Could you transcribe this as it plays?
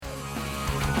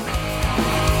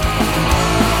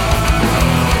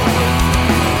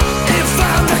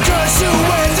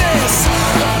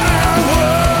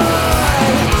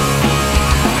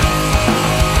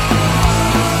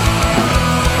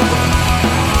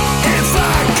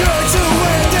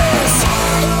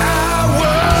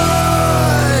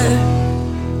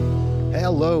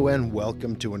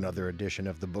Welcome to another edition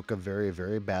of the Book of Very,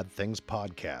 Very Bad Things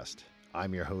podcast.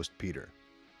 I'm your host, Peter.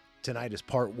 Tonight is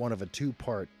part one of a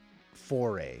two-part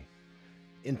foray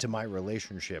into my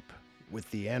relationship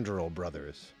with the Anderl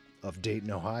brothers of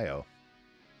Dayton, Ohio.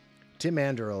 Tim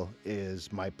Anderl is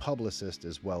my publicist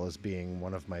as well as being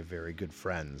one of my very good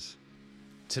friends.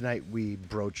 Tonight we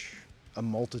broach a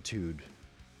multitude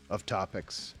of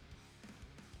topics.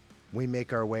 We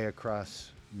make our way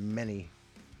across many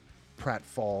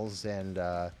pratfalls and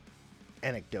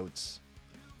anecdotes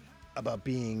about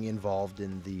being involved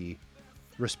in the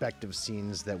respective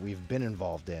scenes that we've been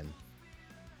involved in,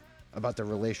 about the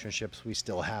relationships we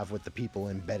still have with the people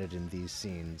embedded in these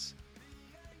scenes,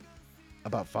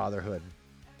 about fatherhood,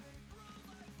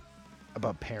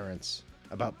 about parents,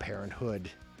 about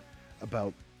parenthood,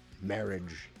 about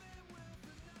marriage,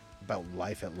 about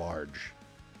life at large.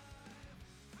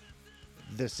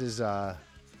 This is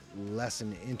less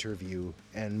an interview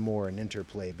and more an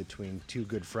interplay between two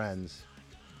good friends,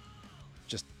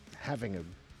 just having a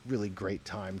really great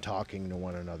time talking to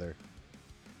one another.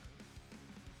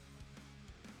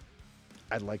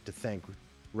 I'd like to thank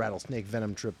Rattlesnake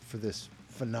Venom Trip for this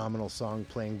phenomenal song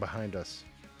playing behind us,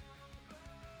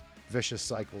 Vicious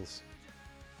Cycles.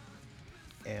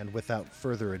 And without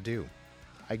further ado,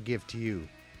 I give to you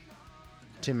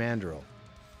Tim Anderl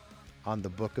on the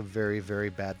Book of Very, Very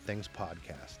Bad Things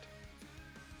podcast.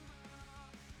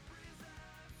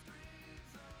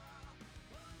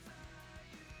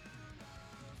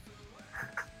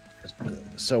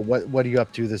 So what are you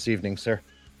up to this evening, sir?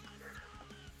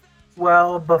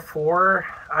 Well, before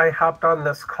I hopped on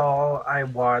this call, I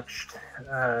watched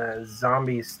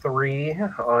Zombies 3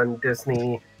 on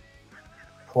Disney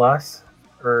Plus,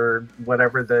 or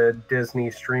whatever the Disney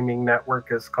streaming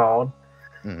network is called.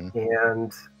 Mm-hmm.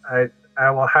 And I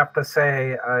will have to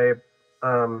say I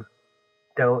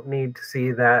don't need to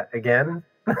see that again.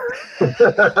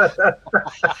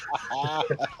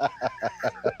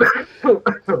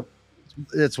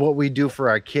 It's what we do for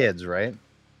our kids, right?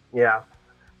 Yeah.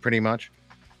 Pretty much.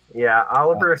 Yeah,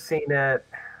 Oliver's seen it,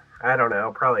 I don't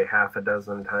know, probably half a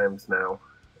dozen times now.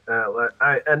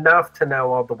 Enough to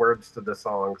know all the words to the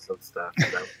songs and stuff.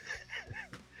 So.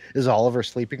 Is Oliver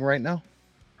sleeping right now?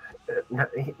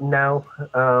 No.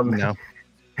 No.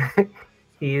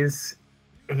 He's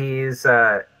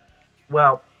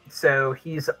well, so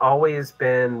he's always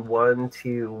been one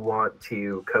to want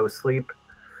to co-sleep.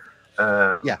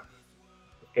 Yeah.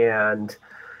 And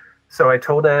so I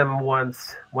told him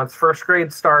once first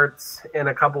grade starts in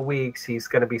a couple weeks, he's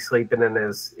going to be sleeping in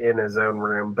his own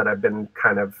room. But I've been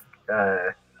kind of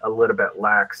a little bit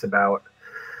lax about,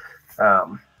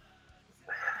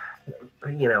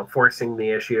 forcing the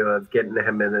issue of getting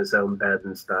him in his own bed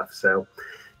and stuff. So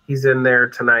he's in there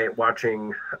tonight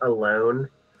watching Alone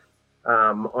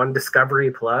on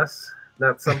Discovery Plus.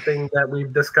 That's something that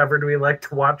we've discovered we like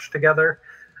to watch together.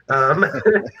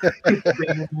 People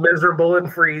being miserable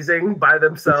and freezing by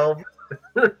themselves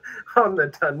on the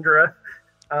tundra.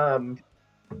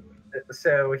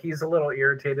 So he's a little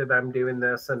irritated I'm doing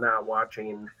this and not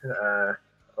watching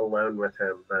Alone with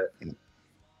him. But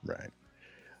right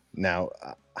now,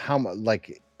 how much?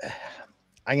 Like,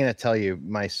 I'm gonna tell you,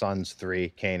 my son's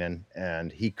 3, Kanan,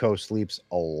 and he co-sleeps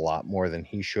a lot more than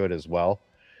he should as well.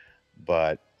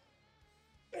 But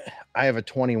I have a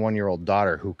 21-year-old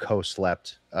daughter who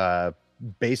co-slept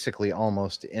basically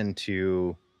almost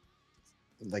into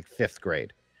like 5th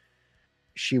grade.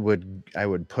 I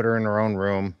would put her in her own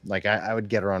room. Like I would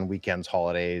get her on weekends,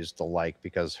 holidays, the like,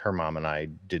 because her mom and I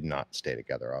did not stay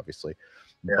together, obviously.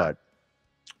 Yeah. But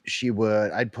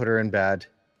I'd put her in bed,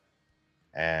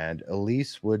 and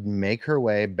Elise would make her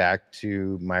way back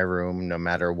to my room no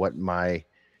matter what my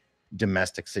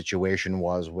domestic situation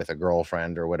was with a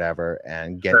girlfriend or whatever,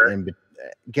 and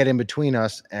get in between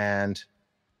us and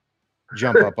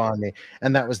jump up on me,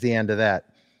 and that was the end of that.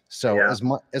 So yeah.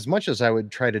 as much as I would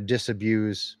try to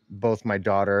disabuse both my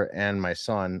daughter and my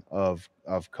son of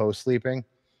co-sleeping,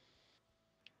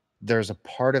 there's a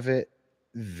part of it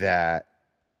that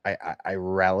I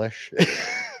relish.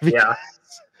 Yeah.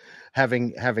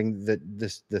 having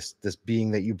this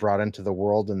being that you brought into the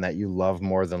world and that you love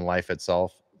more than life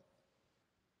itself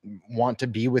want to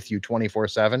be with you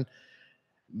 24/7,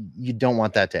 you don't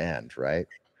want that to end, right?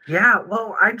 Yeah,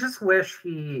 well, I just wish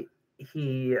he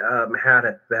had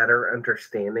a better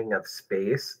understanding of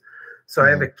space. So I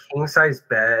have a king size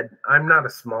bed. I'm not a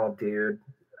small dude,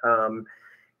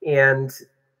 and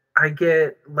I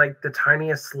get like the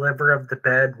tiniest sliver of the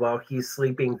bed while he's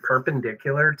sleeping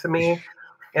perpendicular to me.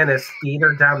 and his feet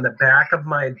are down the back of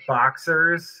my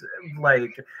boxers,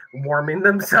 like warming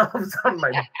themselves on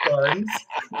my buns,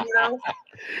 you know?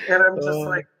 And I'm just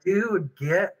like, dude,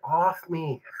 get off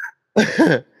me.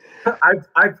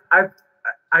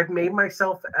 I've made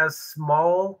myself as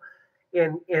small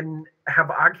and have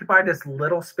occupied as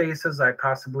little space as I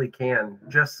possibly can.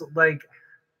 Just like,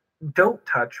 don't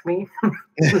touch me.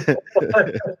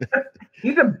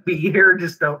 You can be here,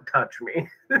 just don't touch me.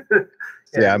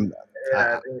 Yeah,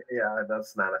 yeah,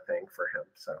 that's not a thing for him.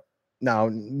 So no,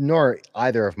 nor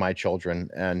either of my children.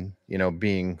 And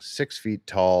being 6 feet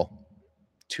tall,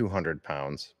 200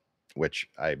 pounds, which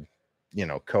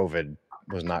COVID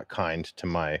was not kind to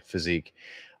my physique.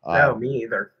 No, me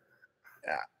either.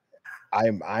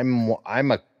 I'm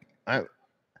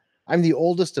the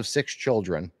oldest of 6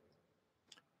 children.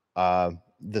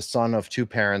 The son of 2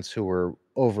 parents who were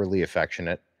overly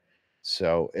affectionate.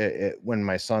 So when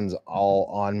my son's all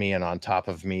on me and on top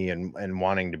of me and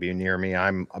wanting to be near me,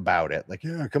 I'm about it. Like,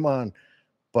 yeah, come on.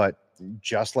 But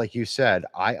just like you said,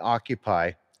 I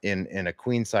occupy in a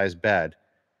queen size bed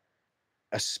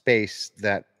a space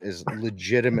that is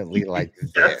legitimately like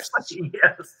this.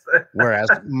 Yes. Whereas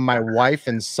my wife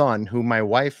and son, who my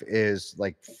wife is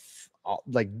like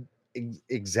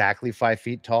exactly 5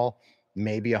 feet tall,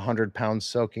 maybe 100 pounds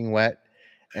soaking wet.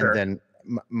 Sure. And then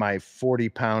my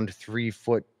 40-pound, 3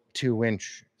 foot 2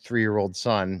 inch 3-year-old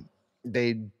son,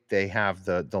 they have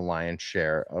the lion's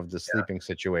share of the sleeping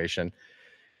situation.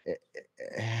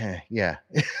 Yeah.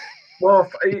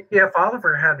 Well, if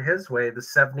Oliver had his way, the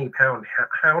 70-pound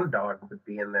hound dog would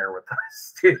be in there with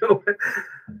us too.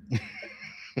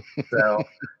 So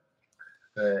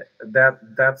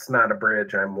that's not a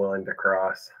bridge I'm willing to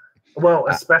cross. Well,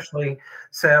 especially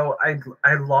so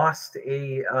I lost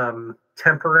a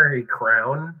temporary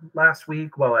crown last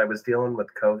week while I was dealing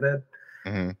with COVID.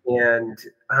 Mm-hmm.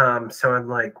 And so I'm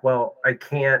like, well, I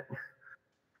can't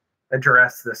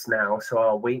address this now, so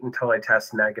I'll wait until I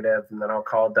test negative, and then I'll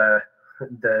call the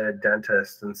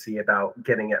dentist and see about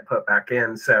getting it put back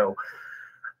in. So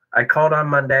I called on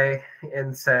Monday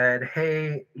and said,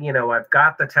 hey, I've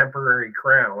got the temporary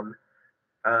crown.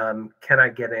 Can I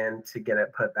get in to get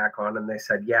it put back on? And they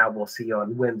said, yeah, we'll see you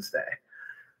on Wednesday.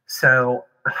 So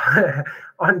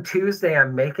on Tuesday,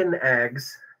 I'm making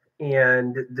eggs,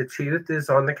 and the tooth is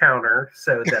on the counter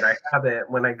so that I have it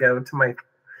when I go to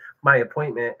my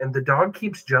appointment. And the dog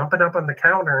keeps jumping up on the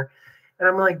counter, and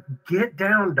I'm like, get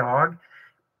down, dog.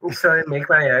 So I make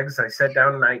my eggs, I sit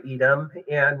down and I eat them.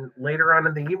 And later on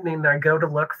in the evening, I go to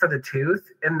look for the tooth,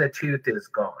 and the tooth is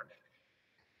gone.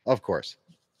 Of course.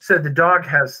 So the dog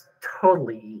has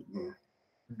totally eaten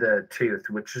the tooth,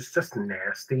 which is just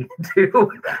nasty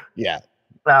too. Yeah.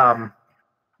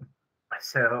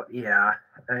 So yeah,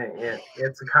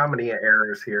 it's a comedy of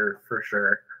errors here for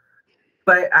sure.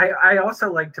 But I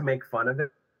also like to make fun of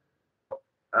it.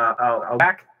 I'll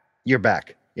back. You're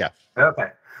back. Yeah.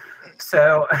 Okay.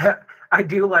 So I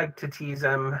do like to tease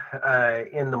him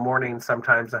in the morning.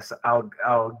 Sometimes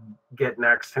I'll get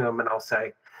next to him and I'll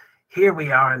say, here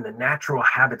we are in the natural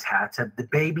habitats of the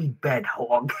baby bed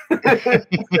hog. The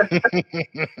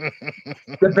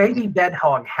baby bed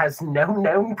hog has no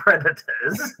known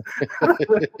predators.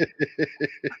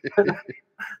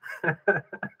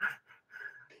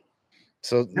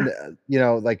 So,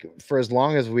 like for as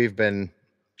long as we've been,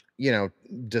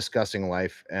 discussing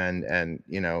life and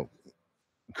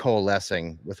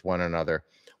coalescing with one another,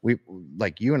 we,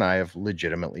 like, you and I have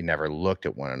legitimately never looked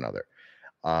at one another.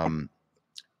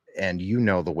 And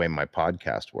the way my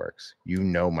podcast works,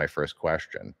 my first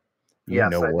question,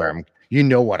 Yes, you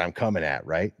know what I'm coming at,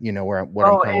 right? You know I'm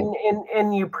coming.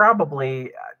 And you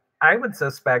probably, I would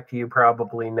suspect you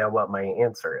probably know what my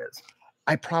answer is.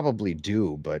 I probably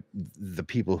do, but the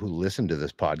people who listen to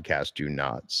this podcast do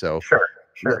not. So sure.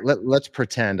 Let's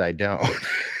pretend I don't.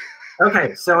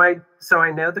 Okay, so I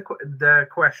know the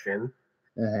question,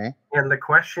 and the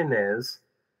question is,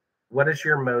 what is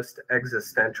your most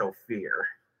existential fear?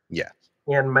 Yeah.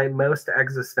 And my most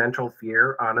existential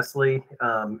fear, honestly,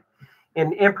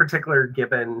 in particular,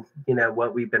 given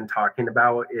what we've been talking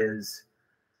about, is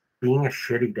being a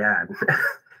shitty dad.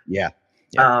 Yeah.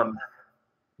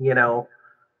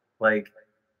 Like,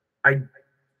 I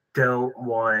don't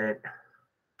want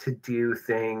to do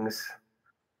things.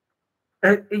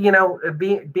 Being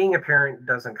a parent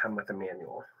doesn't come with a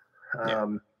manual.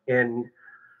 And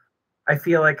I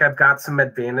feel like I've got some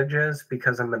advantages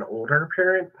because I'm an older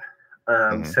parent.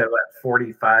 So at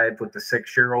 45 with the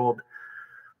 6-year-old,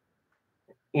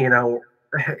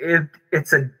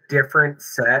 it's a different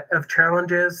set of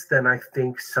challenges than I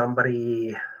think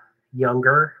somebody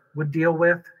younger would deal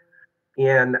with.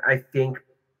 And I think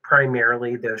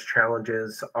primarily those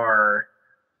challenges are,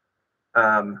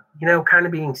 kind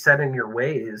of being set in your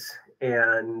ways.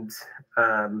 And,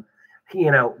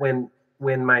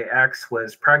 when my ex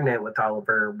was pregnant with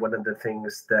Oliver, one of the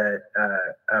things that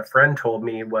a friend told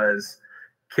me was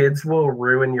kids will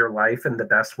ruin your life in the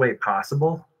best way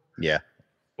possible. Yeah.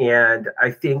 And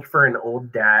I think for an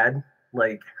old dad,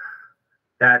 like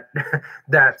that,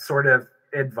 that sort of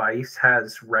advice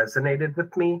has resonated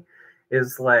with me.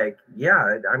 Is like,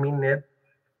 yeah, I mean, it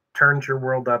turns your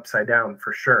world upside down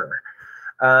for sure.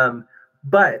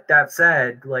 But that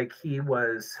said, like, he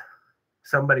was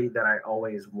somebody that I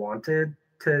always wanted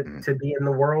to be in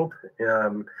the world,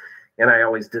 and I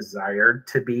always desired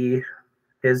to be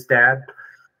his dad.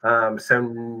 So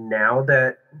now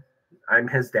that I'm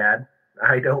his dad,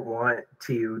 I don't want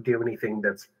to do anything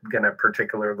that's going to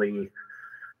particularly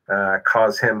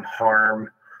cause him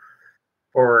harm,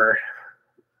 or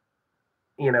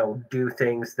do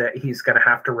things that he's going to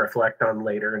have to reflect on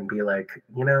later and be like,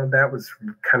 that was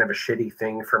kind of a shitty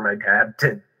thing for my dad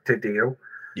to do.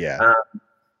 Yeah.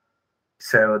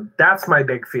 So that's my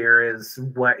big fear, is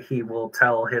what he will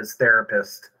tell his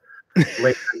therapist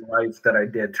later in life that I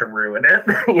did to ruin it.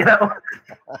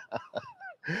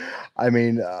 I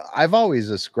mean, I've always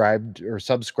ascribed or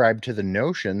subscribed to the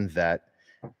notion that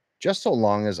just so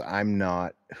long as I'm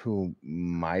not who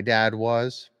my dad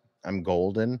was, I'm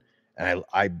golden. And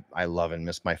I love and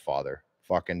miss my father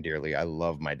fucking dearly. I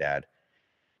love my dad,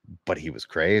 but he was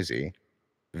crazy.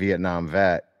 Vietnam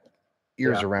vet,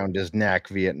 ears Yeah. around his neck,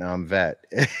 Vietnam vet.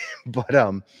 But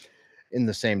in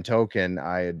the same token,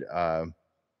 I'd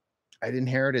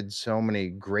inherited so many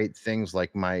great things,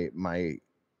 like my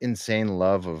insane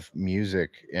love of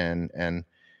music, and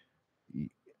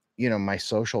my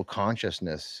social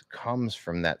consciousness comes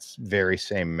from that very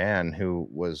same man who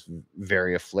was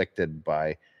very afflicted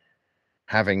by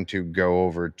having to go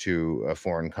over to a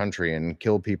foreign country and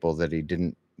kill people that he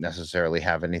didn't necessarily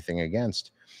have anything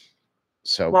against.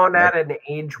 So, Well, and like, at an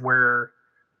age where,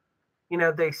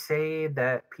 they say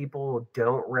that people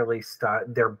don't really stop,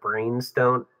 their brains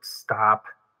don't stop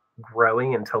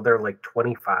growing until they're like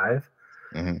 25.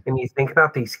 mhm, And you think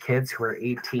about these kids who are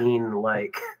 18,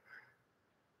 like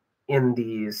in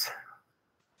these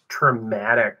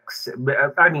traumatics.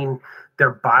 I mean,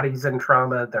 their bodies in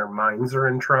trauma, their minds are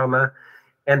in trauma.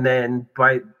 And then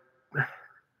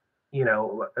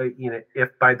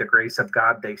if by the grace of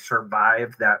God they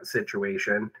survive that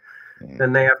situation, mhm.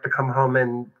 then they have to come home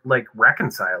and like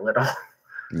reconcile it all.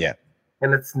 Yeah,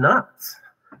 And it's nuts.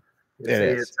 it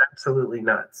is. It's absolutely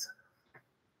nuts.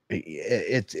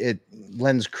 It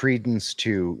lends credence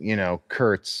to,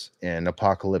 Kurtz in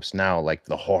Apocalypse Now, like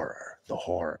the horror.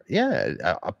 Yeah,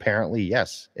 apparently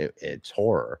yes, it's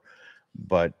horror,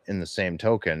 but in the same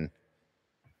token,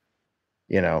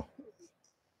 you know,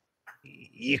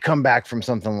 you come back from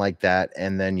something like that,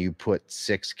 and then you put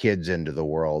 6 kids into the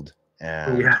world,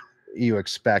 and Yeah. you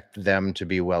expect them to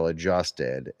be well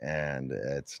adjusted, and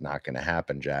it's not going to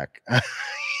happen, Jack.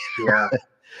 Yeah.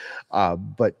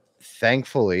 But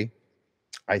thankfully,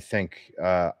 I think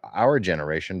our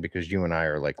generation, because you and I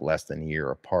are like less than a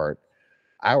year apart,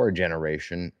 our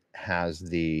generation has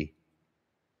the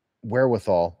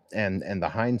wherewithal and the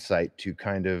hindsight to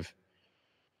kind of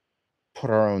put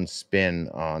our own spin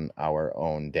on our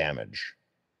own damage.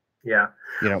 Yeah.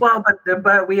 You know, Well,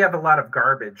 but we have a lot of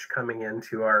garbage coming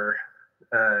into our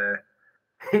uh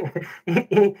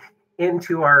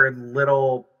into our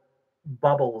little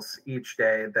bubbles each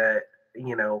day that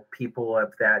people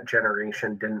of that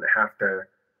generation didn't have to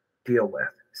deal with.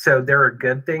 So there are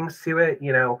good things to it.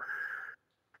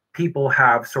 People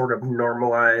have sort of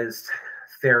normalized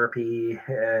therapy,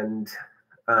 and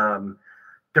um,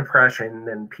 depression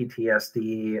and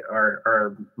PTSD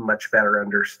are much better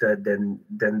understood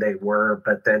than they were.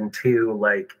 But then too,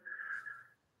 like,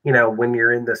 when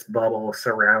you're in this bubble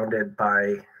surrounded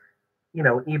by,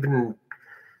 even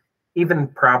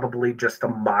probably just a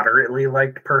moderately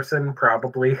liked person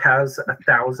probably has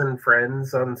 1,000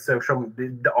 friends on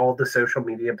all the social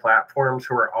media platforms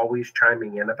who are always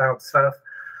chiming in about stuff.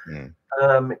 mm,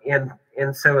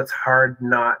 And so it's hard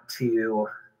not to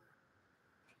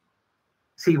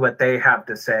see what they have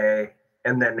to say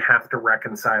and then have to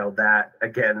reconcile that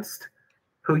against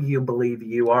who you believe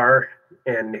you are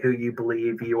and who you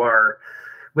believe you are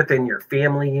within your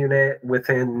family unit,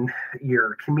 within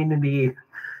your community,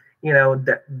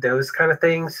 those kind of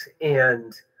things.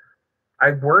 And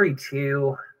I worry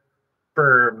too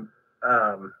for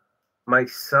my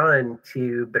son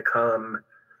to become,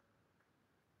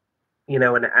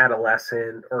 an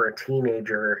adolescent or a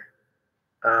teenager,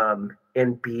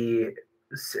 and be,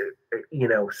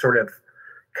 sort of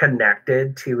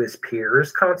connected to his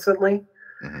peers constantly,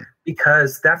 Mhm.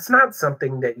 because that's not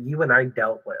something that you and I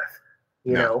dealt with.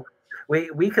 You No. know,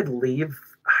 we could leave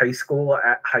high school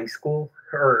at high school,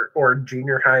 or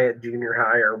junior high at junior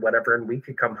high or whatever, and we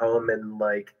could come home and,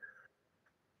 like,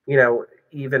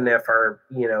 even if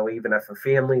even if a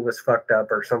family was fucked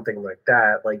up or something like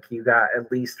that, like, you got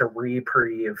at least a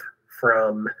reprieve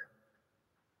from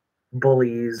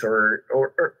bullies, or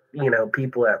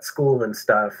people at school and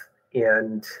stuff.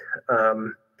 And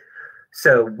um,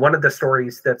 so one of the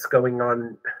stories that's going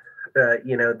on,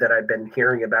 that I've been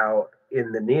hearing about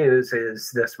in the news,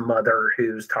 is this mother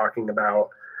who's talking about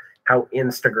how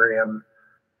Instagram.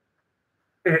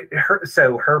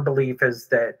 So her belief is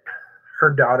that her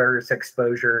daughter's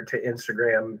exposure to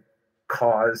Instagram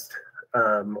caused,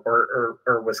 or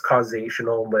was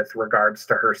causational with regards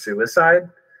to her suicide.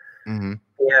 Mhm.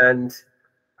 And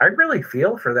I really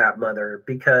feel for that mother,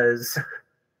 because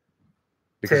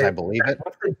Because I to believe it.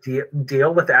 have to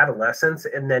deal with adolescence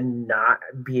and then not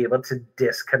be able to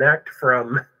disconnect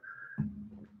from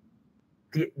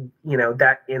the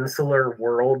that insular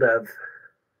world of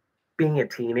being a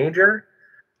teenager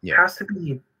Yeah. has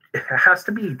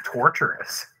to be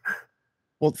torturous.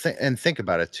 Well, and think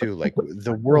about it too, like,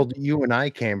 the world you and I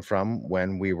came from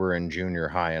when we were in junior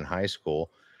high and high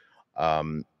school,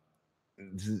 um,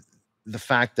 th the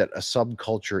fact that a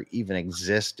subculture even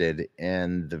existed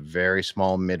in the very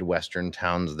small Midwestern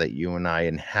towns that you and I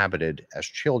inhabited as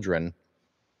children,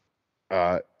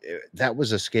 that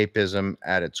was escapism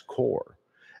at its core,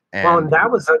 Well, and and that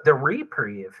was the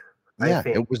reprieve, I yeah,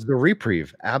 think. it was the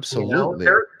reprieve, absolutely.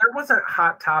 There wasn't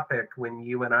Hot Topic when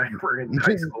you and I were in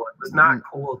high school. It was not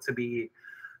cool to be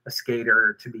a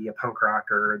skater, to be a punk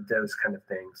rocker, those kind of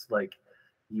things. Like,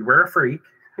 you were a freak,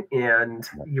 and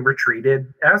you were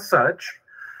treated as such.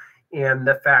 And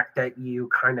the fact that you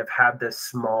kind of had this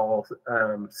small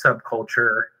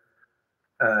subculture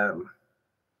um,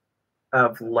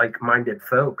 of like-minded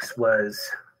folks was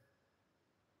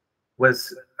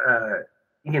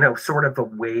sort of a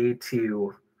way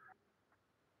to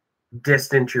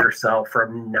distance yourself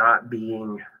from not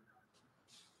being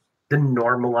the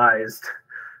normalized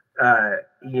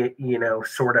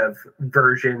sort of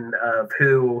version of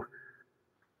who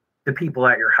the people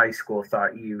at your high school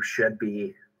thought you should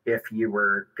be, if you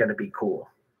were going to be cool,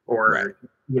 Right.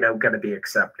 or going to be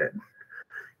accepted.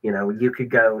 You could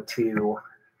go to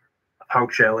a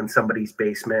punk show in somebody's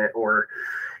basement, or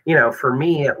for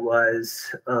me it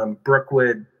was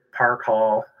Brookwood Park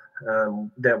Hall,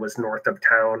 that was north of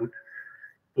town.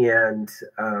 And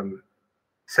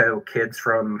so kids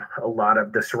from a lot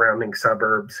of the surrounding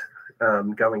suburbs,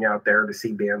 going out there to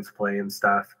see bands play and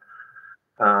stuff,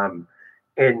 um,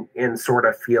 and sort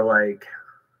of feel like,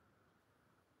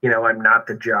 I'm not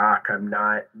the jock, I'm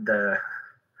not the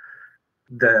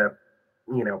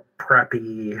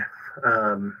preppy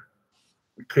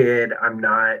kid, I'm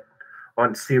not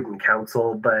on student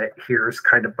council, but here's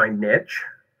kind of my niche.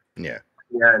 Yeah.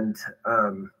 And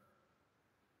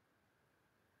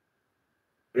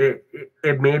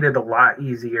it made it a lot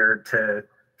easier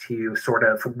to sort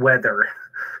of weather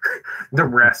the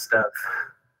rest of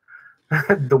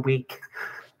the week,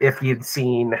 if you'd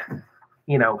seen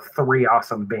three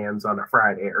awesome bands on a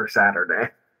Friday or Saturday.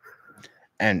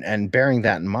 And bearing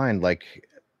that in mind, like,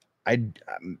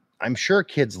 I'm sure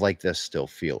kids like this still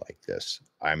feel like this.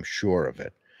 I'm sure of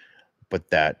it. But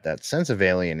that sense of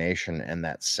alienation and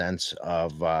that sense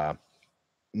of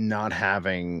not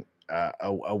having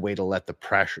a way to let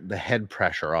the head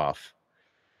pressure off,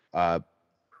 uh,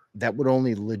 that would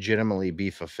only legitimately be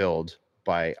fulfilled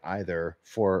by either,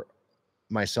 for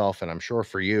myself, and I'm sure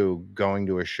for you, going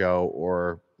to a show,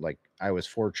 or like I was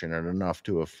fortunate enough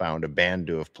to have found a band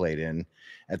to have played in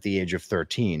at the age of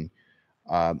 13,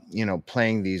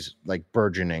 playing these like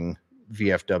burgeoning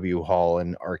VFW hall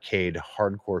and arcade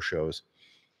hardcore shows.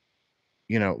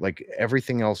 Like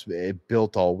everything else, it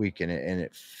built all week, and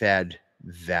it fed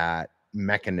that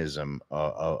mechanism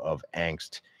of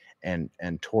angst and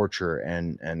torture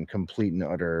and complete and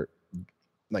utter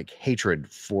like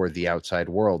hatred for the outside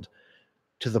world,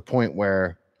 to the point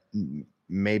where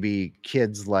maybe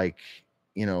kids like,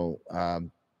 you know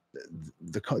um,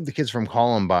 the kids from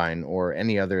Columbine or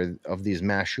any other of these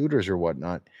mass shooters or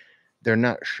whatnot, they're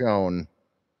not shown,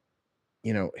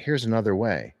 here's another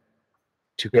way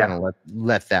to kind Yeah, of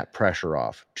let that pressure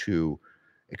off, to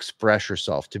express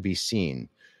yourself, to be seen,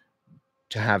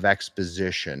 to have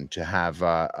exposition, to have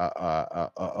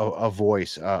a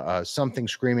voice, something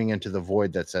screaming into the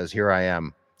void that says, "Here I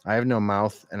am. I have no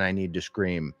mouth, and I need to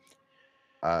scream."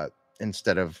 Uh,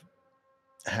 Instead of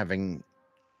having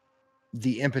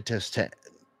the impetus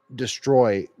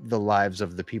destroy the lives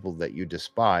of the people that you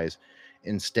despise.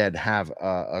 Instead, have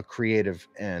a creative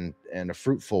and a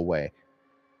fruitful way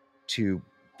to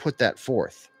put that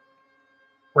forth.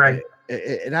 Right.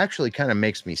 It actually kind of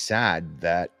makes me sad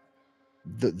that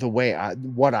the way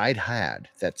what I'd had,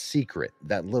 that secret,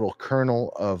 that little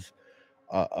kernel of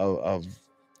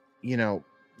you know,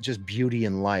 just beauty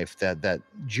in life, that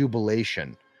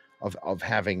jubilation of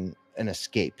having an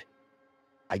escape.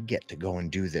 I get to go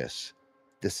and do this.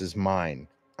 This is mine.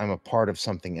 I'm a part of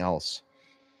something else.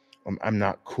 I'm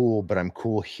not cool, but I'm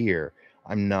cool here.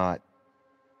 I'm not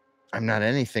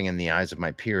anything in the eyes of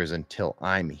my peers until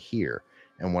I'm here.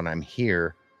 And when I'm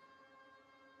here,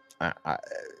 I,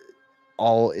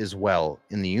 all is well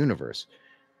in the universe.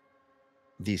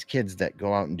 These kids that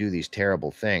go out and do these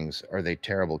terrible things, are they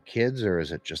terrible kids, or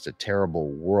is it just a terrible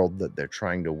world that they're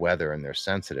trying to weather and they're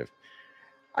sensitive?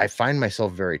 I find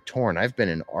myself very torn. I've been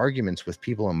in arguments with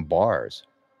people in bars,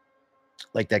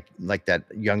 like that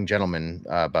young gentleman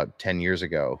about 10 years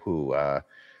ago who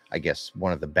I guess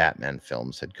one of the Batman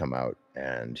films had come out,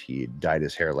 and he dyed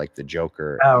his hair like the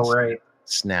Joker Oh, and right.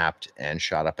 snapped and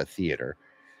shot up a theater.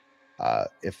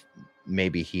 If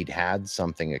maybe he'd had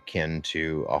something akin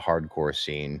to a hardcore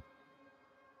scene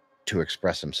to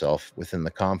express himself within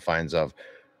the confines of,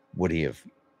 would he have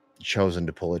chosen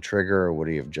to pull a trigger, or would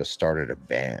he have just started a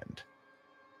band?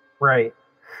 Right.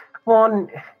 Well,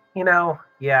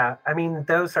 yeah, I mean,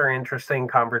 those are interesting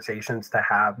conversations to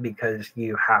have, because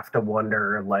you have to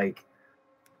wonder, like,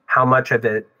 how much of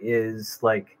it is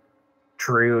like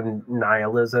true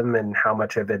nihilism and how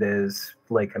much of it is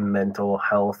like a mental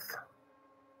health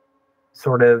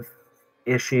sort of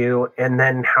issue, and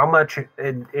then how much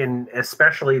in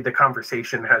especially the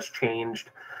conversation has changed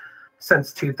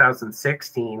since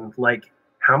 2016, like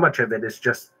how much of it is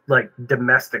just like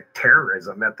domestic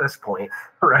terrorism at this point,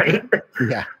 right?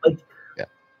 Yeah. like yeah.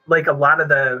 like a lot of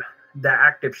the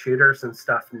active shooters and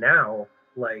stuff now,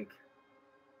 like,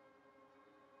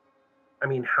 I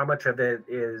mean, how much of it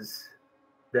is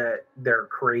that they're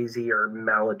crazy or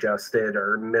maladjusted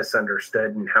or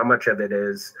misunderstood, and how much of it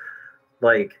is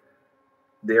like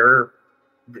they've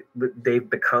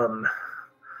become,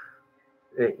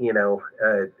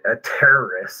 a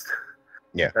terrorist,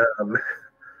 Yeah.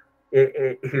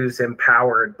 Who's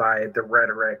empowered by the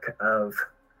rhetoric of,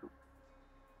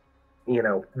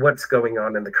 what's going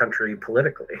on in the country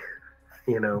politically,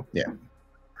 Yeah.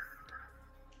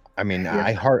 I mean,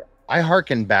 Yeah. I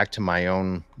hearken back to my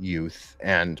own youth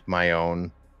and my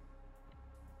own,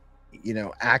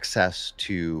 access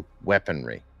to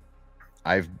weaponry.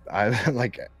 I've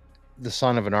like the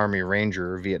son of an Army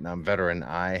Ranger, Vietnam veteran.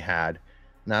 I had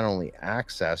not only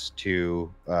access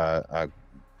to a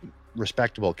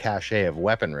respectable cache of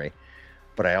weaponry,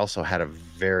 but I also had a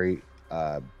very,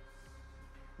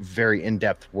 very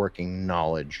in-depth working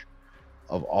knowledge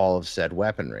of all of said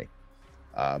weaponry.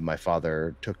 My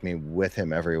father took me with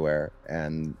him everywhere,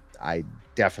 and I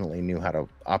definitely knew how to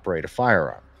operate a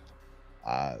firearm.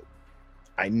 I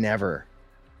never,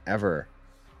 ever,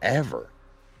 ever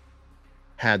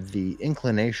had the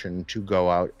inclination to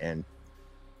go out and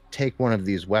take one of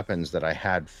these weapons that I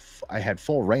had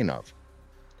full reign of,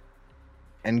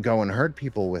 and go and hurt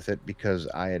people with it, because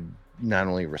I had not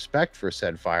only respect for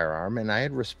said firearm, and I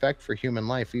had respect for human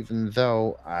life, even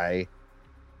though I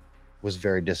was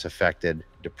very disaffected,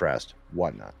 depressed,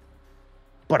 whatnot.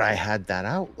 But I had that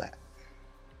outlet.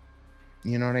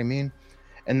 You know what I mean?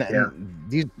 And, Yeah.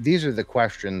 and these are the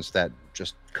questions that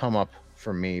just come up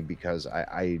for me, because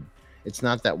I it's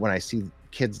not that when I see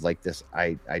kids like this,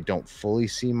 I don't fully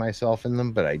see myself in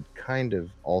them, but I kind of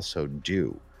also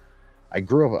do.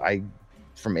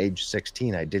 From age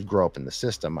 16, I did grow up in the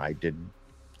system. I did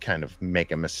kind of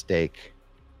make a mistake,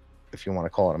 if you want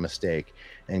to call it a mistake,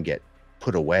 and get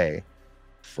put away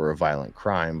for a violent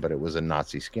crime, but it was a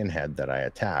Nazi skinhead that I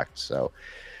attacked. So,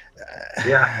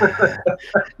 Yeah.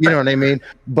 you know what I mean?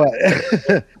 But,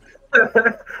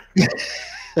 but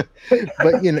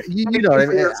you know what I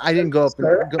mean? I didn't go up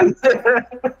and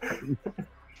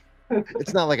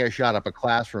it's not like I shot up a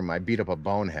classroom. I beat up a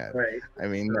bonehead. Right. I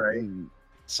mean, Right.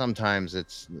 sometimes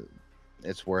it's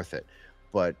worth it.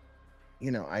 But,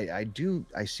 I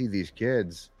see these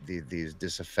kids, these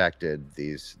disaffected,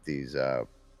 these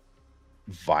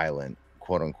violent,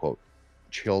 quote unquote,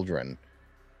 children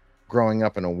growing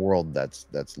up in a world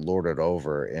that's lorded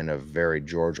over in a very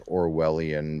George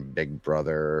Orwellian Big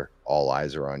Brother, all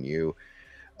eyes are on you,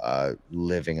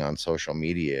 living on social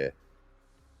media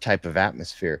type of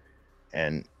atmosphere.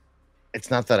 And it's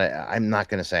not that I'm not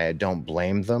going to say I don't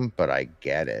blame them, but I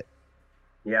get it.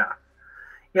 Yeah.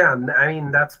 I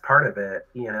mean, that's part of it,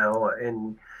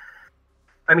 and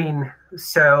I mean,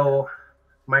 so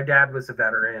my dad was a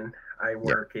veteran. I Yeah.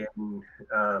 work in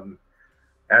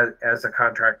as a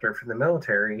contractor for the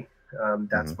military. Hmm.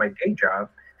 That's my day job.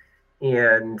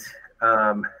 And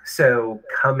so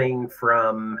coming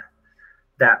from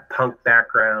that punk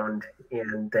background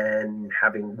and then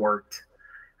having worked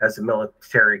as a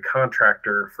military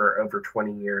contractor for over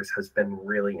 20 years has been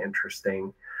really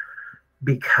interesting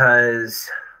because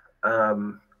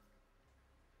um,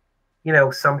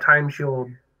 sometimes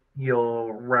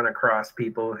you'll run across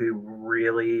people who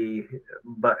really,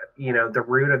 but the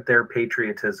root of their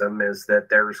patriotism is that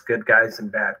there's good guys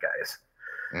and bad guys,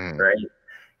 Hmm. right?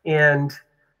 And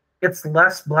it's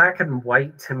less black and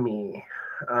white to me.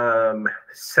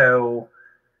 So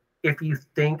if you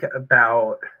think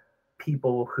about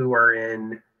people who are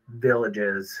in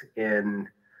villages in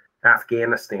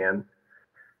Afghanistan,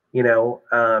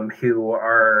 who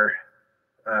are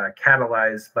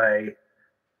catalyzed by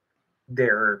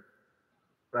their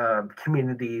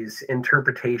community's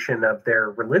interpretation of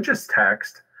their religious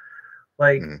text,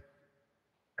 like, Hmm.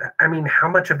 I mean, how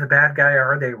much of a bad guy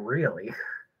are they really?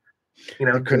 They They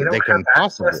don't have couldn't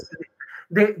possibly. access to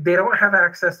they don't have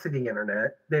access to the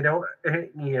internet. They don't,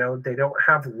 they don't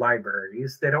have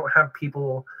libraries. They don't have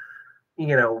people,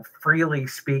 freely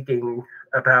speaking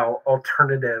about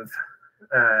alternative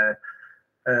uh,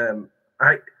 um,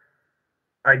 I,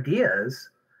 ideas.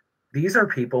 These are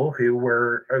people who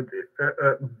were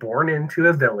born into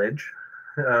a village,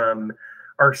 um,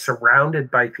 are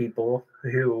surrounded by people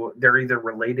who they're either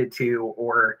related to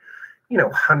or,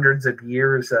 hundreds of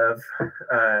years of,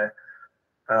 uh,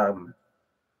 um,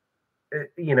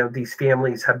 these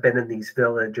families have been in these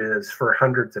villages for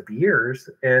hundreds of years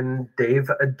and they've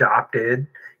adopted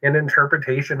an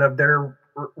interpretation of their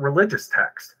religious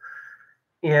text.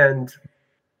 And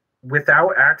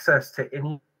without access to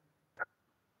any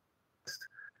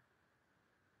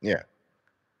Yeah.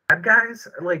 bad guys,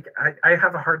 like I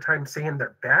have a hard time saying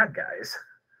they're bad guys.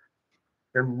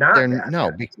 They're They're not bad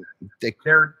no, guys. they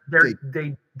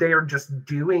they They are just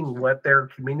doing what their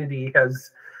community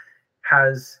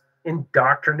has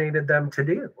indoctrinated them to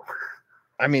do.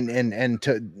 I mean, and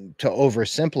to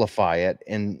oversimplify it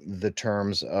in the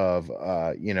terms of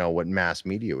what mass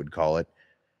media would call it,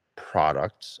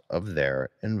 products of their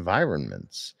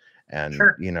environments. And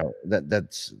Sure.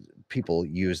 that's people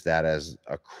use that as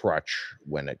a crutch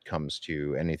when it comes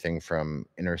to anything from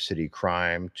inner city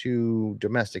crime to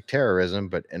domestic terrorism.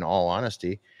 But in all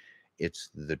honesty, it's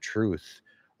the truth.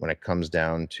 When it comes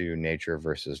down to nature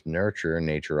versus nurture,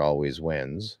 nature always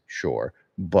wins, sure.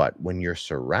 But when you're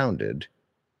surrounded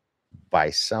by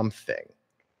something,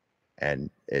 and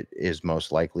it is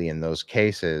most likely in those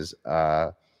cases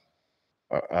an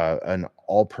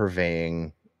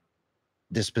all-pervading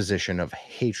disposition of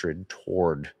hatred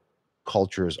toward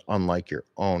cultures unlike your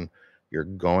own, you're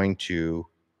going to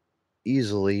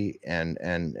easily and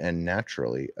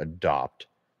naturally adopt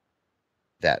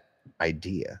that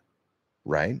idea,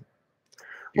 right?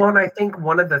 You, Well, and I think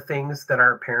one of the things that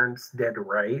our parents did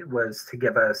right was to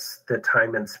give us the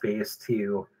time and space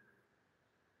to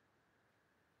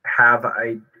have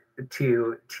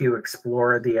to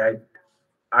explore the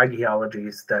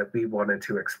ideologies that we wanted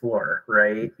to explore,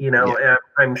 right? yeah, And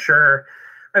I'm sure,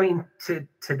 I mean,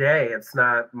 today it's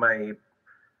not my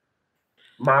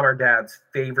mom or dad's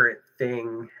favorite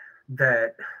thing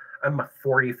that I'm a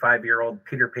 45-year-old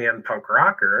Peter Pan punk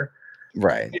rocker,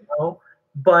 right.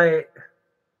 but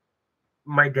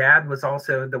my dad was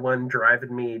also the one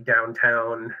driving me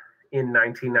downtown in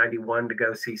 1991 to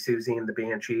go see Susie and the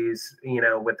Banshees,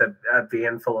 with a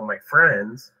van full of my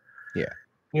friends, Yeah.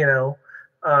 you know,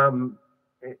 um,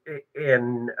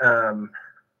 and,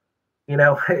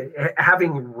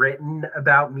 having written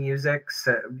about music,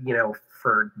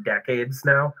 for decades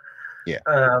now, Yeah.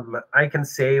 I can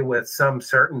say with some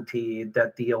certainty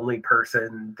that the only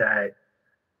person that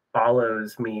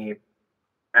follows me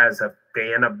as a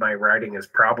fan of my writing is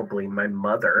probably my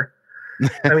mother.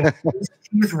 I mean,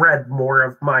 she's read more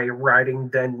of my writing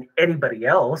than anybody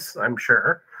else, I'm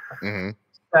sure. Hmm.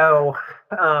 So,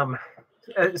 um,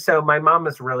 so my mom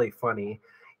is really funny,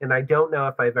 and I don't know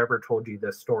if I've ever told you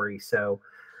this story. So,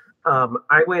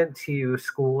 I went to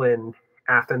school in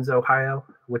Athens, Ohio,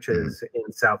 which Hmm. is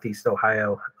in Southeast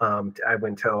Ohio. I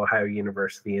went to Ohio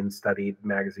University and studied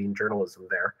magazine journalism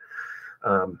there,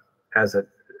 as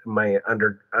my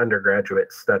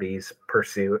undergraduate studies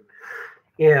pursuit.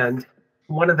 And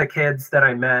one of the kids that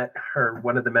I met, or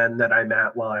one of the men that I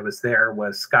met while I was there,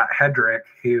 was Scott Hedrick,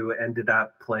 who ended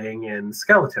up playing in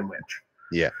Skeleton Witch.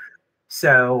 Yeah.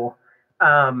 So,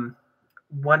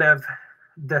 one of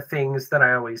the things that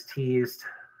I always teased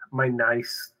my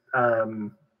nice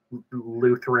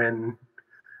Lutheran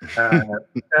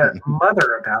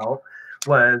mother about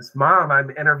was, "Mom, I'm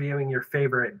interviewing your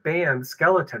favorite band,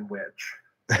 Skeleton Witch."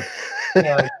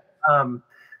 And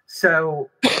so,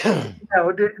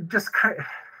 just kind of,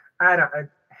 I don't.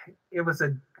 It was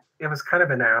kind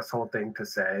of an asshole thing to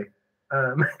say,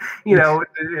 to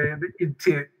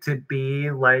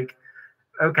be like,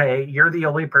 okay, you're the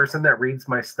only person that reads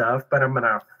my stuff, but I'm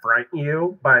gonna frighten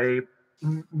you by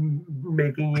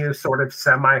making you sort of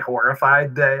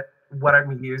semi-horrified that what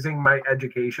I'm using my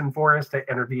education for is to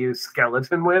interview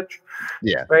Skeleton Witch.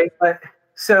 Yeah. Right. But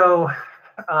so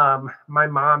my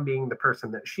mom, being the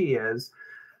person that she is,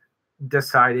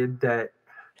 decided that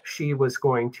she was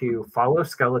going to follow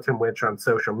Skeleton Witch on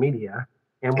social media.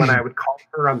 And when I would call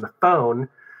her on the phone,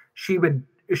 she would,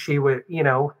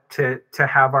 to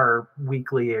have our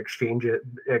weekly exchange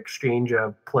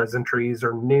of pleasantries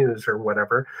or news or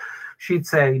whatever, she'd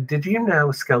say, "Did you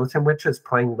know Skeleton Witch is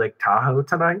playing Lake Tahoe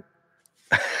tonight?"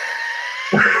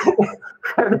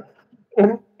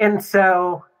 and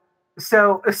so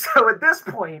at this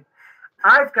point,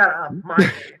 I've got up my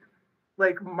game.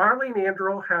 Like, Marlene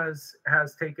Anderl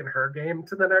has taken her game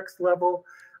to the next level.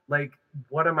 Like,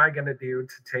 what am I going to do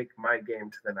to take my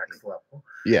game to the next level?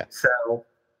 Yeah. So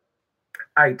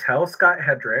I tell Scott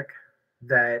Hedrick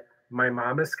that my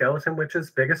mom is Skeleton Witch's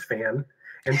biggest fan,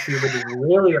 and she would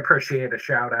really appreciate a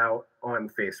shout out on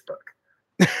Facebook.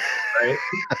 Right?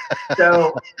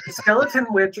 So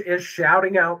Skeleton Witch is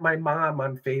shouting out my mom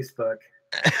on Facebook.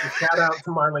 Shout out to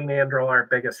Marlene Anderl, our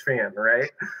biggest fan, right?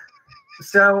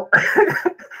 So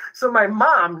my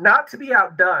mom, not to be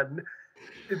outdone,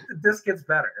 this gets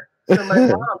better. So my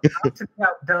mom, not to be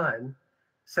outdone.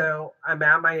 So I'm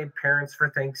at my parents for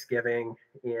Thanksgiving,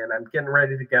 and I'm getting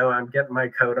ready to go. I'm getting my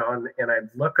coat on, and I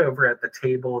look over at the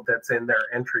table that's in their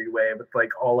entryway with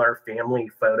like all our family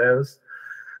photos.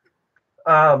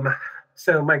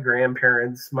 So my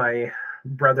grandparents, my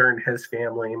brother and his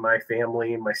family, my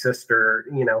sister,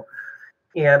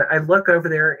 and I look over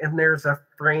there, and there's a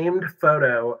framed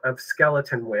photo of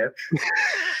Skeleton Witch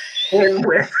and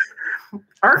with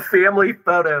our family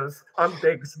photos on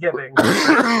Thanksgiving.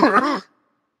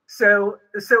 So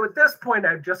at this point,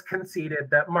 I've just conceded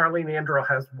that Marlene Anderl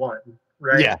has won,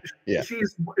 right? Yeah.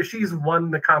 She's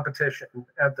won the competition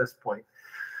at this point.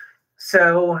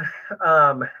 So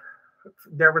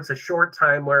there was a short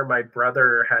time where my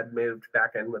brother had moved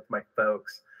back in with my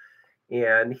folks,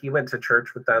 and he went to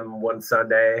church with them one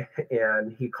Sunday,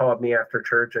 and he called me after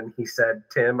church, and he said,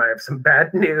 "Tim, I have some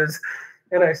bad news."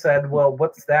 And I said, "Well,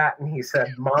 what's that?" And he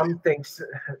said, "Mom thinks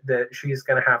that she's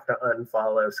going to have to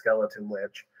unfollow Skeleton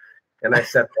Witch." And I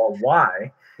said, "Well,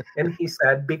 why?" And he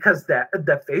said, "Because the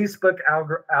Facebook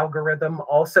algorithm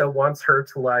also wants her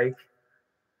to like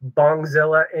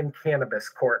Bongzilla and Cannabis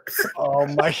Corpse." Oh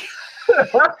my.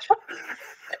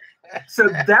 So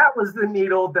that was the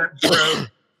needle that broke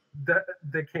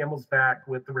the camel's back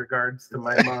with regards to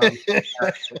my mom,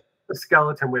 the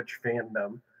Skeleton Witch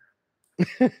fandom.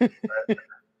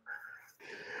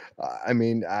 I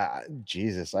mean,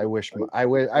 Jesus, I wish it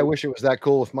was that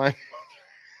cool with my.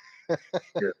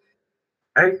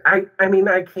 I mean,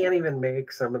 I can't even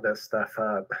make some of this stuff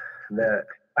up. That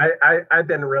I've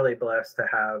been really blessed to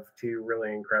have two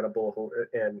really incredible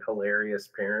and hilarious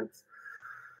parents.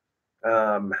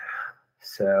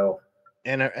 So.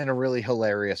 And a really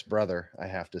hilarious brother, I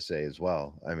have to say as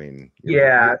well. I mean,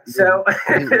 your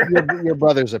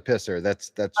brother's a pisser.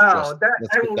 Let's get that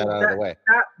out of the way.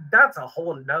 That's a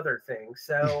whole nother thing.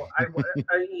 So I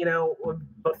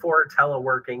before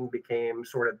teleworking became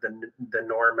sort of the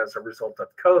norm as a result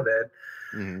of COVID,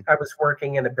 I was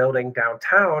working in a building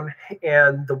downtown,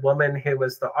 and the woman who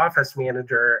was the office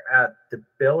manager at the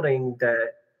building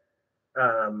that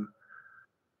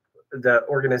the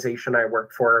organization I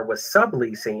worked for was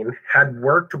subleasing had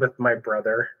worked with my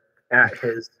brother at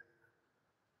his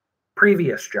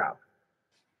previous job.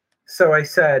 So I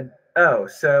said, "Oh,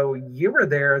 so you were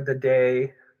there the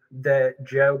day that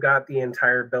Joe got the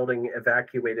entire building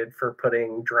evacuated for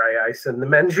putting dry ice in the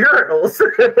men's urinals?"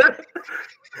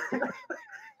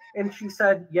 And she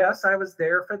said, "Yes, I was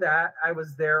there for that. I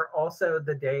was there also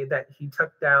the day that he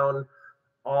took down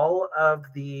all of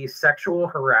the sexual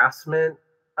harassment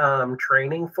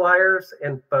training flyers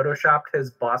and photoshopped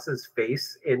his boss's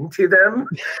face into them."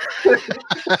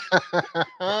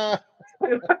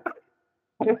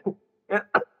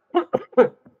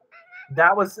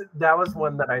 That was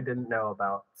one that I didn't know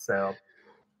about. So,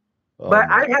 but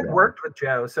I had worked with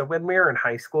Joe. So when we were in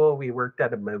high school, we worked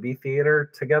at a movie theater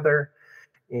together,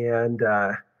 and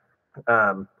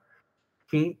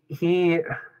he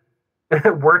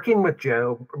working with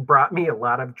Joe brought me a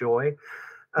lot of joy,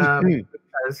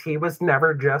 Because he was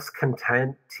never just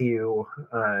content to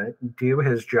do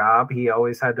his job. He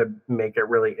always had to make it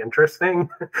really interesting.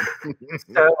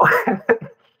 So,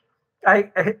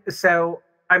 so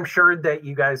I'm sure that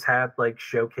you guys had like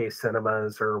showcase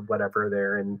cinemas or whatever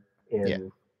there Yeah.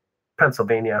 in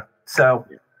Pennsylvania. So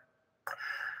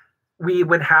we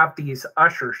would have these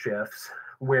usher shifts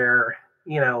where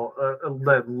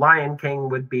the Lion King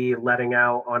would be letting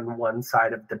out on one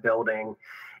side of the building,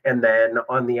 and then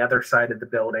on the other side of the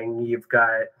building you've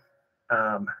got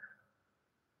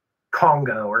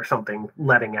Congo or something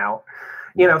letting out,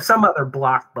 some other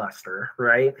blockbuster,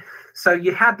 right? So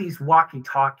you had these walkie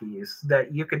talkies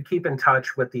that you could keep in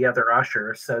touch with the other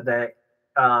ushers so that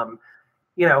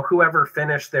whoever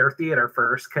finished their theater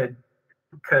first could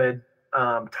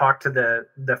talk to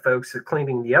the folks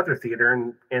cleaning the other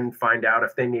theater and find out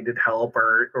if they needed help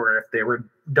or if they were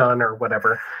done or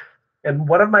whatever. And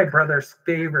one of my brother's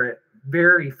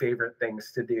very favorite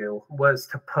things to do was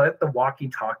to put the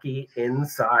walkie-talkie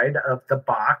inside of the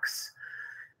box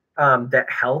that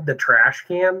held the trash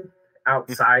can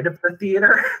outside of the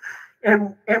theater.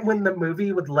 And when the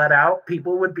movie would let out,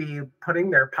 people would be putting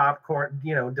their popcorn,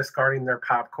 discarding their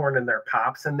popcorn and their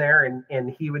pops in there.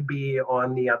 And he would be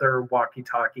on the other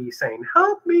walkie-talkie saying,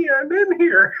 "Help me, I'm in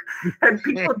here." And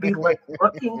people would be like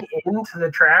looking into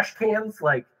the trash cans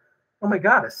like, "Oh my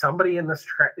God, is somebody in this,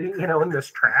 in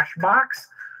this trash box?"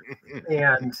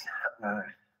 And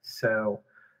so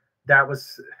that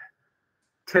was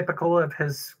typical of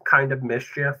his kind of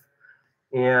mischief.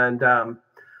 And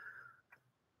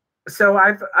so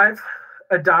I've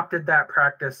adopted that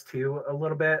practice too a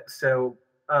little bit. So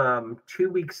 2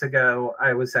 weeks ago,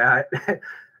 I was at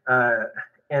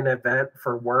an event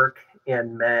for work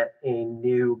and met a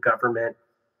new government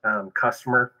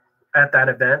customer at that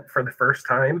event for the first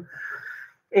time.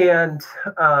 And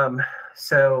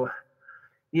so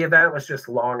the event was just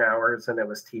long hours and it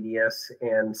was tedious.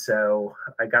 And so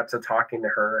I got to talking to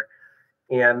her,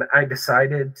 and I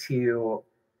decided to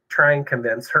try and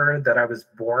convince her that I was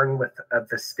born with a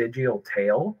vestigial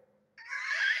tail,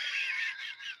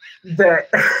 that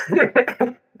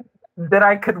that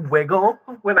I could wiggle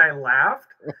when I laughed.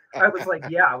 I was like,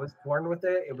 yeah, I was born with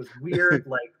it. It was weird.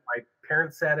 Like my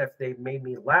parents said, if they made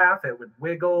me laugh, it would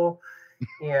wiggle.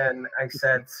 And I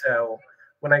said, so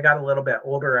when I got a little bit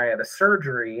older, I had a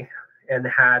surgery and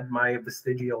had my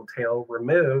vestigial tail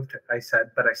removed. I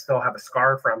said, but I still have a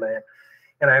scar from it.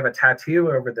 And I have a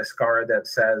tattoo over the scar that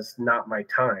says, "Not my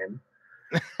time."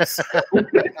 So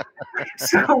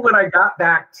when I got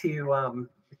back to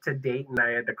Dayton, I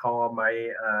had to call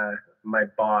my my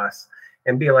boss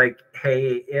and be like,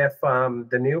 "Hey, if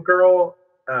the new girl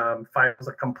files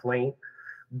a complaint,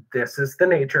 this is the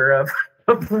nature of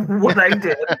what I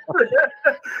did."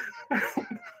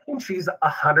 And she's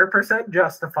 100%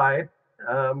 justified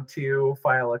to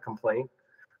file a complaint.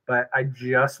 But I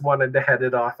just wanted to head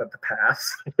it off at the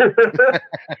pass.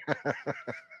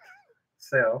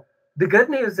 So the good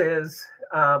news is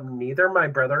neither my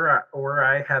brother or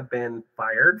I have been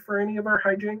fired for any of our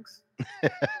hijinks.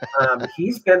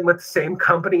 He's been with the same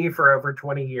company for over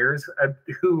 20 years.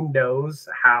 Who knows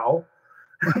how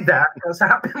that has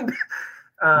happened?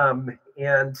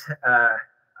 And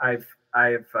I've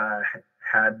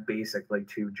had basically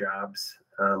 2 jobs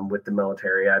with the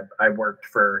military. I worked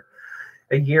for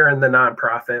a year in the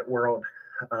nonprofit world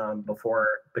before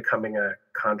becoming a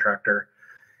contractor,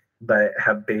 but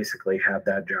have basically had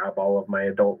that job all of my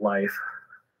adult life.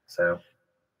 So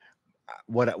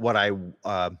what I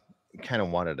kind of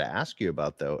wanted to ask you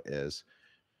about though is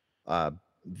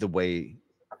the way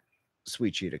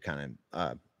Sweet Cheetah kind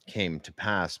of came to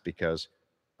pass, because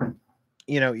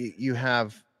you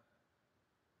have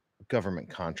government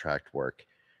contract work,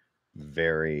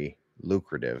 very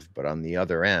lucrative, but on the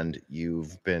other end,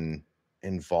 you've been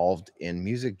involved in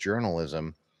music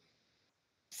journalism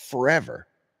forever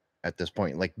at this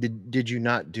point. Like, did you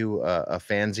not do a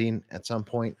fanzine at some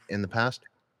point in the past?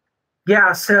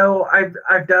 Yeah, so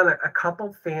I've done a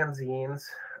couple fanzines.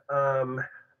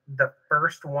 The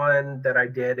first one that I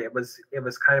did, it was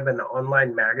kind of an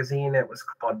online magazine. It was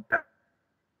called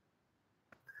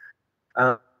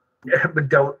but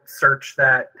don't search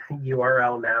that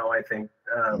URL now. I think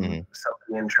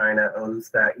somebody in China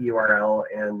owns that URL,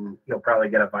 and you'll probably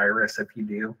get a virus if you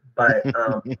do. But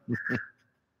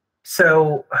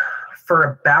so for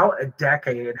about a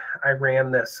decade, I ran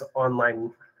this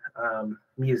online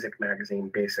music magazine,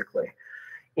 basically.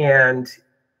 And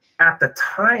at the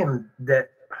time,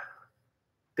 that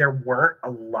there weren't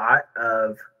a lot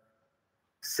of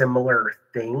similar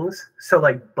things. So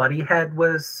like Buddyhead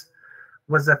was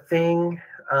a thing,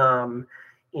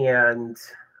 and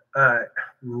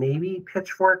maybe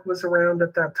Pitchfork was around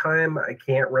at that time. I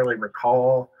can't really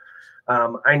recall.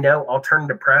 I know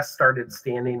Alternative Press started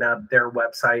standing up their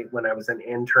website when I was an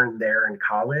intern there in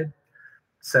college.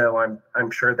 So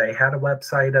I'm sure they had a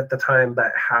website at the time,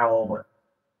 but how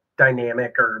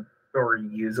dynamic or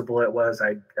usable it was,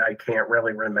 I can't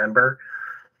really remember.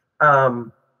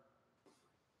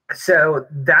 So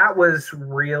that was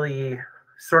really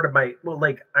sort of I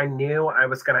knew I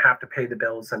was going to have to pay the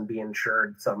bills and be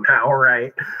insured somehow,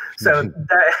 right? So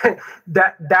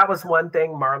that was one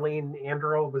thing Marlene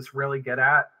Anderl was really good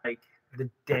at. Like the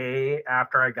day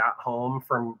after I got home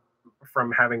from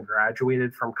having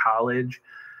graduated from college,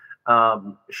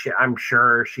 I'm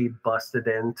sure she busted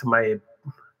into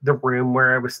the room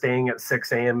where I was staying at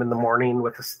 6 a.m. in the morning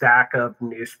with a stack of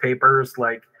newspapers,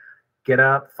 like, get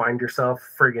up, find yourself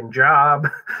a friggin' job.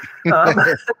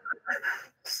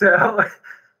 So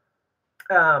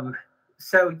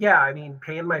yeah, I mean,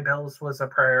 paying my bills was a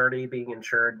priority. Being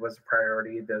insured was a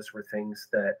priority. Those were things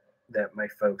that my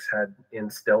folks had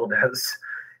instilled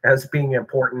as being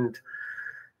important.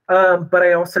 But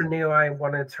I also knew I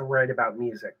wanted to write about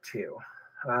music too.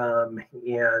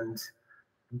 And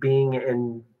being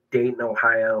in Dayton,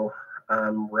 Ohio,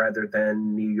 rather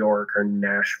than New York or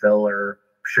Nashville or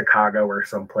Chicago or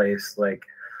someplace, like,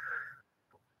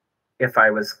 if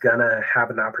I was gonna have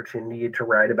an opportunity to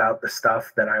write about the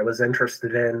stuff that I was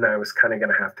interested in, I was kind of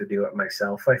gonna have to do it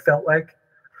myself, I felt like.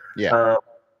 Yeah.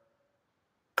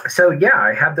 So yeah,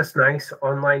 I had this nice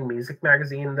online music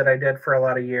magazine that I did for a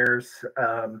lot of years.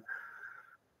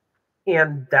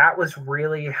 And that was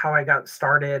really how I got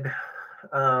started.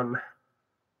 And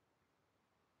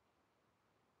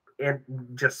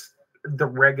just the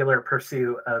regular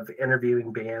pursuit of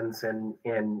interviewing bands and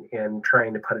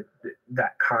trying to put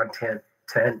that content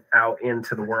out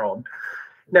into the world.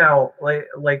 Now,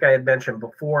 like I had mentioned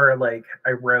before, like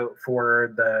I wrote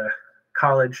for the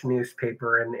college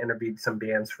newspaper and interviewed some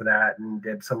bands for that and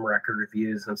did some record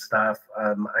reviews and stuff.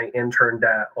 I interned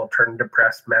at Alternative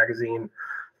Press magazine,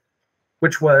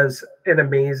 which was an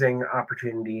amazing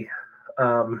opportunity.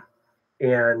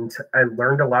 And I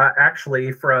learned a lot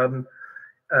actually from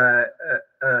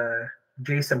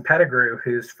Jason Pettigrew,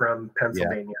 who's from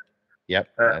Pennsylvania. Yep,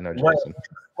 I know Jason.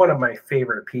 One of my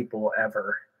favorite people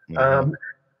ever. Mm-hmm.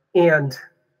 And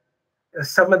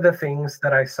some of the things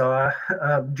that I saw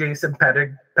Jason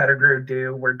Pettigrew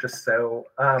do were just so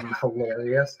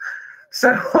hilarious.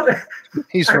 So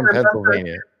he's from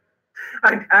Pennsylvania.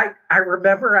 I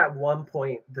remember at one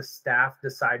point the staff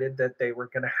decided that they were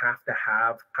going to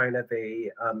have kind of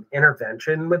a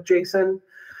intervention with Jason,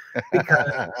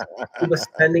 because he was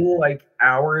spending like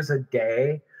hours a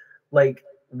day, like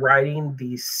writing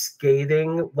these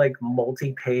scathing, like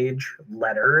multi-page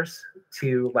letters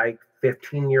to like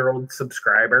 15-year-old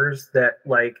subscribers that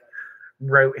like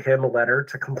wrote him a letter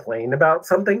to complain about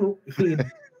something he'd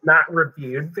not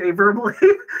reviewed favorably.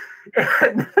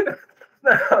 And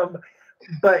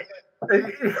but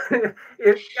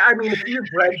if you've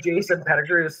read Jason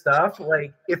Pettigrew's stuff,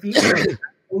 like if you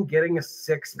getting a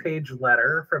 6-page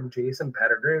letter from Jason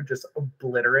Pettigrew just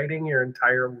obliterating your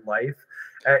entire life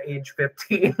at age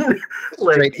 15,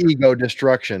 like, straight ego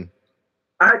destruction.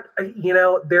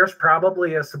 There's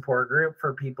probably a support group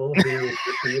for people who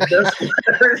read those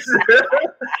letters.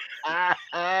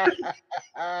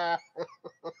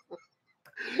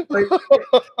 Like,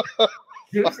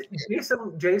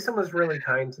 Jason was really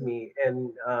kind to me,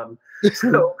 and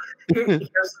so here's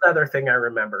another thing I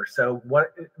remember. So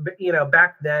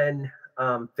back then,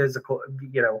 physical,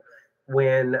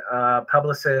 when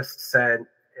Publicist sent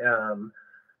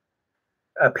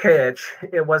a pitch,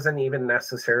 it wasn't even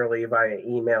necessarily via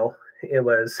email. It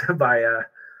was via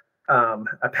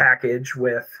a package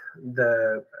with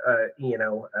the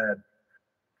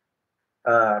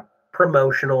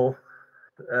promotional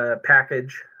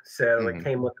package. So it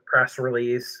came with a press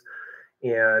release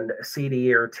and a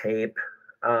CD or tape,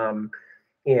 and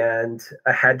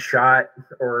a headshot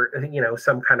or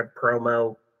some kind of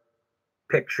promo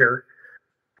picture.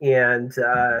 And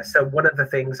so one of the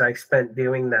things I spent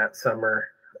doing that summer,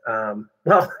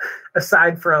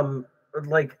 aside from,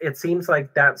 like, it seems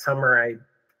like that summer I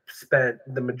spent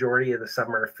the majority of the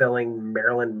summer filling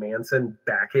Marilyn Manson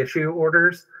back issue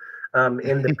orders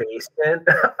in the basement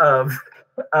of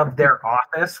their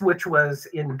office, which was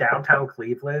in downtown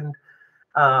Cleveland.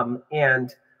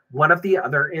 And one of the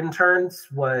other interns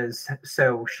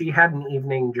so she had an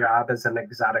evening job as an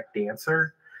exotic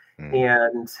dancer.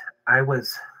 And I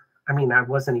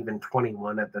wasn't even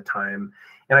 21 at the time.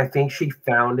 And I think she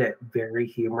found it very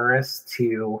humorous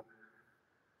to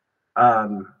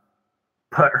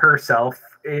put herself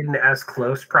in as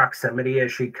close proximity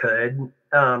as she could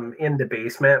in the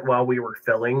basement while we were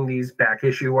filling these back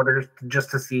issue orders,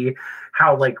 just to see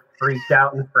how like freaked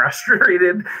out and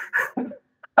frustrated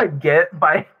I get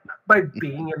by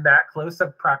being in that close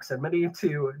of proximity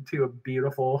to a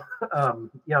beautiful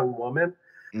young woman.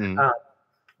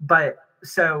 But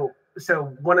so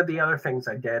one of the other things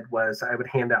I did was I would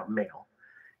hand out mail,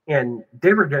 and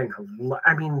they were getting a lot.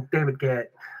 I mean, they would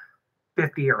get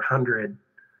 50 or 100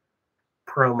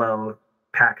 promo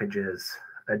packages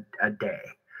a day,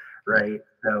 right?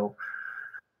 So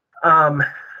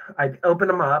I'd open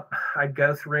them up, I'd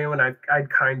go through, and I'd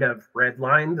kind of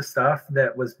redline the stuff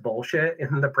that was bullshit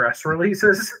in the press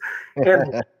releases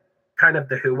and kind of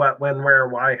the who, what, when, where,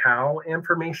 why, how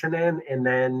information in, and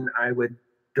then I would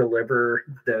deliver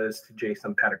those to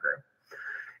Jason Pettigrew.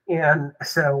 And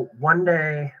so one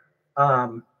day,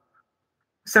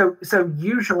 so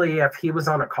usually if he was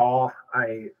on a call,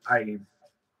 I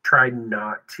tried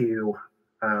not to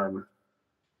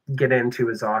get into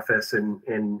his office and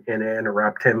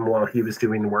interrupt him while he was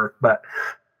doing work. But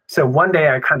so one day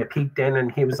I kind of peeked in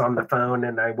and he was on the phone,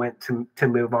 and I went to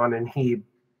move on, and he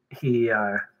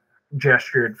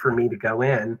gestured for me to go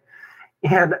in.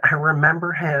 And I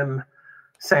remember him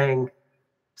saying,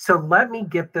 "So let me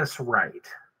get this right.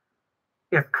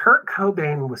 If Kurt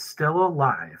Cobain was still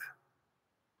alive,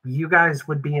 you guys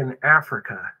would be in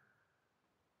Africa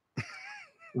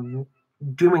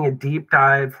doing a deep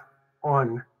dive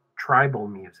on tribal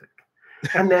music."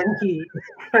 And then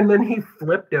he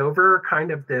flipped over kind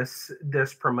of this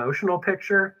promotional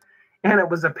picture, and it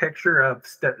was a picture of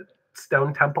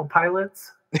Stone Temple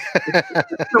Pilots. So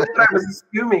what I was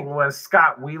assuming was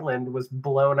Scott Weiland was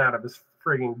blown out of his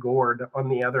frigging gourd on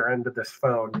the other end of this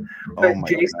phone. But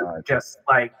Jason was just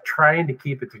like trying to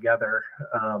keep it together,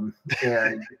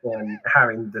 and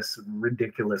having this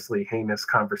ridiculously heinous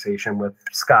conversation with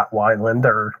Scott Weiland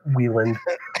or Weiland.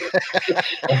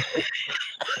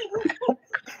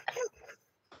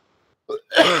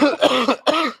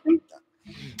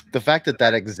 The fact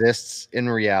that exists in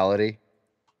reality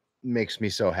makes me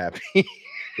so happy.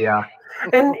 Yeah.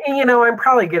 And I'm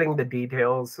probably getting the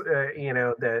details,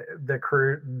 the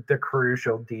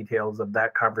crucial details of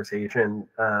that conversation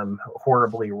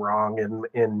horribly wrong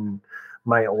in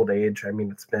my old age. I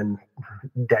mean, it's been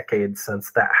decades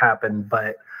since that happened,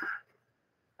 but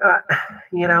that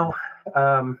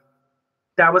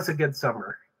was a good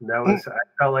summer. I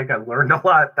felt like I learned a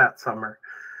lot that summer,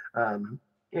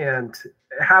 and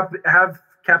have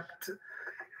kept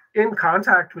in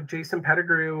contact with Jason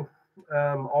Pettigrew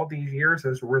all these years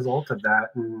as a result of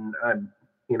that. And I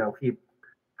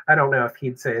don't know if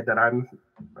he'd say that I'm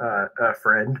a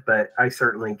friend, but I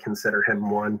certainly consider him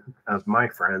one of my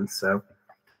friends. So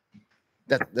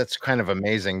that's kind of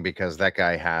amazing, because that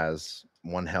guy has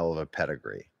one hell of a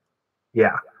pedigree.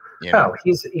 Yeah. Oh,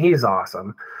 he's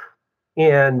awesome.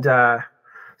 And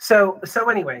so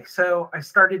anyway, so I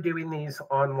started doing these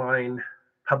online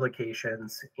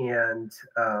publications, and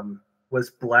was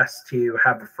blessed to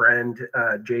have a friend,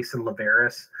 Jason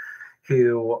Laveris,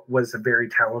 who was a very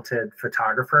talented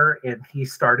photographer, and he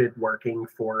started working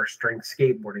for Strength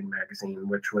Skateboarding magazine,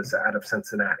 which was out of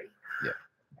Cincinnati. Yeah.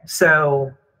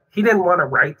 So he didn't want to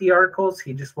write the articles;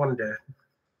 he just wanted to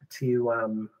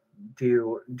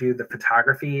do the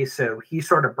photography. So he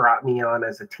sort of brought me on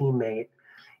as a teammate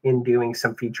in doing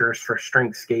some features for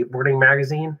Strength Skateboarding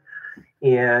magazine.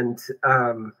 And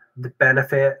the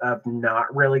benefit of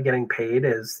not really getting paid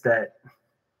is that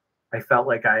I felt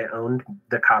like I owned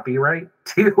the copyright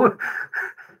to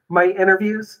my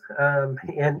interviews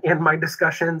and my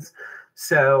discussions.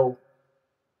 So,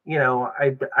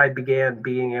 I began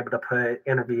being able to put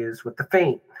interviews with the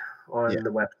Faint on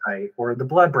the website, or the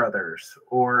Blood Brothers,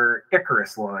 or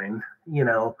Icarus Line,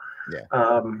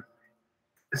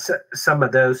 some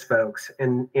of those folks,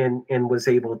 and was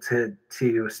able to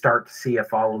start to see a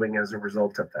following as a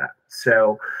result of that.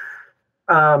 So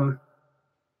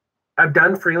I've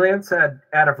done freelance at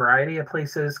a variety of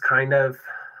places, kind of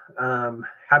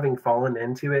having fallen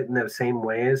into it in those same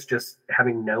ways, just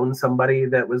having known somebody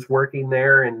that was working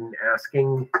there and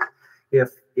asking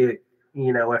if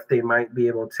they might be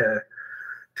able to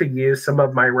use some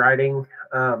of my writing,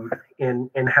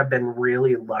 and have been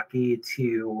really lucky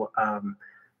to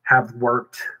have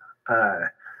worked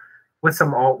with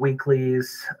some alt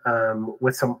weeklies,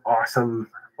 with some awesome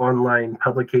online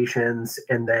publications.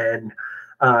 And then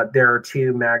there are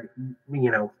two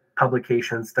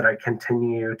publications that I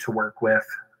continue to work with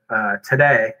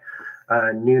today,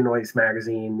 New Noise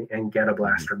Magazine and Ghetto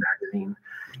Blaster Magazine.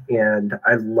 And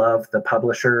I love the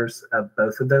publishers of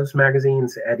both of those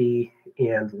magazines, Eddie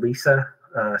and Lisa.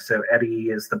 So Eddie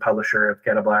is the publisher of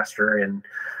Get a Blaster, and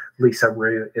Lisa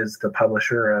Root is the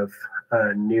publisher of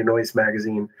New Noise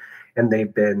magazine, and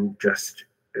they've been just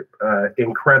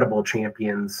incredible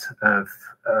champions of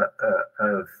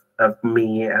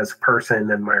me as a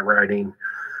person and my writing,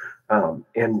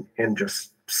 and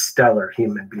just stellar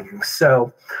human beings.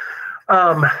 So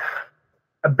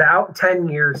about 10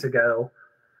 years ago,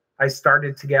 I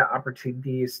started to get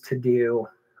opportunities to do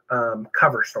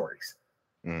cover stories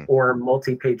or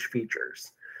multi-page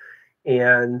features.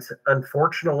 And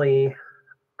unfortunately,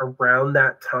 around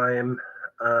that time,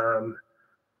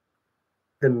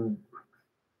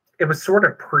 it was sort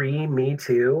of pre-Me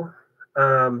Too,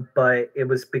 but it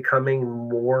was becoming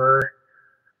more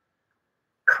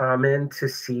common to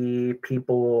see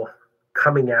people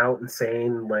coming out and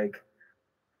saying, like,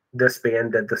 this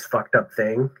band did this fucked up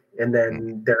thing, and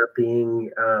then there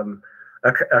being a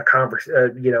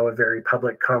very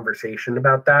public conversation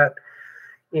about that.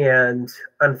 And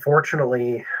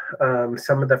unfortunately,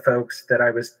 some of the folks that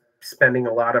I was spending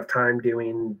a lot of time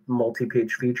doing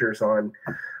multi-page features on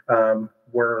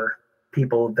were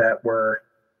people that were,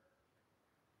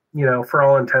 for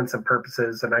all intents and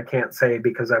purposes, and I can't say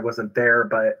because I wasn't there,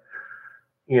 but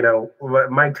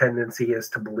my tendency is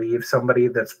to believe somebody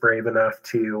that's brave enough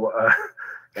to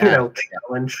challenge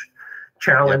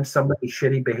somebody's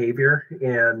shitty behavior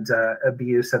and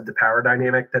abuse of the power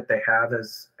dynamic that they have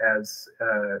as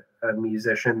a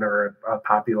musician or a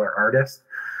popular artist.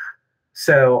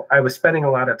 So I was spending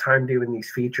a lot of time doing these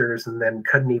features, and then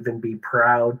couldn't even be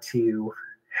proud to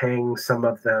hang some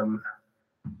of the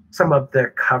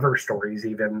cover stories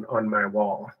even on my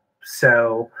wall.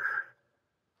 So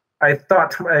I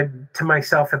thought to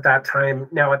myself at that time.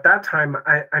 Now, at that time,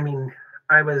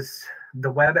 I was the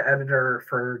web editor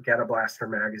for Get a Blaster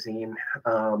magazine.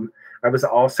 I was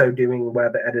also doing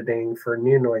web editing for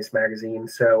New Noise magazine.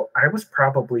 So I was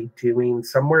probably doing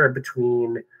somewhere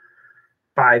between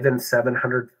 500 and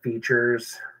 700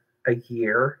 features a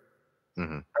year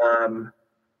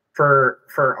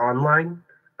for online,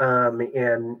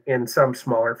 and some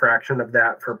smaller fraction of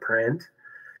that for print.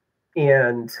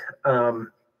 And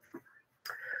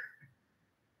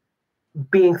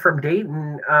being from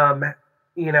Dayton,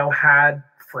 had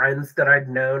friends that I'd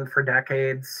known for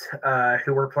decades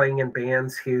who were playing in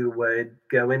bands who would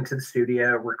go into the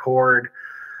studio, record,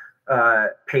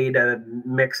 pay to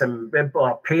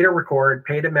record,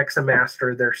 pay to mix and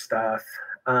master their stuff.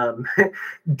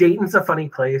 Dayton's a funny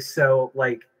place. So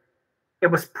like, it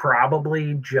was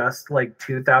probably just like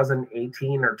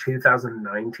 2018 or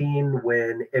 2019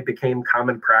 when it became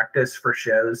common practice for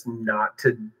shows not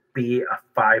to be a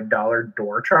 $5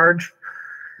 door charge.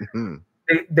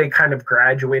 They kind of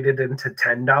graduated into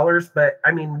 $10, but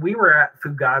I mean, we were at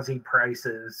Fugazi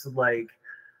prices, like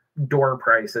door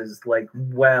prices, like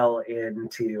well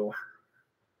into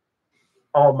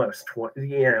almost 20,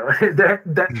 the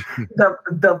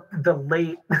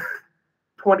late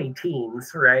 20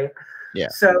 teens, right? Yeah.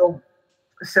 So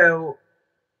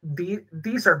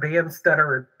these are bands that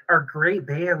are great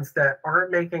bands that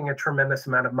aren't making a tremendous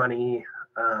amount of money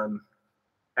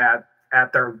at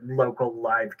their local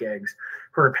live gigs,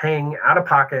 who are paying out of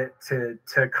pocket to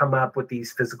come up with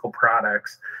these physical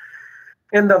products.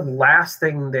 And the last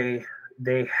thing they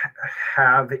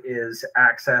have is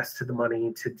access to the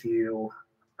money to do,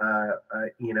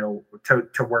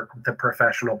 to work with a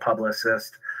professional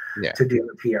publicist to do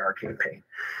a PR campaign.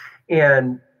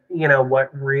 And,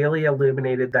 what really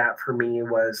illuminated that for me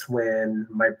was when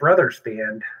my brother's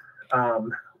band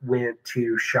went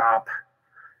to shop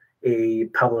a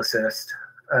publicist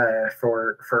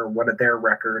for one of their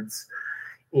records.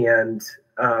 And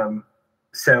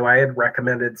so I had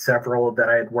recommended several that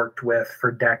I had worked with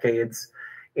for decades,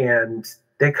 and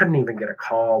they couldn't even get a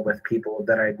call with people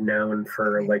that I'd known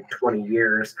for like 20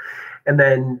 years. And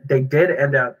then they did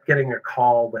end up getting a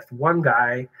call with one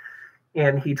guy,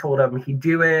 and he told them he'd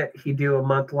do a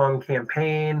month-long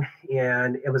campaign,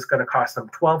 and it was going to cost them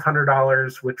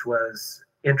 $1,200, which was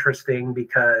interesting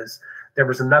because there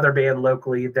was another band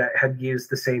locally that had used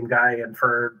the same guy, and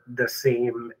for the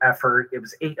same effort, it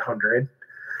was $800.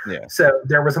 Yeah. So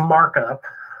there was a markup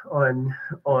on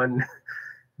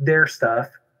their stuff.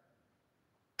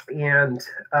 And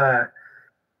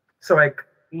so I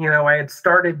had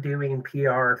started doing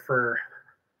PR for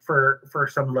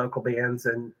some local bands,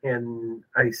 and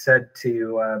I said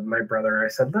to my brother, I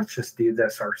said, let's just do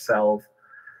this ourselves.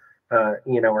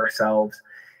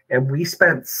 And we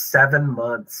spent 7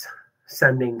 months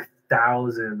sending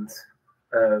thousands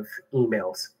of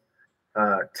emails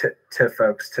to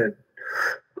folks to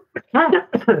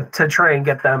try and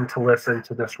get them to listen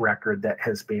to this record that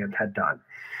his band had done.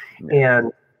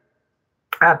 And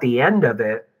at the end of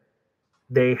it,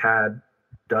 they had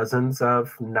dozens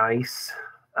of nice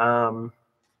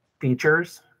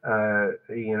features, and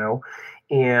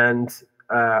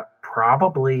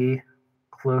probably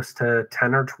close to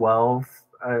 10 or 12.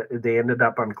 They ended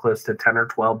up on close to 10 or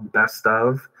 12 best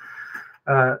of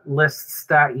lists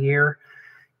that year.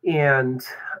 And,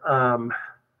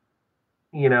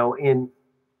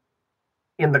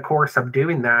 in the course of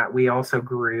doing that, we also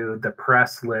grew the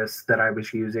press list that I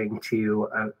was using to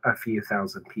a few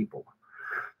thousand people.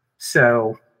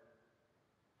 So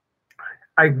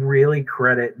I really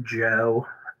credit Joe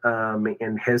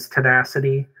in his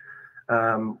tenacity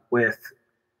with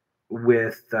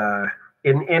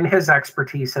in his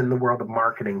expertise in the world of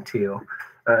marketing too.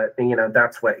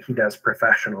 That's what he does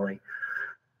professionally.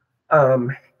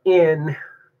 In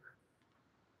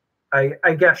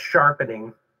I guess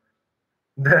sharpening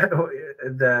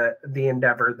the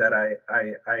endeavor that I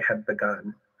had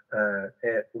begun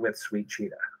with Sweet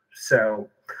Cheetah. So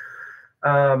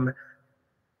that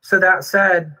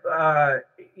said,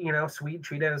 Sweet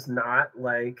Cheetah is not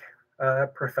like a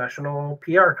professional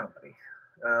PR company.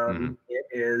 It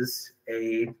is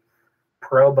a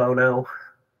pro bono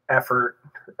effort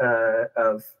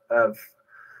of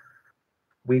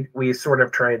we sort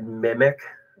of try and mimic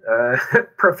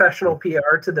professional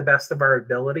PR to the best of our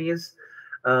abilities,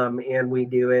 and we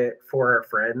do it for our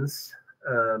friends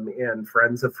and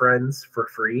friends of friends for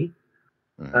free,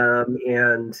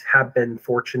 and have been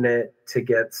fortunate to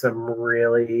get some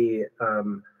really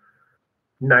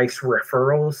nice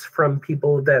referrals from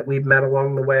people that we've met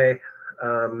along the way,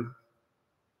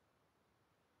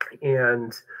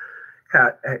 and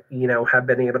have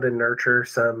been able to nurture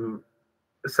some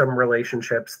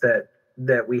relationships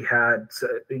that we had,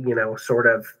 sort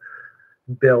of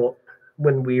built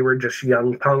when we were just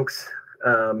young punks.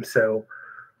 So,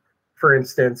 for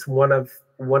instance, one of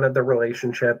the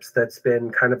relationships that's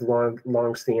been kind of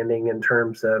long standing in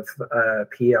terms of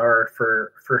PR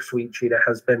for Sweet Cheetah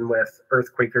has been with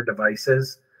Earthquaker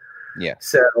Devices. Yeah.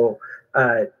 So,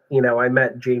 I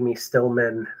met Jamie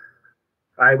Stillman.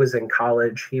 I was in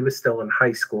college. He was still in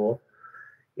high school,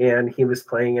 and he was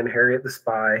playing in Harriet the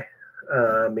Spy.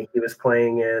 He was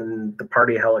playing in the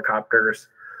Party Helicopters,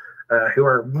 who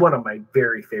are one of my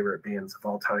very favorite bands of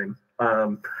all time.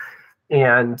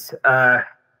 And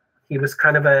he was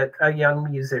kind of a young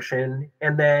musician.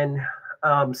 And then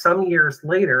some years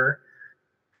later,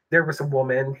 there was a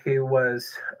woman who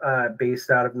was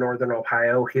based out of Northern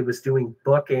Ohio. He was doing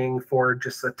booking for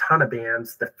just a ton of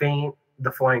bands, The Faint,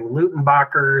 The Flying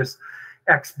Lutenbachers,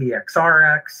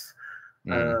 XBXRX,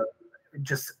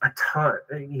 just a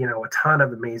ton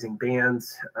of amazing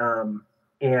bands.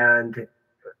 And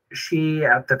she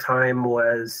at the time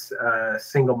was a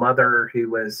single mother who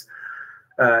was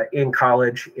in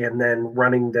college and then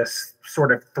running this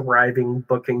sort of thriving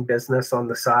booking business on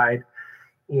the side.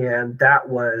 And that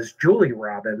was Julie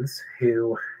Robbins,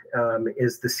 who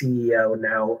is the CEO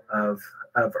now of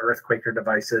Earthquaker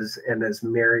Devices and is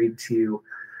married to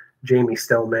Jamie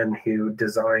Stillman, who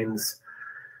designs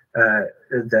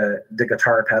the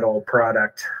guitar pedal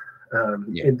product,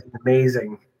 an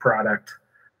amazing product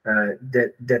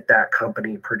that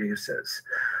company produces.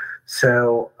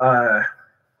 So I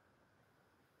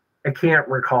can't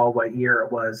recall what year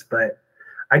it was, but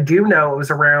I do know it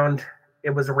was around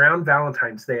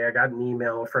Valentine's Day. I got an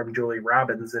email from Julie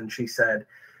Robbins, and she said,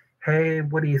 "Hey,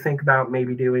 what do you think about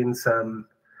maybe doing some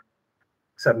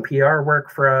PR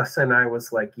work for us?" And I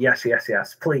was like, yes,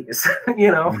 please.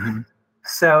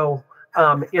 So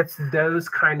it's those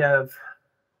kind of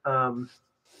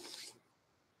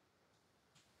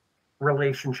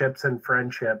relationships and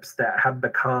friendships that have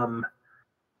become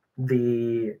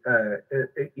the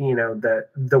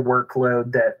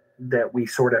workload that we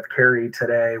sort of carry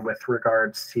today with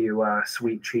regards to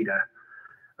Sweet Cheetah.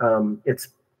 If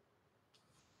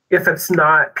it's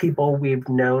not people we've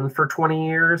known for 20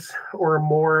 years or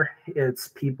more, it's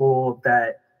people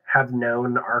that have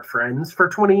known our friends for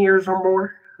 20 years or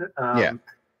more.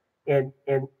 And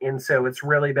so it's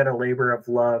really been a labor of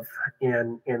love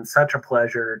and such a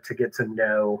pleasure to get to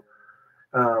know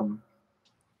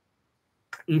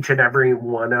each and every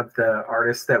one of the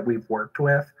artists that we've worked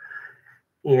with.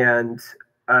 And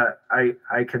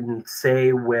I can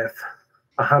say with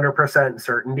 100%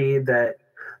 certainty that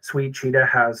Sweet Cheetah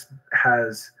has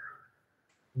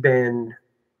been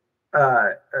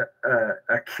a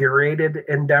curated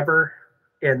endeavor,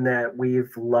 in that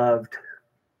we've loved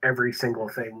every single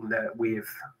thing that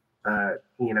we've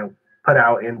put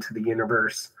out into the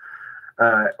universe,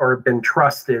 or been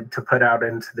trusted to put out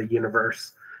into the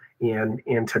universe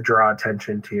and to draw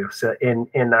attention to. So and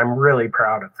I'm really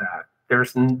proud of that.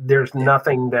 There's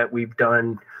nothing that we've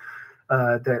done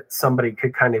that somebody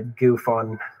could kind of goof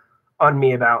on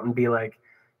me about and be like,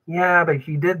 yeah, but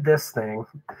you did this thing,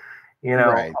 you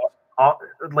know. Right.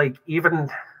 Like even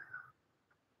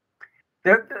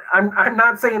there, I'm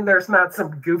not saying there's not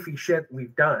some goofy shit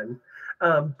we've done,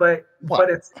 but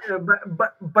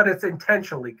it's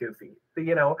intentionally goofy.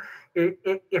 You know,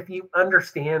 if you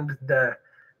understand the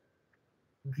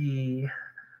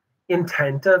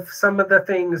intent of some of the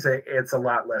things, it's a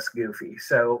lot less goofy.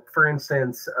 So, for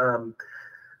instance,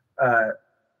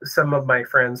 some of my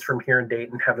friends from here in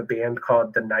Dayton have a band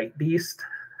called the Night Beast.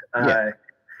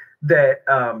 That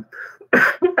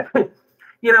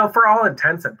you know, for all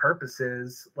intents and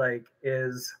purposes, like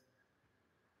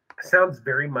sounds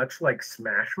very much like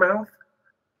Smash Mouth.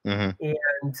 Mm-hmm.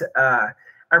 And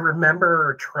I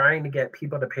remember trying to get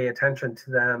people to pay attention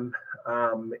to them,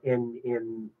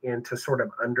 in to sort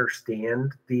of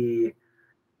understand the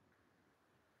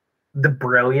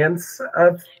brilliance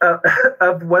of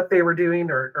what they were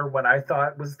doing, or what I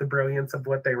thought was the brilliance of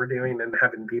what they were doing, and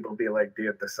having people be like,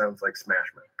 dude, this sounds like Smash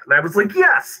Mouth. And I was like,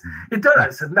 yes, it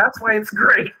does, and that's why it's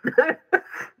great.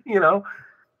 You know.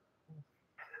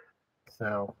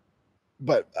 So,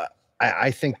 but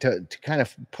I think to kind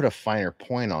of put a finer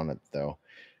point on it, though,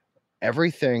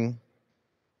 everything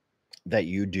that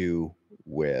you do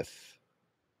with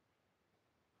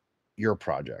your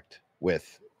project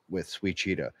with Sweet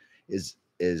Cheetah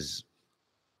is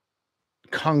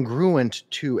congruent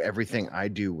to everything I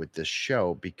do with this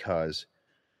show, because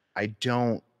I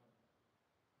don't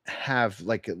have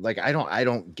like I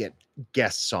don't get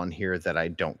guests on here that I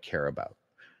don't care about.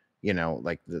 You know,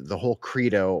 like the whole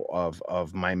credo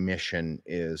of my mission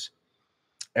is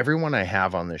everyone I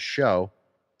have on this show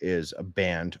is a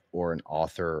band or an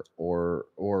author or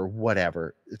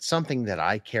whatever. It's something that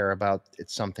I care about.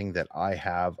 It's something that I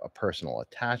have a personal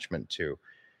attachment to.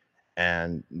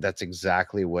 And that's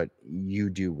exactly what you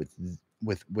do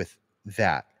with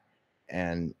that.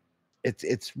 And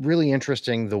it's really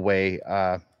interesting the way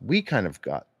we kind of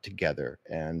got together.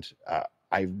 And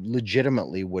I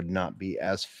legitimately would not be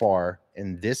as far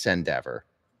in this endeavor.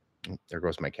 There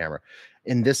goes my camera.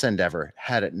 In this endeavor,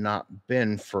 had it not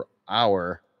been for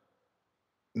our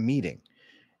meeting,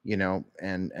 you know,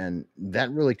 and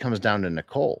that really comes down to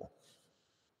Nicole.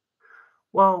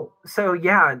 well, so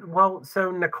yeah,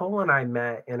 so Nicole and I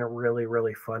met in a really,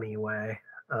 really funny way.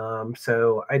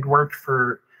 So I'd worked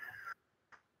for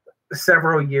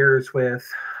several years with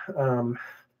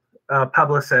a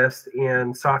publicist,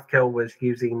 and Softkill was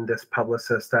using this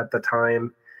publicist at the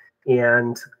time,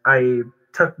 and I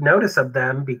took notice of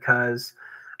them because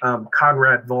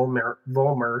Conrad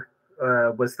Volmer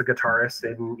was the guitarist,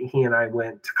 and he and I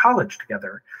went to college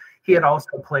together. He had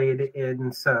also played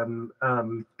in some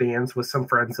bands with some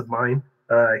friends of mine.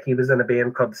 He was in a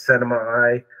band called Cinema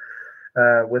Eye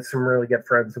with some really good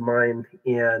friends of mine,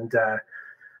 and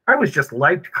I was just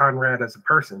liked Conrad as a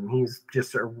person. He's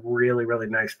just a really, really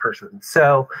nice person.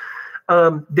 So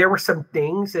there were some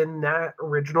things in that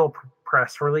original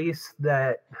press release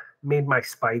that made my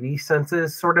spidey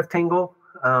senses sort of tingle.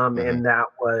 And that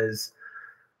was,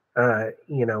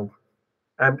 you know,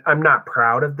 I'm not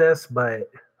proud of this,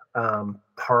 but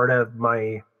part of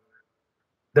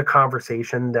the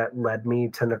conversation that led me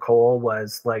to Nicole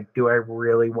was like, do I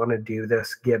really want to do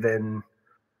this given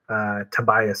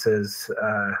Tobias's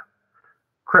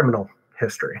criminal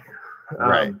history?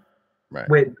 Right.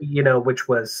 Which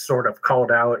was sort of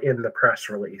called out in the press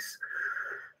release.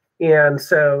 And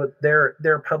so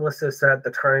their publicist at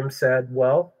the time said,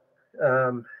 well,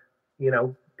 don't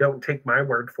take my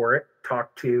word for it.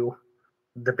 Talk to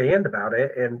the band about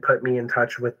it, and put me in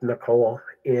touch with Nicole.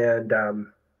 And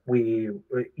we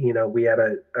had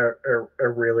a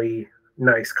really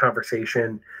nice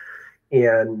conversation.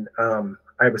 And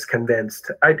I was convinced.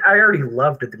 I already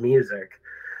loved the music.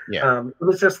 Yeah. It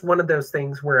was just one of those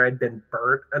things where I'd been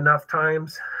burnt enough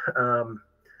times, in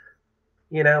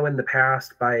the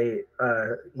past by,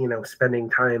 spending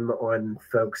time on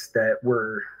folks that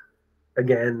were,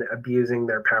 again, abusing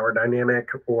their power dynamic,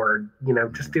 or,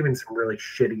 just doing some really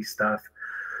shitty stuff,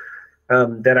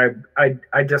 that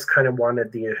I just kind of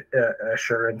wanted the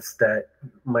assurance that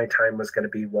my time was going to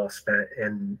be well spent,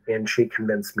 and she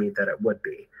convinced me that it would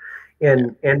be.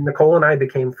 And Nicole and I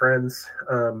became friends,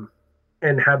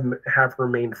 and have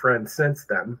remained friends since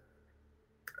then.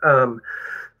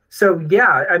 So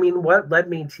yeah, I mean, what led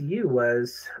me to you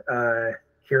was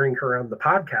hearing her on the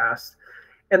podcast,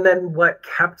 and then what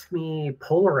kept me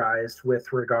polarized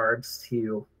with regards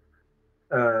to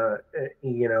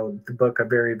the book of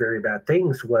Very, Very Bad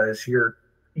Things was your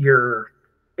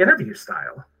interview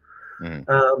style.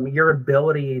 Mhm. Your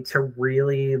ability to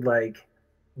really like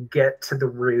get to the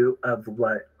root of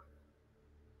what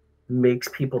makes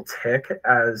people tick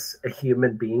as a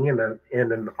human being and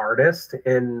an artist,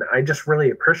 and I just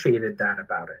really appreciated that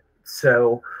about it.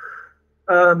 So,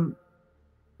 um,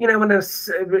 and as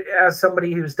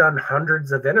somebody who's done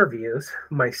hundreds of interviews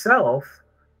myself,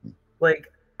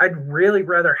 like I'd really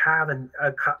rather have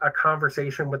a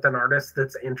conversation with an artist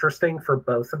that's interesting for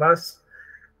both of us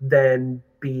than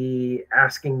be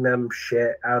asking them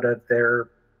shit out of their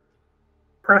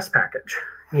press package.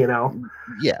 You know,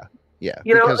 Yeah, yeah,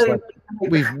 you know, because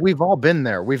like we've all been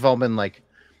there. We've all been like,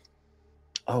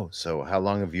 oh, so how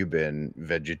long have you been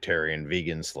vegetarian,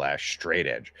 vegan slash straight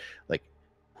edge? Like,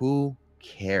 who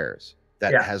cares?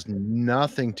 That yeah, has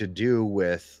nothing to do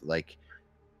with like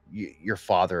your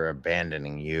father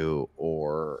abandoning you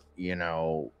or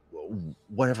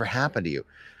whatever happened to you.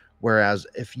 Whereas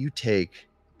if you take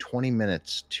 20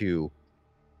 minutes to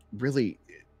really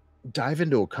dive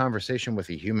into a conversation with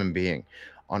a human being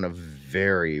on a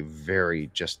very, very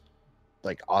just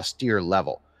like austere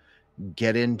level,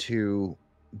 get into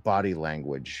body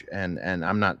language, and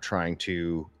I'm not trying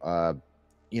to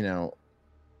you know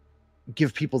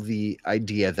give people the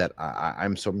idea that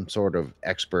I'm some sort of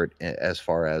expert as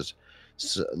far as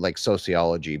like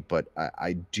sociology, but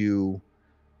I do,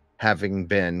 having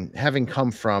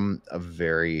come from a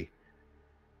very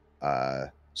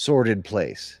sordid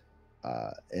place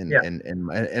yeah,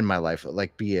 in my life,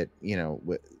 like be it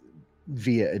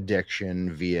via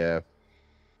addiction, via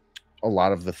a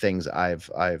lot of the things I've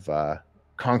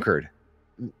conquered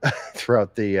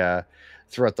throughout the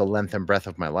length and breadth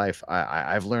of my life.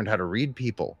 I've learned how to read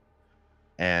people,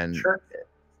 and sure.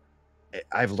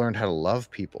 I've learned how to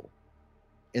love people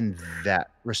in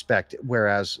that respect.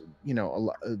 Whereas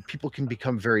people can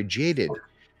become very jaded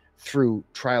through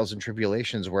trials and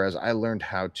tribulations, whereas I learned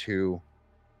how to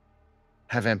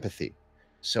have empathy.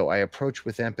 So I approach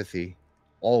with empathy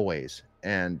always,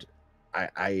 and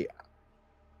I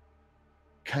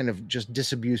kind of just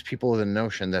disabuse people of the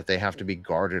notion that they have to be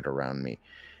guarded around me,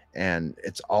 and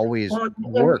it's always Well, and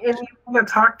worked. you want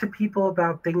to talk to people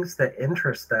about things that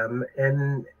interest them,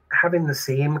 and having the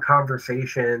same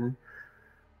conversation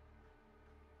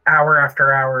hour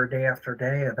after hour, day after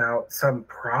day about some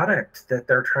product that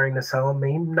they're trying to sell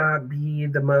may not be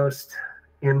the most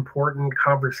important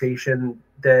conversation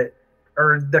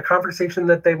or the conversation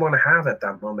that they want to have at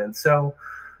that moment. So,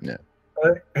 Yeah.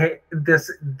 hey,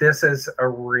 this is a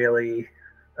really,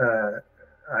 uh,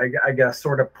 I guess,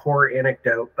 sort of poor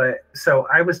anecdote. But so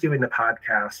I was doing the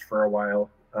podcast for a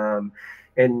while,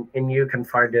 and you can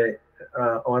find it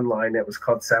online. It was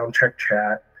called Soundcheck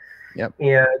Chat, Yep.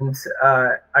 and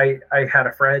I had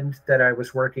a friend that I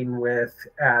was working with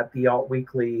at the Alt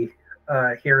Weekly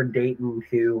here in Dayton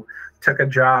who took a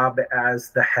job as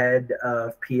the head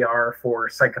of PR for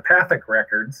Psychopathic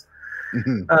Records.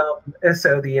 Mhm. And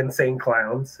so the Insane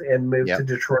Clowns, and moved to Yep.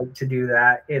 Detroit to do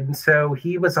that. And so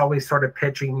he was always sort of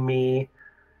pitching me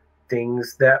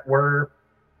things that were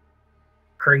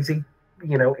crazy,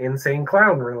 insane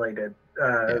clown related,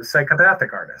 Yeah.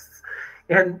 psychopathic artists.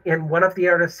 And one of the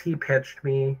artists he pitched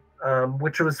me,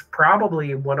 which was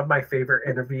probably one of my favorite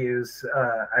interviews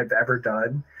I've ever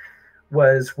done,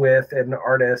 was with an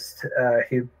artist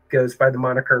who goes by the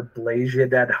moniker Blaze Ya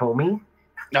Dead Homie.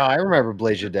 No, I remember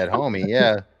Blaze Your Dead Homie.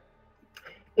 Yeah.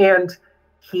 And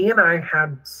he and I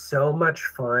had so much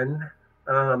fun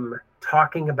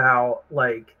talking about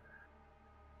like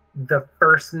the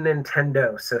first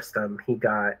Nintendo system he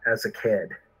got as a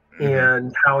kid, Hmm.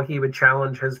 and how he would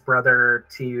challenge his brother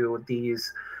to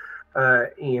these,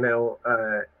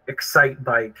 excite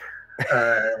bike,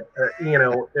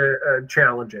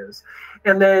 challenges.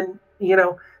 And then,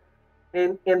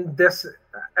 in this,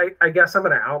 I guess I'm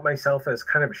going to out myself as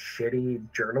kind of a shitty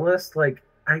journalist. Like,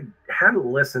 I hadn't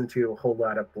listened to a whole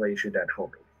lot of Blaze Your Dead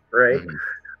Homie, right? Hmm.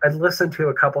 I'd listened to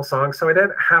a couple songs, so I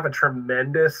didn't have a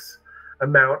tremendous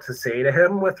amount to say to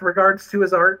him with regards to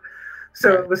his art. So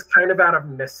Right. it was kind of out of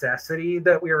necessity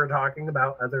that we were talking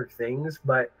about other things.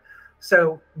 But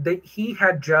so he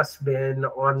had just been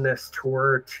on this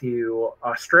tour to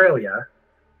Australia,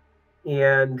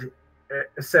 and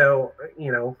so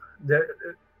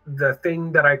the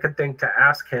thing that I could think to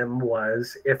ask him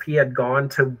was if he had gone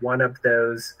to one of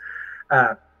those,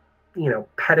 uh,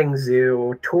 petting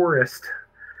zoo tourist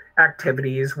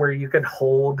activities where you could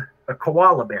hold a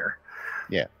koala bear.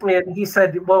 Yeah. And he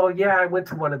said, well, yeah, I went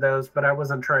to one of those, but I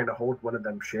wasn't trying to hold one of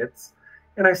them shits.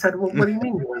 And I said, well, what do you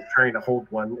mean you weren't trying to hold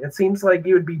one? It seems like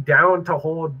you would be down to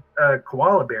hold a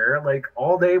koala bear. Like,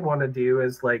 all they want to do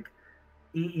is, like,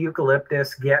 eat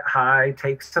eucalyptus, get high,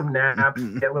 take some naps,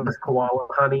 get with koala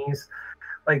honeys.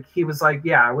 Like, he was like,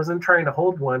 yeah, I wasn't trying to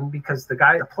hold one because the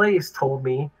guy at the place told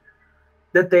me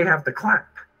that they have the clap.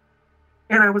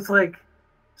 And I was like,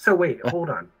 so wait, hold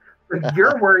on.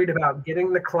 You're worried about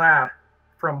getting the clap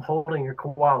from holding a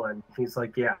koala? And he's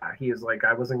like, yeah. He was like,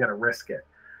 I wasn't going to risk it.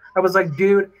 I was like,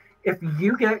 dude, if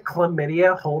you get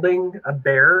chlamydia holding a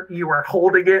bear, you are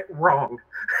holding it wrong.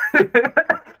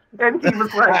 And he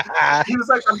was like,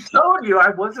 I'm telling you, I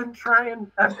wasn't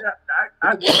trying to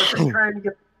get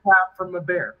the clap from a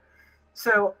bear.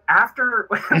 So after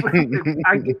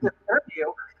I did this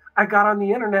interview, I got on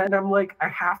the internet and I'm like, I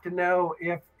have to know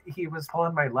if he was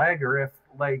pulling my leg or if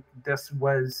like this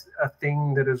was a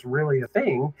thing that is really a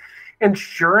thing. And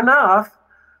sure enough,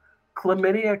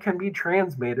 chlamydia can be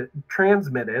transmitted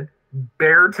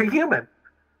bear to human.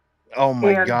 Oh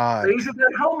my and God. Asian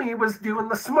homie was doing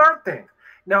the smart thing.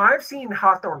 Now I've seen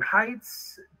Hawthorne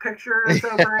Heights pictures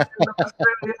over in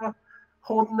Australia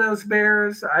holding those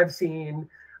bears. I've seen,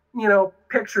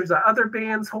 pictures of other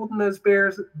bands holding those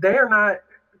bears. They are not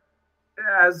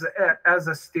as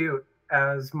astute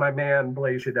as my man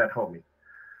Blaze Your Dead Homie.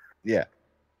 Yeah.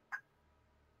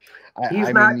 I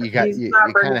mean, you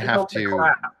kind of have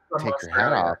to take your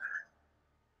hat off.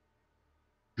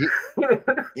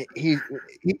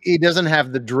 He doesn't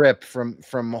have the drip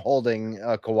from holding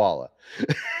a koala.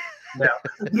 No.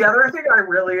 The other thing I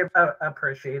really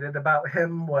appreciated about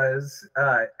him was,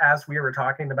 as we were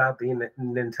talking about the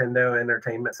Nintendo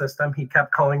Entertainment System, he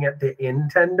kept calling it the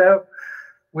Nintendo,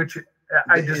 which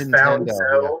I just found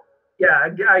so. Yeah,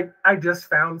 I just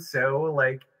found so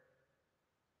like.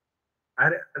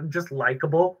 Just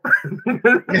likable.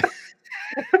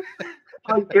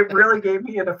 Like, it really gave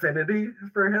me an affinity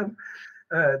for him,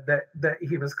 that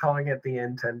he was calling it the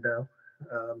Nintendo.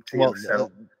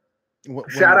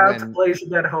 Shout out to Blaze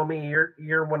Your Dead Homie.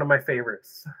 You're one of my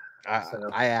favorites.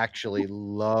 I actually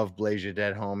love Blaze Your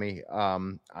Dead Homie.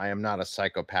 I am not a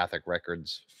Psychopathic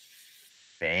Records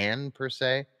fan per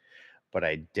se, but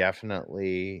I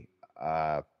definitely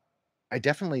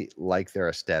like their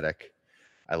aesthetic.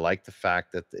 I like the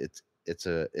fact that it's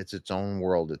its own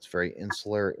world. It's very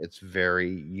insular. It's very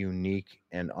unique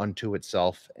and unto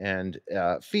itself, and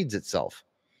feeds itself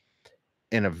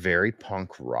in a very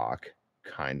punk rock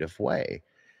kind of way.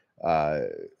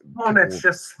 And it's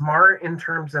just smart in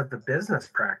terms of the business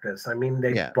practice. I mean,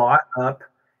 they bought up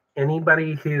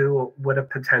anybody who would have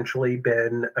potentially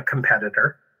been a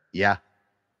competitor. Yeah.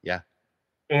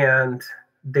 And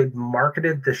they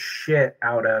marketed the shit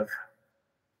out of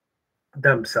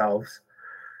themselves.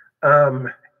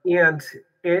 And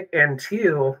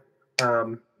two,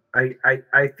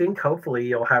 I think hopefully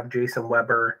you'll have Jason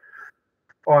Weber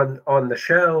on the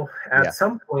show at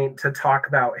some point to talk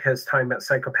about his time at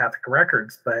Psychopathic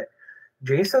Records. But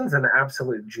Jason's an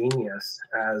absolute genius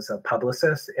as a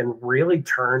publicist and really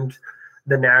turned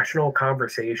the national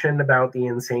conversation about the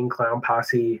Insane Clown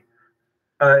Posse.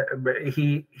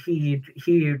 He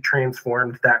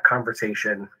transformed that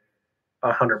conversation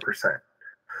 100%.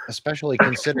 Especially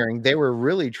considering they were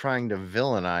really trying to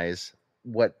villainize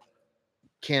what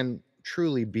can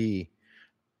truly be,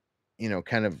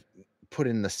 kind of put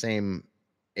in the same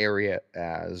area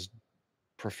as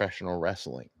professional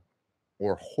wrestling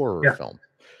or horror film.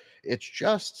 It's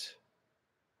just,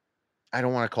 I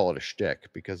don't want to call it a shtick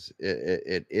because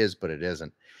it is, but it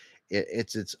isn't.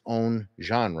 It's its own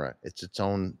genre. It's its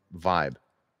own vibe.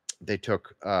 They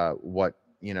took what,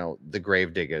 the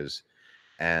Gravediggers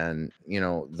and,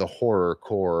 the horror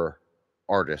core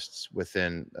artists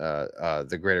within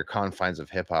the greater confines of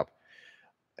hip hop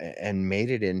and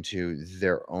made it into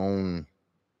their own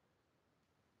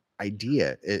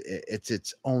idea. It's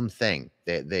its own thing.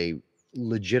 They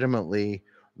legitimately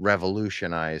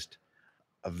revolutionized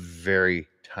a very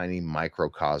tiny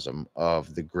microcosm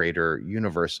of the greater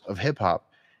universe of hip hop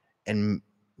and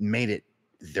made it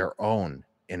their own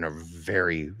in a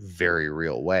very, very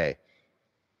real way.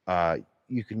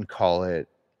 You can call it,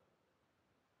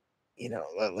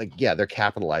 they're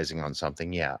capitalizing on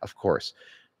something. Yeah, of course.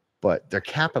 But they're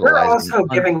capitalizing. They're also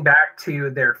giving back to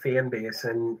their fan base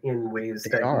in ways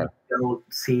that you don't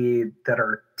see that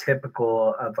are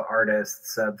typical of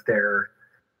artists of their,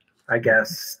 I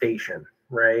guess, station,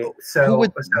 right? So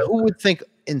who would think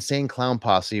Insane Clown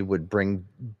Posse would bring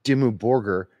Dimmu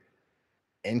Borgir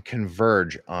and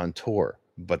Converge on tour?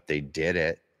 But they did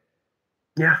it.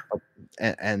 Yeah.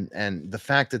 And the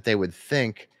fact that they would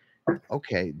think,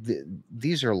 okay,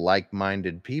 these are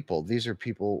like-minded people. These are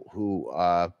people who,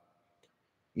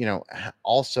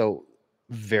 also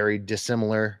very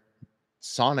dissimilar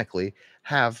sonically,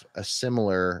 have a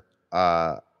similar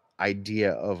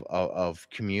idea of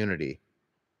community.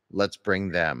 Let's bring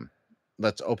them.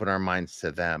 Let's open our minds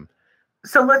to them.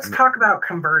 So let's talk about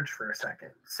Converge for a second.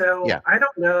 So Yeah. I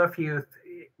don't know if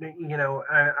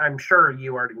I'm sure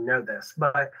you already know this,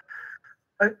 but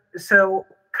so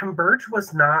Converge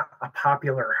was not a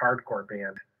popular hardcore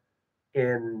band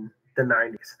in the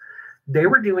 90s. They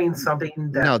were doing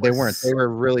something that No, they weren't. They were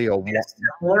really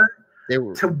similar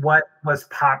to what was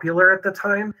popular at the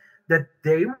time, that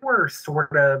they were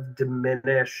sort of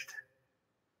diminished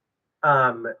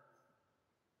in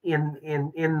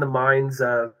the minds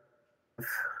of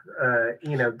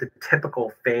the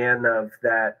typical fan of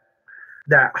that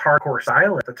hardcore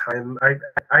style at the time.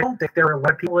 I don't think there were a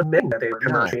lot of people admitting that they were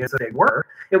commercially as they were.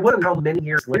 It wasn't until many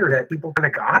years later that people kind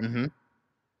of got,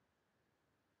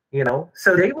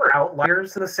 so they were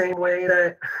outliers in the same way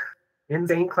that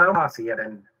Insane Clown Posse had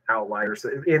been outliers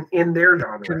in their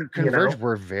genre. Converge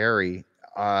were very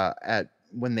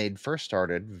when they'd first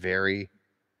started, very,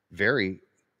 very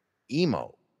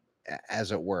emo,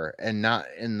 as it were, and not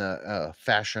in the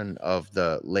fashion of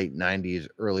the late 90s,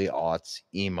 early aughts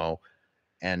emo,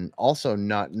 and also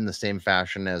not in the same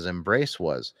fashion as Embrace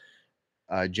was.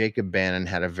 Jacob Bannon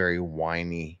had a very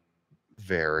whiny,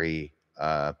 very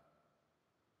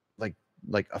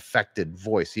like affected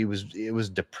voice. It was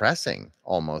depressing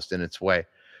almost in its way.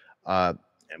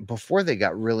 Before they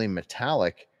got really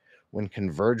metallic, when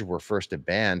Converge were first a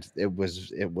band, it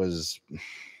was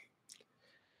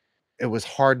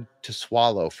hard to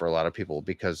swallow for a lot of people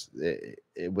because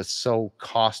it was so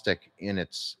caustic in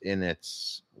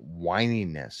its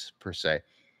whininess per se.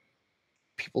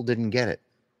 People didn't get it.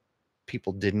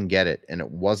 And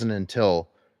it wasn't until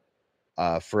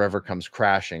Forever Comes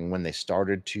Crashing when they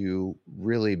started to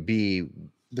really be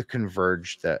the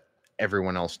Converge that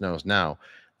everyone else knows now.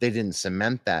 They didn't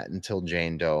cement that until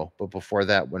Jane Doe, but before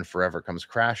that, when Forever Comes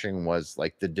Crashing was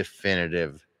like the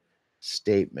definitive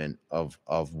statement of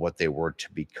what they were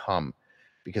to become,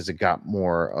 because it got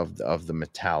more of the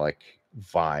metallic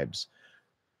vibes.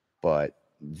 But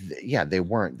yeah, they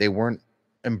weren't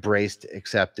embraced,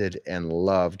 accepted, and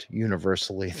loved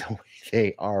universally the way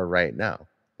they are right now.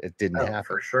 It didn't happen.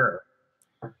 For sure.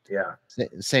 Yeah.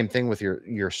 Same thing with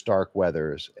your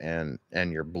Starkweathers and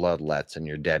your Bloodlets and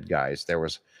your Dead Guys. There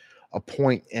was a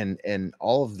point in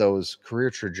all of those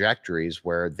career trajectories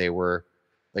where they were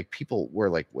like, people were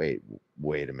like, wait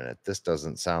a minute, this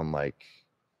doesn't sound like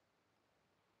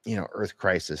Earth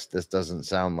Crisis. This doesn't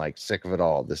sound like Sick of It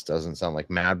All. This doesn't sound like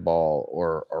Madball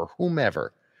or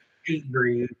whomever.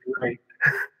 Agree, right.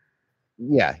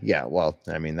 Yeah. Well,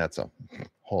 I mean, that's a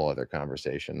whole other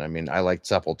conversation. I mean, I liked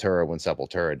Sepultura when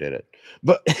Sepultura did it,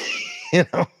 but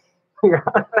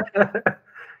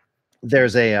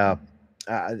there's a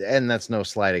and that's no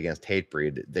slight against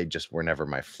Hatebreed. They just were never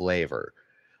my flavor.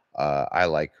 I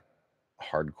like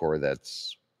hardcore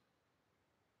that's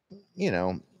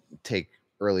take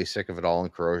early Sick of It All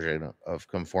and Corrosion of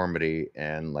Conformity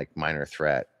and like Minor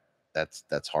Threat. That's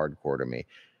hardcore to me.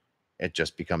 It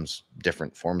just becomes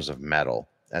different forms of metal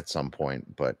at some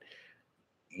point, but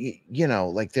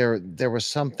like there was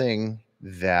something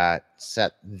that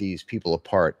set these people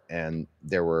apart, and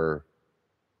there were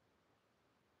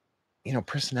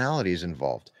personalities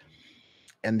involved,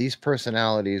 and these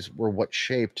personalities were what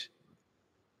shaped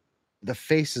the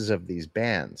faces of these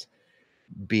bands,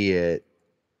 be it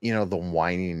the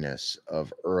whininess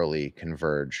of early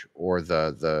Converge, or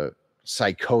the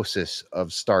psychosis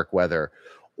of Starkweather,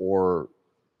 or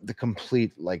the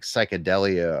complete like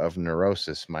psychedelia of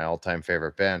Neurosis, my all-time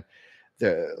favorite band.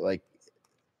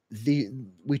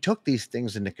 We took these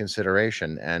things into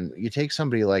consideration, and you take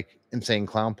somebody like Insane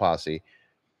Clown Posse,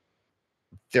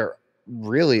 they're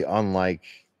really unlike,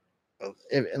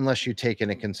 unless you take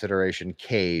into consideration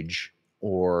Cage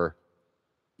or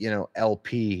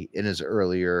LP in his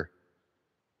earlier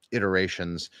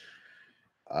iterations.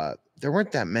 There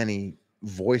weren't that many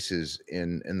voices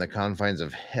in the confines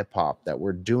of hip hop that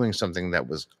were doing something that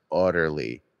was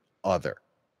utterly other.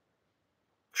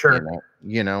 Sure.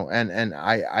 And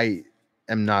I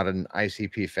am not an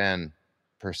ICP fan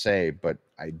per se, but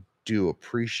I do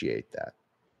appreciate that.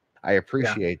 I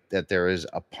appreciate that there is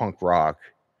a punk rock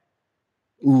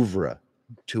oeuvre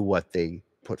to what they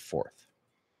put forth.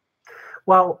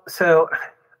 Well, so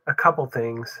a couple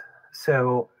things.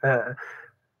 So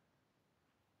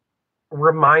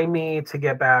remind me to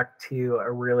get back to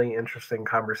a really interesting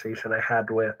conversation I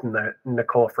had with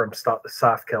Nicole from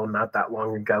Softkill not that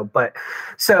long ago. But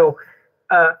so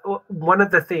one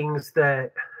of the things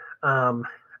that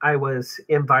I was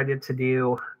invited to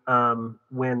do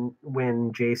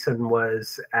when Jason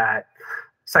was at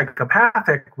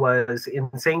psychopathic was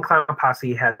Insane Clown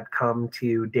Posse had come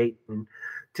to Dayton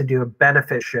to do a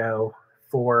benefit show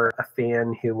for a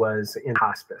fan who was in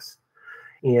hospice.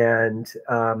 And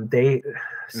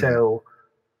so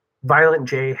Violent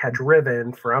J had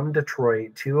driven from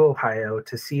Detroit to Ohio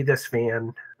to see this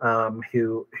fan,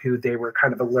 who they were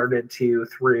kind of alerted to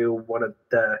through one of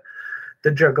the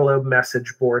Juggalo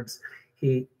message boards.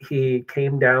 He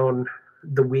came down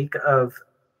the week of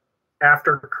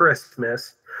after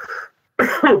Christmas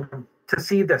to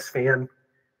see this fan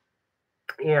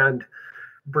and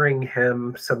bring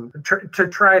him some to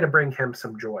try to bring him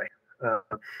some joy.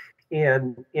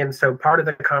 And so part of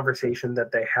the conversation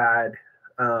that they had,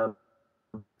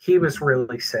 he was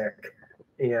really sick,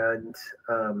 and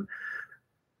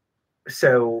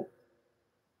so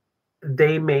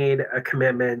they made a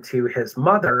commitment to his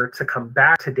mother to come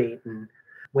back to Dayton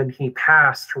when he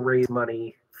passed to raise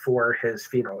money for his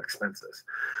funeral expenses.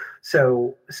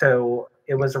 So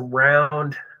it was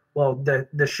around, well,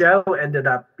 the show ended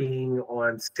up being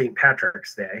on St.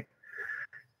 Patrick's Day.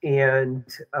 And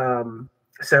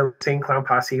so Insane Clown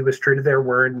Posse was true to their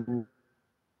word, and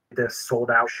this sold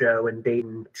out show in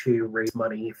Dayton to raise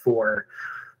money for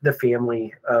the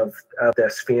family of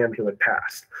this fan who had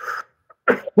passed.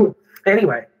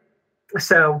 Anyway,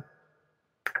 so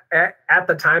at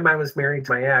the time I was married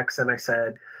to my ex, and I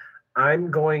said,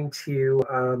 I'm going to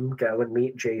go and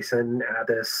meet Jason at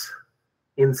this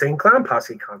Insane Clown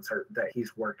Posse concert that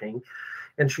he's working.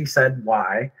 And she said,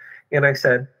 why? And I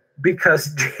said,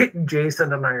 because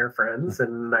Jason and I are friends,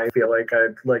 and I feel like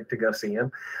I'd like to go see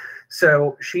him.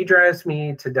 So she drives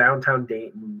me to downtown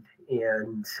Dayton,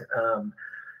 and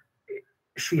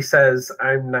she says,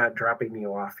 I'm not dropping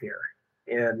you off here.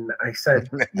 And I said,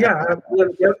 yeah,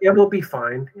 it will be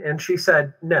fine. And she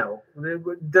said, no,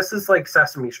 this is like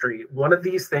Sesame Street. One of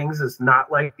these things is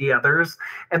not like the others,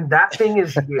 and that thing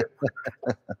is you.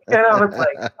 And I was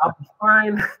like, I'll be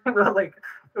fine. Like,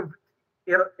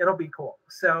 it'll be cool.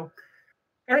 So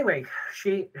anyway,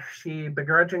 she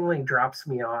begrudgingly drops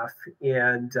me off,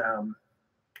 and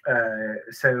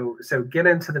so get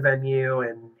into the venue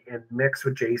and mix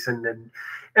with Jason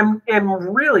and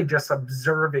really just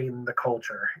observing the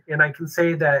culture. And I can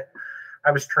say that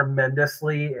I was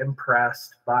tremendously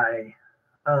impressed by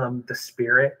the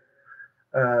spirit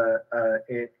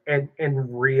and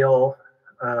real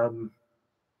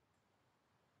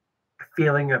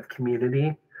feeling of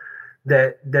community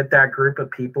that group of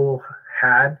people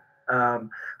had.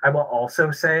 I will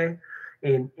also say,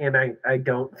 and I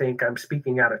don't think I'm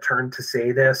speaking out of turn to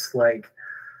say this, like,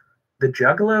 the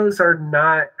Juggalos are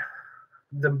not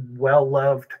the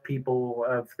well-loved people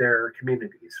of their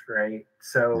communities, right?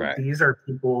 So these are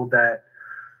people that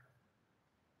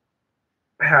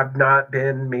have not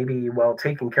been maybe well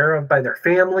taken care of by their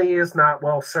families, not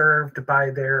well served by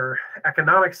their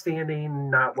economic standing,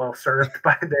 not well served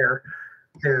by their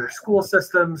school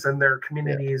systems and their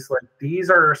communities. Like,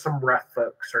 these are some rough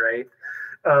folks, right?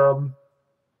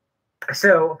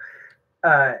 So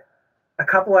a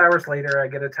couple hours later, I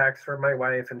get a text from my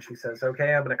wife, and she says,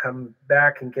 okay, I'm going to come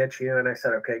back and get you. And I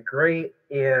said, okay, great.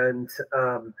 And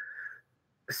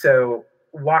so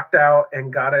walked out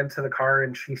and got into the car,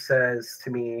 and she says to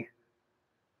me,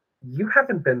 you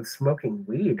haven't been smoking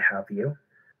weed, have you?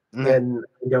 And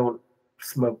I don't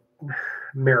smoke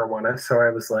marijuana. So I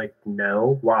was like,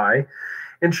 no, why?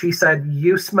 And she said,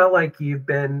 you smell like you've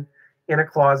been in a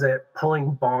closet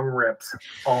pulling bong rips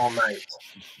all night.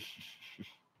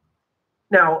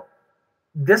 Now,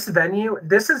 this venue,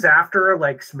 this is after,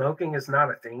 like, smoking is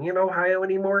not a thing in Ohio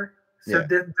anymore. So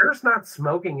there's not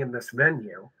smoking in this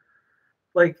venue.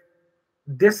 Like,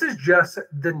 this is just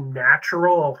the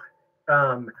natural,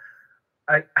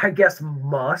 I guess,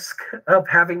 musk of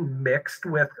having mixed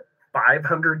with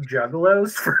 500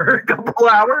 Juggalos for a couple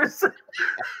hours.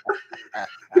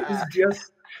 It's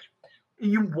just,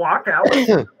 you walk out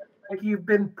like you've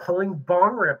been pulling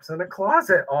bong rips in a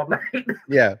closet all night.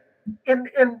 Yeah. And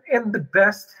the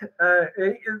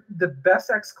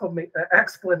best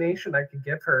explanation I could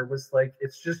give her was like,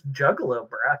 it's just Juggalo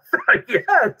breath.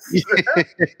 Yes.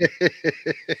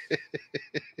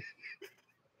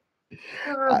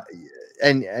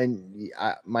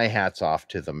 My hat's off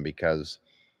to them, because,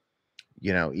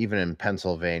 you know, even in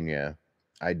Pennsylvania,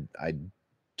 I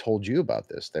told you about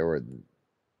this.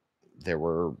 There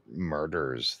were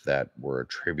murders that were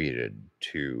attributed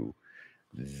to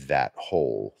that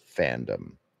whole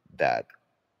fandom. That,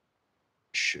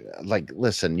 like,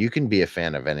 listen, you can be a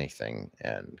fan of anything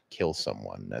and kill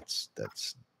someone. That's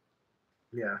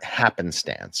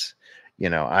happenstance. You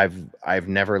know, I've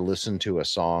never listened to a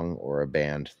song or a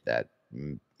band that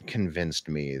convinced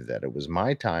me that it was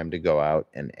my time to go out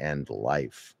and end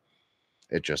life.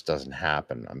 It just doesn't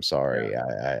happen. I'm sorry.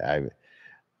 I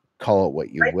call it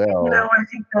what you will. I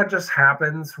think that just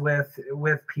happens with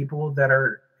people that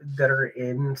are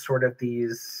in sort of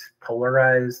these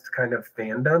polarized kind of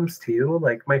fandoms too.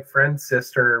 Like my friend's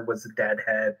sister was a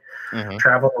Deadhead,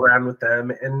 traveled around with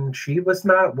them, and she was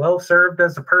not well served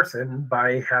as a person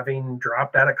by having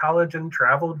dropped out of college and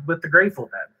traveled with the Grateful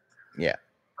Dead. Yeah.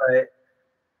 But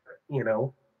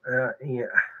yeah.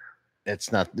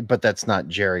 It's not, but that's not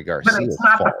Jerry Garcia's But it's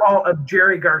not fault. the fault of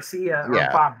Jerry Garcia or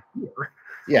Bob Seger.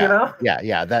 Yeah,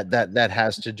 yeah. That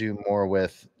has to do more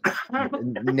with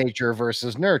nature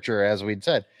versus nurture, as we'd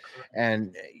said.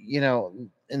 And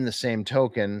in the same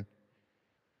token,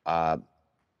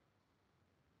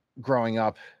 growing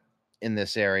up in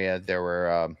this area, there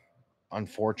were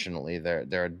unfortunately there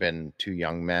had been two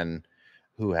young men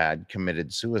who had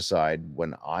committed suicide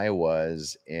when I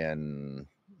was in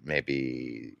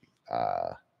maybe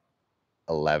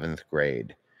 11th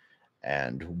grade.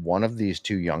 And one of these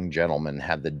two young gentlemen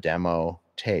had the demo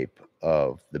tape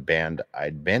of the band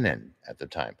I'd been in at the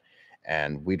time.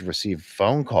 And we'd received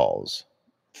phone calls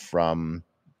from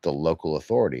the local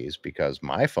authorities because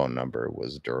my phone number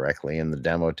was directly in the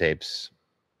demo tapes.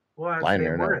 Well, as they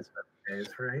were in those days,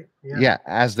 right? Yeah,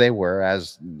 as they were,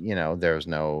 there's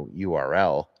no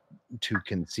URL to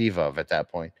conceive of at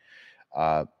that point.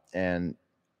 And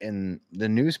in the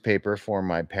newspaper for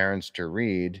my parents to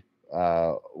read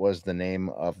was the name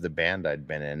of the band I'd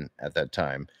been in at that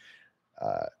time,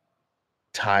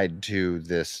 tied to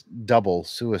this double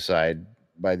suicide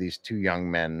by these two young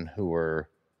men who were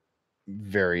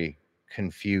very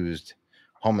confused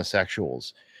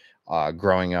homosexuals,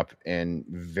 growing up in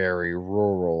very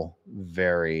rural,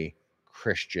 very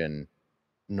Christian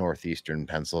northeastern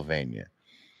Pennsylvania.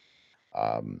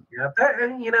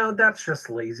 That's just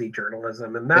lazy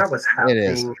journalism, and that was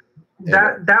happening.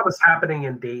 That was happening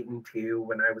in Dayton too.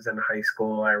 When I was in high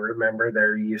school, I remember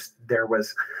there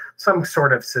was some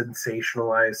sort of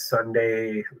sensationalized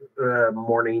Sunday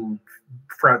morning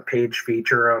front page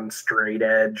feature on Straight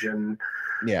Edge, and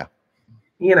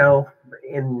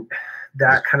in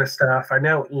that kind of stuff. I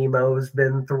know emo's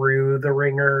been through the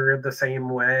ringer the same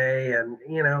way, and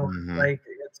like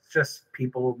it's just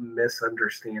people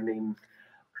misunderstanding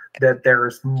that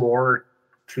there's more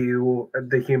to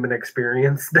the human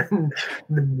experience than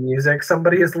the music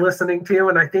somebody is listening to.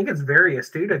 And I think it's very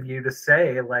astute of you to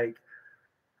say, like,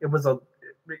 it wasn't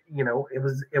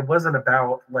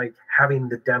about like having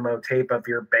the demo tape of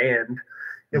your band.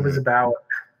 It was about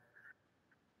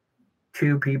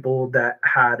two people that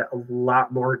had a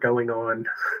lot more going on.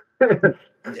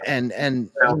 and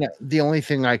the only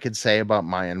thing I could say about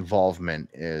my involvement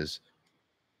is,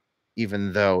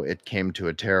 even though it came to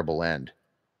a terrible end,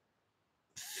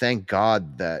 thank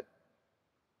God that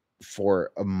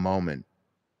for a moment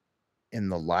in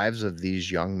the lives of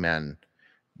these young men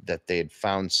that they had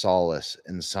found solace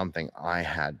in something I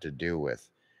had to do with.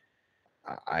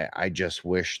 I just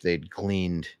wish they'd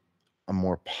gleaned a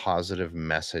more positive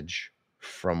message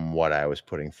from what I was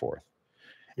putting forth.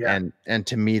 And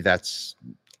to me,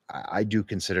 I do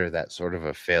consider that sort of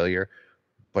a failure.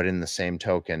 But in the same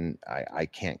token, I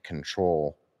can't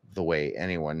control the way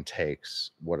anyone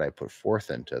takes what I put forth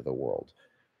into the world.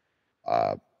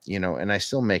 And I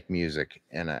still make music,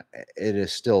 and it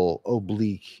is still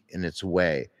oblique in its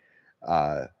way,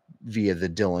 via the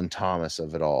Dylan Thomas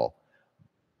of it all.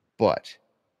 But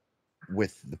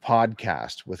with the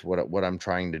podcast, with what I'm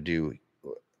trying to do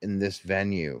in this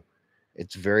venue,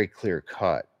 it's very clear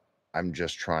cut. I'm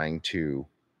just trying to,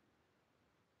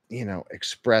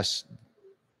 express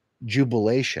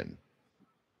jubilation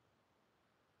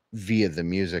via the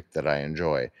music that I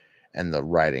enjoy and the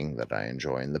writing that I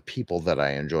enjoy and the people that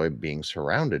I enjoy being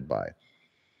surrounded by.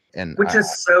 And which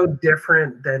is so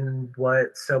different than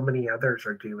what so many others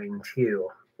are doing too.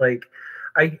 Like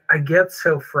I get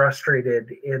so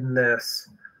frustrated in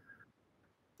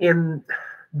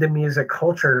the music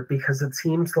culture because it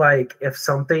seems like if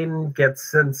something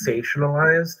gets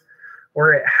sensationalized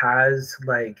or it has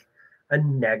like a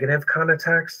negative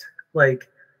context, like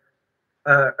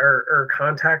or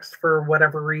context for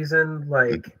whatever reason,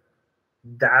 like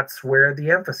that's where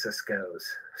the emphasis goes.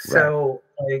 So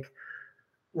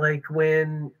like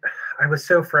when I was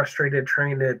so frustrated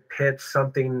trying to pitch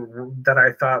something that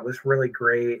I thought was really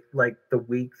great, like the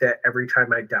week that Every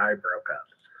Time I Die broke up.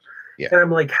 And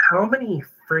I'm like, how many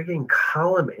frigging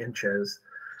column inches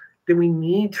do we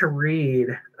need to read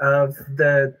of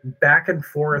the back and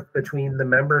forth between the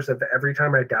members of Every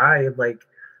Time I Die, like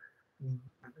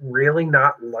really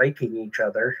not liking each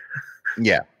other?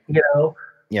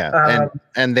 Yeah, Um,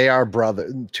 and they are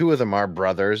brother. Two of them are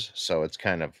brothers, so it's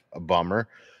kind of a bummer.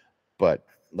 But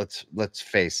let's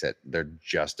face it, they're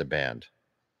just a band.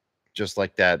 Just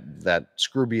like that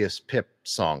Scroobius Pip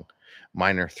song,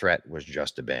 Minor Threat was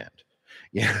just a band.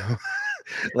 You know,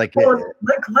 like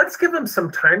let's give them some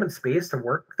time and space to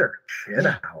work their shit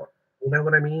yeah, out. You know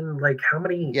what I mean? Like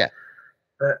yeah,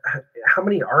 uh, how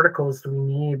many articles do we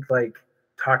need? Like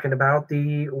talking about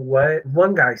the what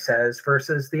one guy says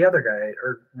versus the other guy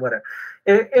or whatever.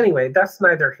 Anyway, that's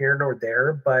neither here nor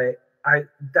there. But I'd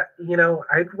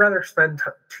rather spend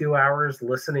 2 hours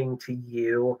listening to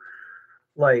you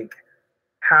like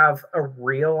have a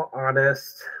real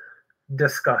honest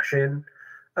discussion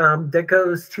that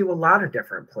goes to a lot of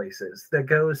different places, that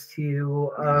goes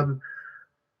to mhm,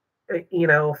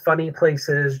 funny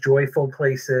places, joyful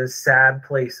places, sad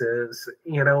places,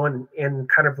 and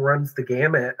kind of runs the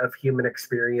gamut of human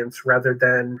experience rather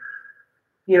than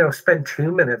spend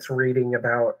 2 minutes reading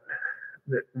about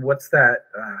what's that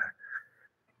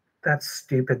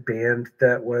stupid band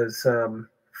that was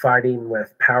fighting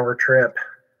with Power Trip.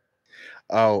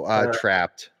 oh, uh,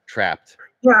 trapped.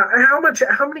 yeah,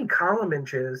 how many column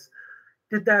inches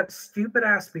did that stupid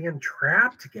ass band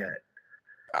Trapped get?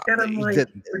 And I'm like,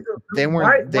 They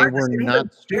why were does it even not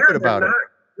care? stupid They're about it. not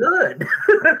good.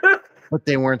 But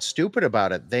they weren't stupid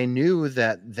about it. They knew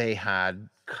that they had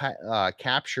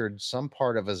captured some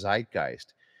part of a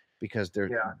zeitgeist, because they're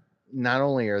Yeah, not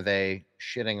only are they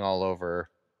shitting all over,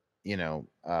 you know,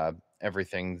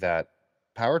 everything that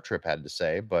Power Trip had to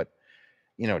say, but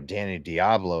Danny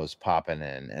Diablo's popping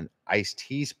in and Ice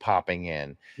T's popping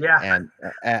in, yeah.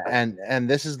 and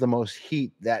this is the most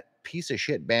heat that piece of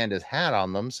shit band has had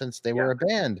on them since they Yeah. were a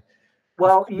band. Of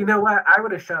Well, you course, know what? I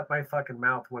would have shut my fucking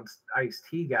mouth once Ice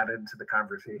T got into the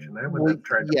conversation. I wouldn't have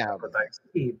tried to yeah, fuck with Ice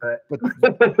T, but but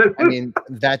I mean,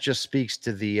 that just speaks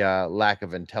to the lack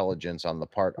of intelligence on the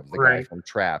part of the guy right, from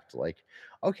Trapped. Like,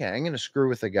 okay, I'm going to screw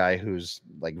with a guy who's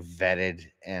like vetted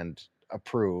and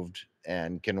approved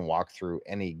and can walk through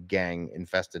any gang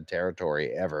infested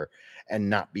territory ever and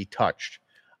not be touched.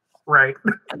 right,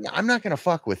 I'm not going to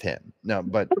fuck with him. No,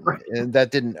 but right.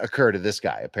 that didn't occur to this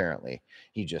guy. Apparently,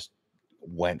 he just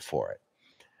went for it.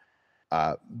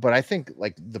 But I think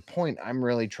like the point I'm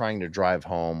really trying to drive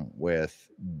home with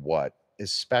what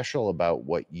is special about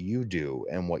what you do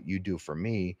and what you do for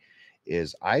me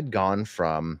is I'd gone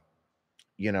from,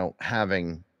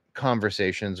 having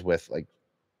conversations with like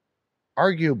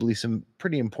arguably some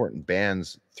pretty important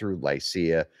bands through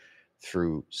Lycia,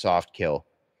 through Soft Kill,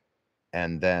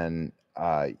 and then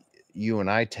you and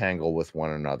I tangle with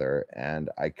one another, and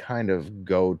I kind of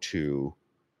go to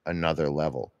another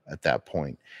level at that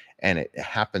point, and it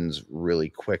happens really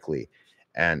quickly,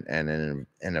 and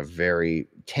in a very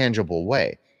tangible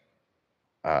way,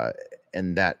 uh,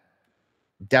 and that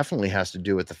definitely has to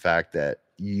do with the fact that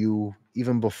you,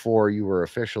 even before you were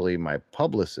officially my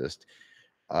publicist,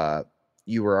 uh,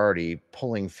 you were already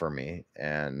pulling for me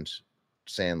and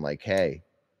saying like, "Hey,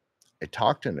 I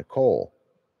talked to Nicole.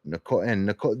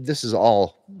 Nicole, this is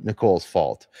all Nicole's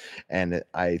fault, and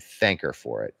I thank her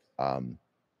for it.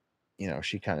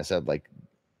 She kind of said like,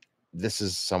 this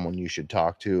is someone you should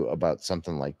talk to about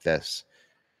something like this,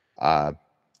 uh,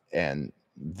 and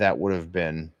that would have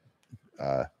been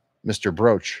uh, Mr.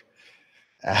 Broach,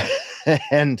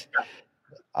 and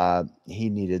he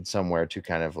needed somewhere to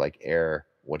kind of like air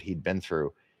what he'd been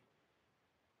through,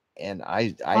 and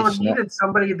I Well, it snuck, needed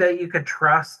somebody that you could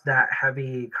trust that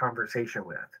heavy conversation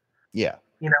with. yeah,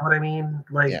 You know what I mean?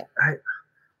 yeah, Like,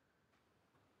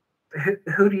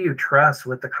 who do you trust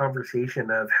with the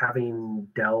conversation of having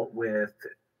dealt with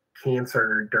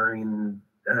cancer during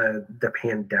the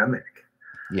pandemic?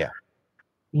 yeah,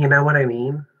 You know what I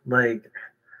mean? Like,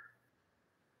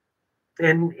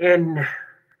 and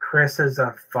Chris is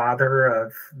a father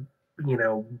of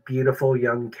beautiful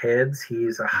young kids.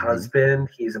 He's a hmm, husband.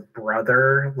 He's a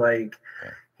brother. Like,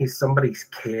 yeah, he's somebody's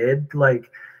kid.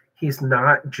 Like, he's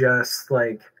not just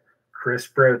like Chris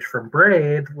Broach from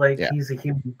Braid. Like, yeah, he's a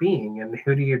human being. And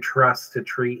who do you trust to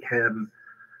treat him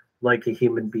like a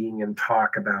human being and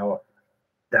talk about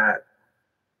that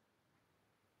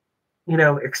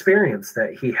experience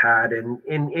that he had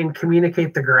and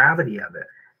communicate the gravity of it,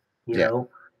 you yeah, know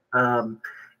um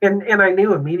and I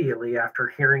knew immediately after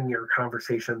hearing your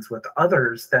conversations with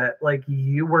others that like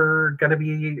you were going to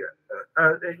be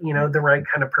the right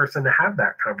kind of person to have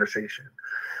that conversation.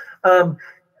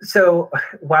 So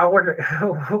while we're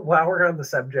while we're on the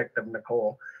subject of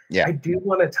Nicole, yeah. I do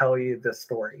want to tell you this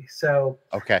story. So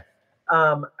Okay,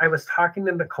 I was talking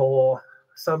to Nicole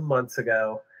some months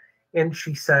ago, and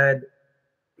she said,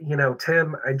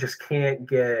 Tim, I just can't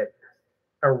get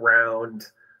around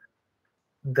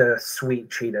the Sweet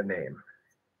Cheetah name.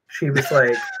 She was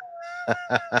like,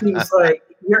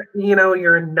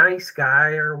 you're a nice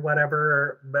guy or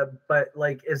whatever, but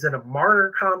like, is it a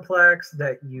martyr complex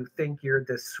that you think you're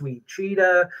this sweet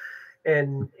cheetah?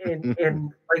 And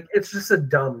like, it's just a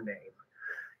dumb name.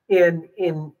 In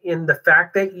the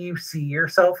fact that you see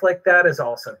yourself like that is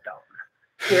also dumb.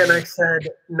 And I said,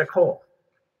 Nicole,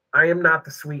 I am not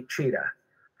the sweet cheetah.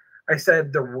 I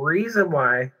said, the reason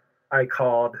why I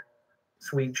called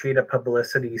Sweet Cheetah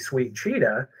Publicity Sweet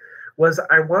Cheetah was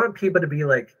I want people to be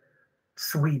like,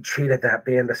 Sweet Cheetah, that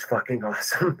band is fucking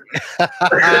awesome.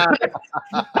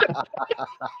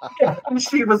 And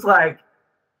she was like,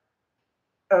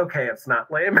 okay, it's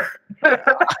not lame.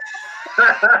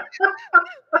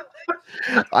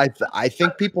 I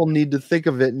think people need to think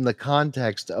of it in the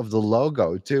context of the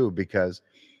logo too, because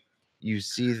you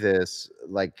see this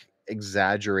like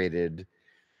exaggerated,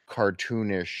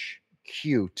 cartoonish,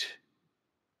 cute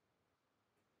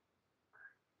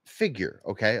figure,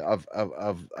 okay,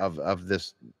 of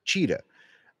this cheetah,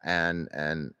 and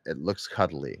it looks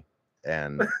cuddly,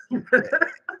 and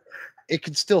it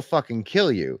can still fucking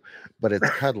kill you, but it's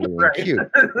cuddly and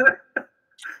cute.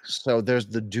 So there's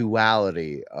the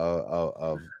duality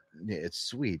of it's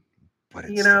sweet, but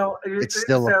it's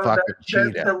still a fucking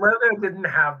cheetah. The logo didn't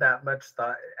have that much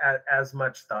thought, as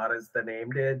much thought as the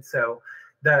name did. So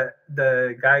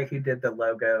the guy who did the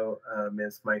logo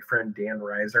is my friend Dan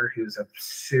Reiser, who's a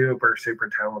super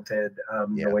talented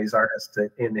noise artist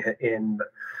in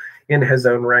his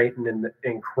own right, and an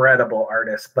incredible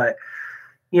artist. But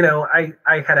I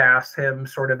had asked him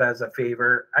sort of as a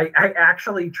favor. I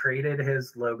actually traded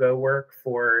his logo work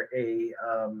for a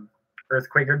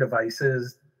Earthquaker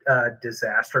Devices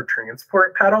disaster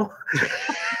transport pedal.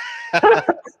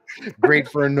 Great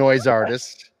for a noise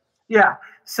artist. Yeah.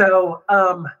 So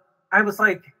I was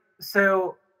like,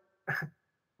 so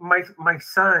my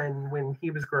son, when he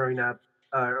was growing up,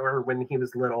 or when he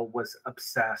was little, was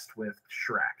obsessed with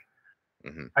Shrek.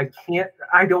 Mm-hmm.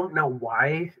 I don't know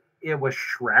why it was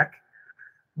Shrek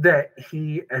that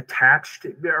he attached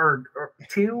or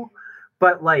to,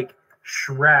 but like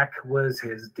Shrek was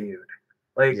his dude.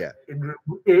 Like,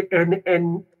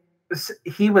 and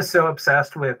he was so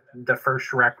obsessed with the first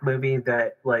Shrek movie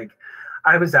that like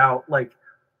I was out like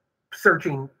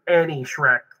searching any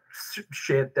Shrek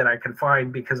shit that I could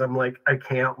find, because I'm like, I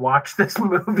can't watch this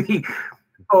movie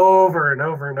over and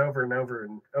over and over and over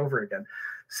and over again.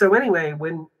 So anyway,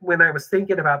 when I was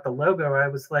thinking about the logo, I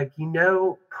was like,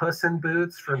 Puss in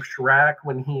Boots from Shrek,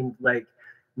 when he like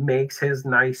makes his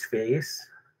nice face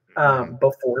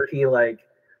before he like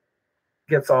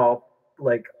gets all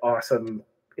like awesome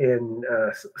in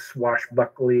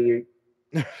swashbuckly,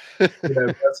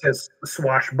 that's his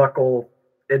swashbuckle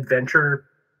adventure,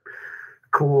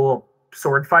 cool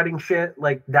sword fighting shit.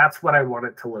 Like, that's what I want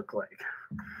it to look like.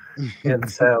 And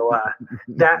so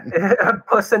that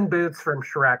Puss in Boots from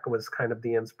Shrek was kind of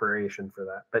the inspiration for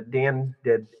that. But Dan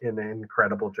did an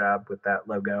incredible job with that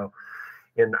logo,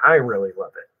 and I really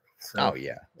love it. So. Oh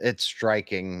yeah, it's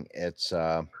striking. It's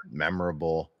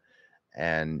memorable,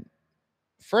 and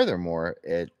furthermore,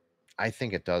 I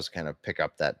think it does kind of pick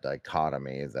up that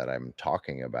dichotomy that I'm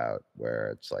talking about,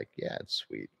 where it's like, yeah, it's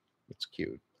sweet, it's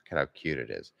cute, look at how cute it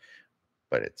is,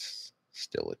 but it's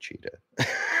still a cheetah.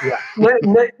 Yeah.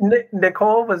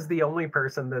 Nicole was the only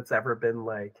person that's ever been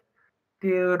like,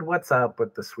 dude, what's up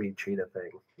with the sweet cheetah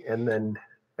thing? And then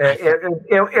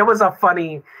it was a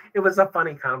funny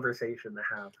conversation to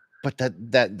have. But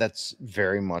that's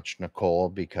very much Nicole,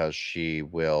 because she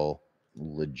will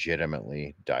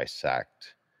legitimately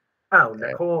dissect. Oh,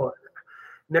 Nicole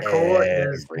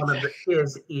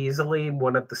is easily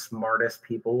one of the smartest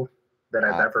people that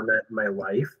I've ever met in my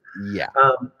life. Yeah.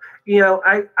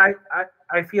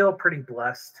 I feel pretty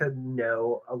blessed to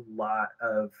know a lot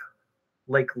of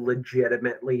like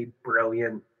legitimately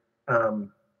brilliant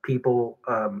people,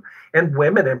 and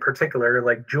women in particular.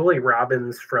 Like Julie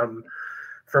Robbins from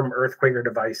Earthquaker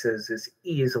Devices is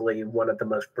easily one of the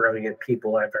most brilliant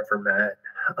people I've ever met.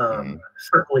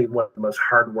 Certainly one of the most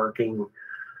hardworking,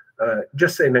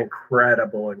 just an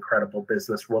incredible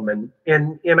businesswoman.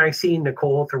 And I see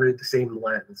Nicole through the same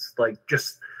lens, like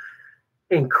just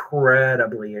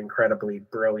incredibly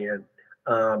brilliant.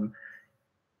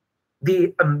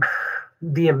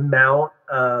 The amount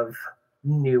of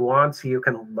nuance you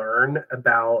can learn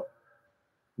about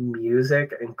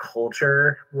music and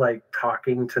culture, like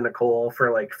talking to Nicole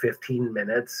for like 15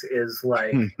 minutes is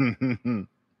like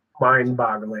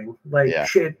mind-boggling. Like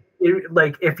shit.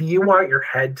 Like if you want your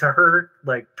head to hurt,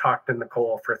 like talk to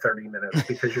Nicole for 30 minutes,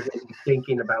 because you're going to be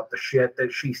thinking about the shit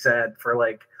that she said for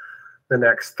like the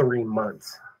next 3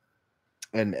 months.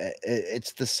 And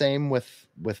it's the same with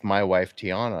my wife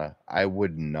Tiana.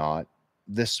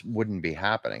 This wouldn't be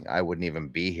happening. I wouldn't even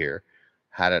be here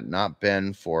had it not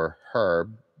been for her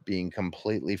being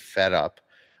completely fed up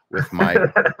with my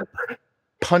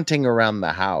punting around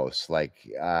the house, like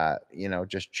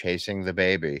just chasing the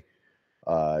baby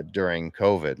during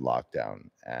COVID lockdown.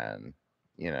 And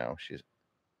she's,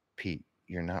 Pete,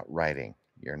 you're not writing,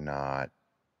 you're not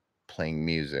playing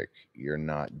music, you're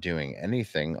not doing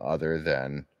anything other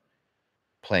than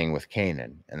playing with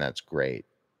Kanan, and that's great.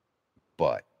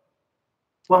 But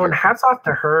Well, and hats off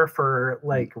to her for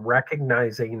like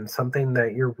recognizing something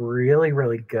that you're really,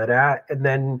 really good at, and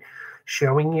then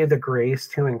showing you the grace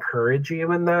to encourage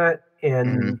you in that,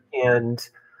 and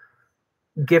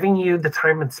giving you the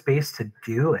time and space to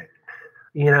do it.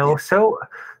 So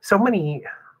many,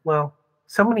 well,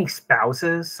 so many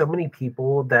spouses, so many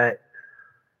people that,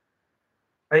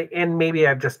 and maybe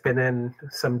I've just been in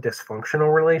some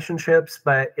dysfunctional relationships,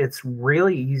 but it's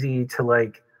really easy to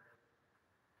like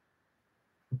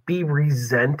be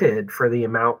resented for the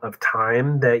amount of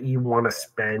time that you want to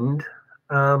spend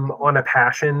on a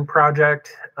passion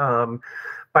project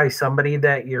by somebody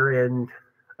that you're in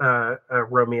a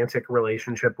romantic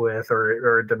relationship with,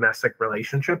 or a domestic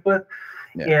relationship with.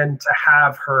 Yeah. And to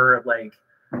have her like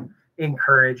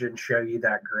encourage and show you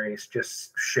that grace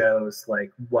just shows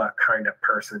like what kind of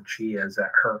person she is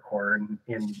at her core.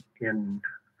 And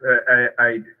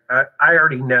I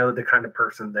already know the kind of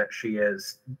person that she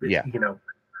is. Yeah.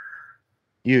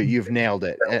 You've nailed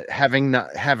it. Having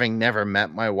never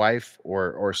met my wife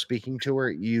or speaking to her,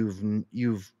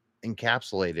 you've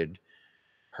encapsulated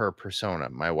her persona.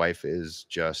 My wife is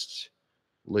just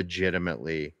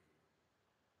legitimately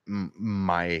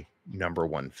my number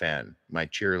one fan, my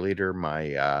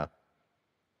cheerleader,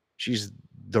 she's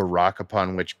the rock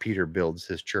upon which Peter builds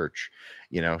his church.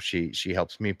 She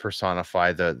helps me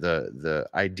personify the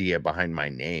idea behind my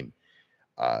name.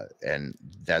 And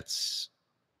that's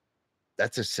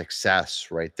a success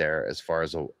right there as far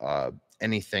as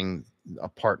anything a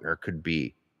partner could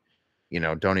be.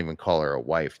 Don't even call her a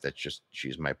wife.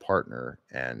 She's my partner.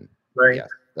 And right.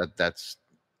 Yeah, that's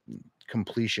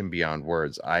completion beyond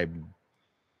words.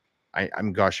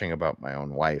 I'm gushing about my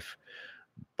own wife,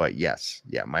 but yes,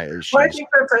 yeah, I think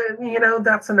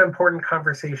that's an important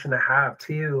conversation to have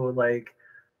too. Like,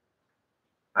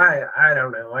 I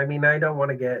don't know. I mean, I don't want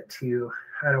to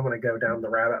go down the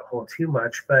rabbit hole too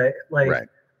much, but like, right.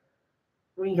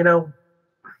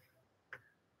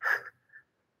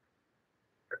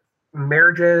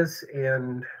 Marriages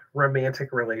and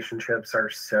romantic relationships are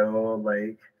so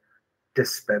like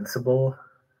dispensable.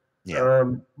 Yeah.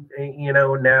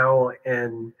 Now,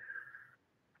 and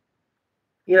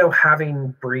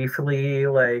having briefly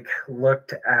like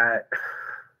looked at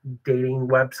dating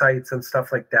websites and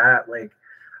stuff like that, like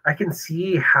I can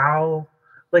see how,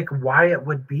 like, why it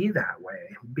would be that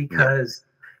way, because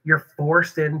you're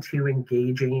forced into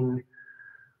gauging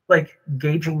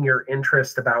your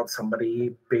interest about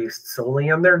somebody based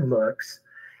solely on their looks.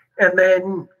 And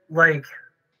then like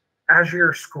as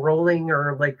you're scrolling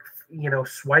or like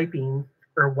swiping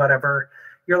or whatever,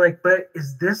 you're like, but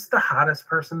is this the hottest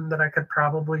person that I could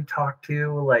probably talk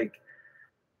to? Like,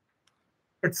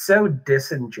 it's so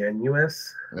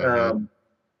disingenuous. And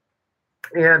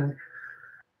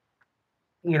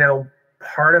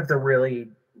part of the really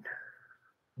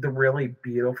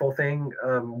beautiful thing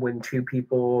when two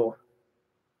people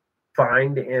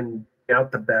find and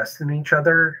out the best in each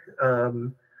other,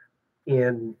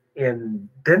 and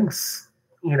then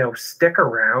stick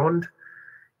around,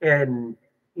 and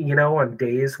on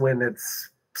days when it's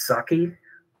sucky,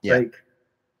 like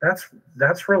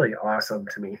that's really awesome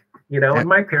to me. And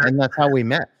my parents, and that's how we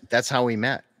met.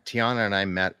 Tiana and I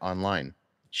met online.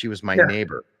 She was my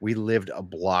neighbor. We lived a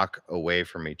block away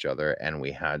from each other, and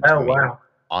we had to meet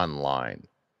online.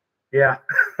 Yeah.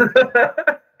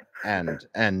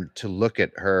 and to look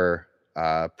at her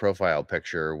profile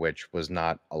picture, which was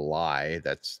not a lie,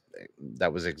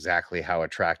 that was exactly how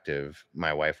attractive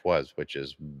my wife was, which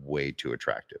is way too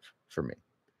attractive for me.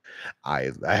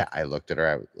 I looked at her,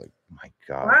 I was like, my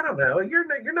God. Well, I don't know.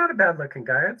 You're not a bad looking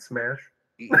guy. I'd smash.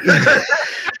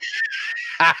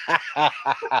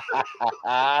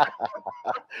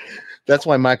 That's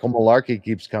why Michael Malarkey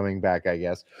keeps coming back, I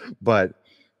guess. But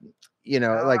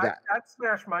I'd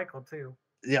smash Michael too.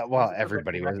 Yeah, well,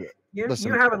 everybody was.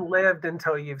 You haven't lived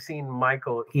until you've seen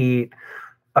Michael eat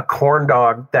a corn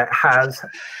dog that has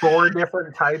 4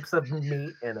 different types of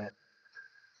meat in it.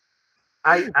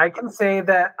 I can say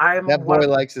that that boy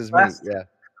likes his meat. Yeah,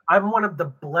 I'm one of the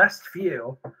blessed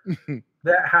few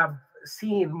that have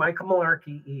seen Michael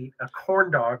Malarkey eat a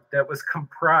corn dog that was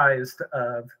comprised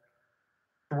of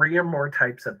 3 or more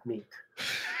types of meat.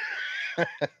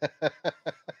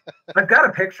 I've got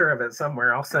a picture of it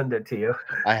somewhere. I'll send it to you.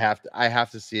 I have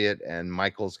to see it, and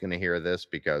Michael's gonna hear this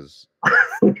because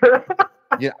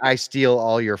yeah, I steal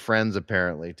all your friends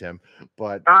apparently, Tim.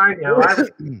 But I know.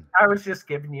 I was just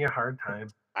giving you a hard time.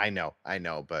 I know,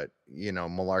 but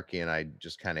Malarkey and I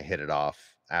just kind of hit it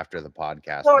off after the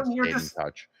podcast Well, and stayed in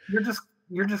touch.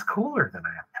 You're just cooler than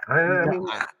I am. I mean,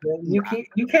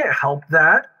 you can't help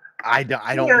that. I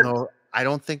don't know. I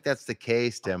don't think that's the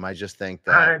case, Tim. I just think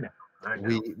that I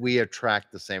know. we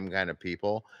attract the same kind of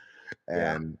people,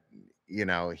 and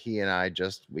he and I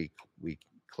just we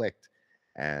clicked.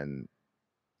 And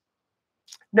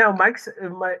no,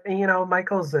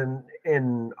 Michael's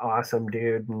an awesome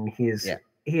dude, and he's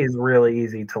really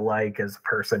easy to like as a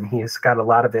person. He's got a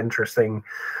lot of interesting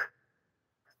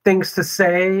things to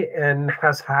say and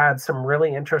has had some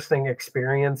really interesting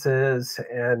experiences,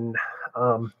 and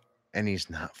he's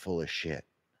not full of shit.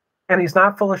 And he's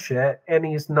not full of shit, and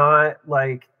he's not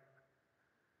like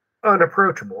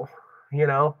unapproachable,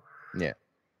 Yeah.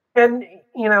 And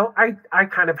I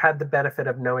kind of had the benefit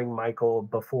of knowing Michael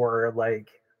before, like,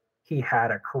 he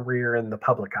had a career in the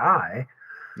public eye.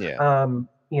 Yeah.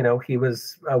 He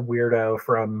was a weirdo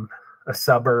from a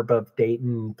suburb of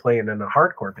Dayton playing in a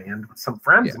hardcore band with some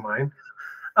friends of mine.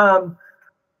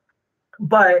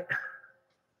 But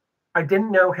I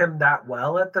didn't know him that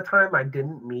well at the time. I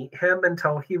didn't meet him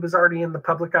until he was already in the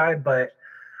public eye. But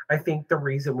I think the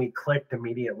reason we clicked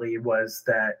immediately was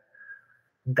that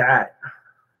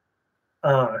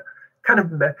kind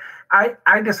of,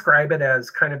 I describe it as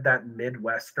kind of that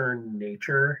Midwestern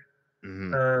nature.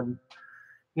 Mm-hmm.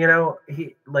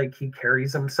 He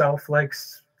carries himself like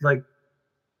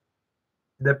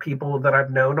the people that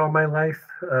I've known all my life.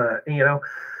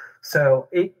 So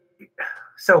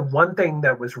one thing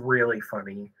that was really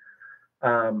funny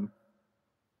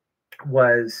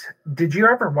was, did you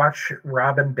ever watch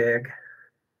Rob and Big?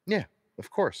 Yeah, of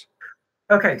course.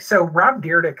 Okay, so Rob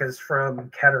Dyrdek is from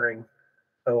Kettering,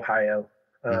 Ohio,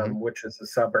 which is a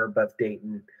suburb of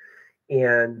Dayton.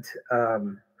 And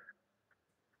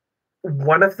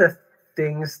one of the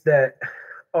things that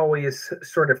always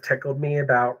sort of tickled me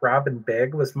about Rob and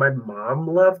Big was my mom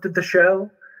loved the show.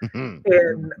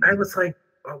 And I was like,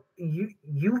 oh,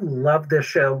 you love this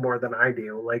show more than I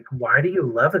do. Like, why do you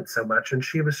love it so much? And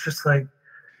she was just like,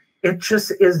 it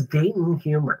just is Dayton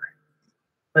humor.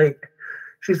 Like,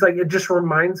 she's like, it just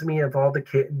reminds me of all the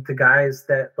guys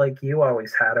that like you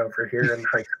always had over here in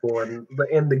high school, and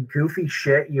the goofy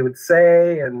shit you would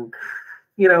say and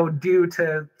do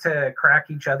to crack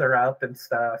each other up and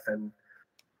stuff. And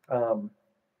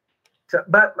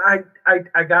but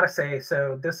I gotta say,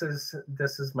 so this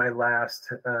is my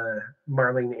last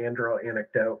Marlene Anderl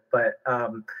anecdote. But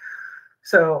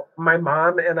so my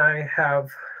mom and I have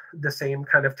the same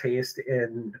kind of taste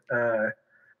in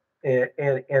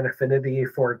affinity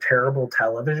for terrible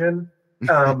television.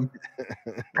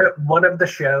 One of the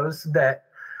shows that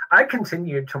I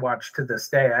continue to watch to this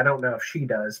day, I don't know if she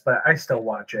does, but I still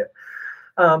watch it.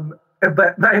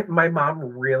 But my mom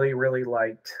really, really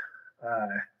liked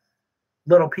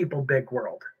Little People, Big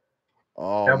World.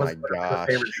 Oh my gosh.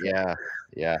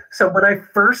 Yeah. So when I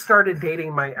first started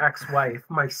dating my ex-wife,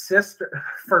 my sister,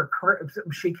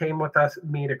 she came with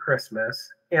me to Christmas,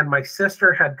 and my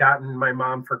sister had gotten my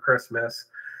mom for Christmas,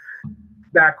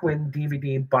 back when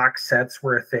DVD box sets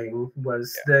were a thing,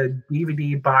 was the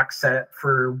DVD box set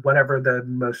for whatever the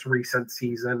most recent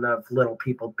season of Little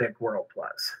People, Big World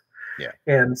was. Yeah.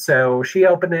 And so she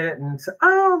opened it and said,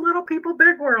 "Oh, Little People,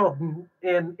 Big World."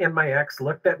 And my ex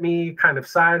looked at me kind of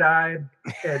side-eyed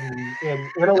and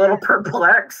a little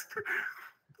perplexed.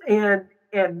 And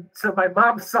so my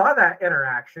mom saw that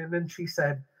interaction and she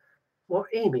said, "Well,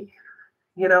 Amy,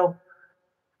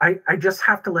 I just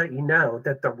have to let you know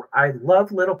that I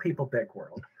love Little People, Big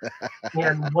World.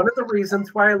 And one of the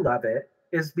reasons why I love it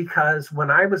is because when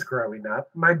I was growing up,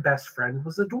 my best friend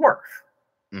was a dwarf."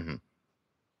 Mm-hmm.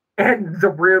 And the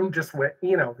room just went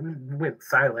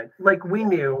silent. Like, we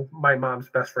knew my mom's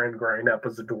best friend growing up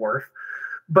was a dwarf,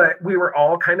 but we were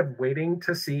all kind of waiting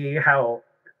to see how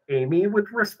Amy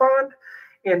would respond.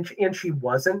 And she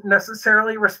wasn't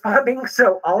necessarily responding.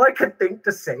 So all I could think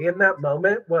to say in that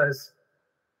moment was,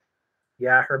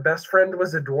 yeah, her best friend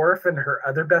was a dwarf, and her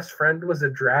other best friend was a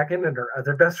dragon, and her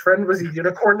other best friend was a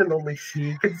unicorn, and only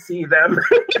she could see them.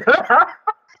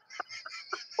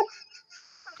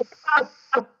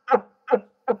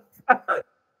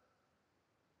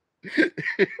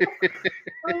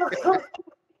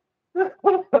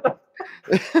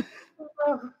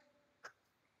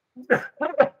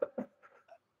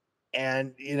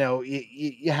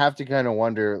 you have to kind of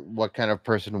wonder what kind of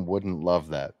person wouldn't love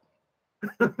that.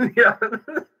 Yeah.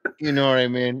 You know what I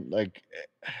mean? Like,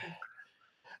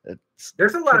 it's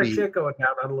There's a lot of pretty. shit going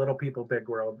down on Little People Big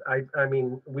World. I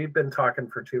mean, we've been talking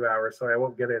for 2 hours, so I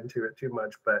won't get into it too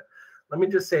much, but let me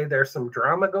just say there's some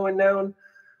drama going down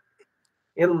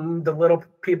in the Little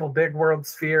People Big World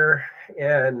sphere,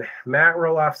 and Matt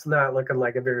Roloff's not looking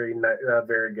like a very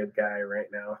good guy right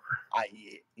now.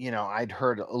 I'd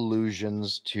heard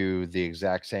allusions to the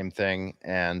exact same thing,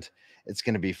 and it's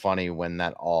going to be funny when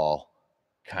that all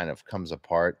kind of comes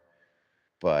apart.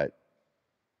 But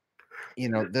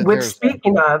Which, there's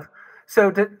speaking of, so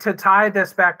to tie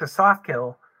this back to Soft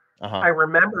Kill, uh-huh. I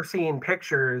remember seeing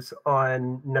pictures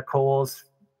on Nicole's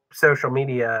social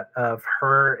media of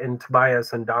her and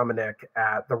Tobias and Dominic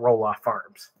at the Roloff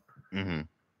Farms. Mm-hmm.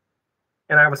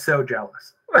 And I was so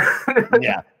jealous.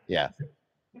 Yeah.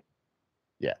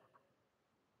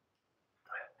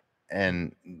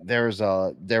 And there was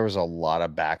a lot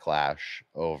of backlash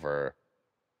over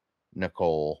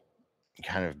Nicole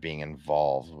kind of being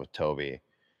involved with Toby,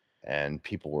 and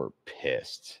people were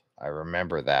pissed. I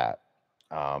remember that.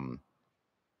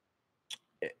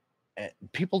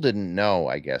 People didn't know,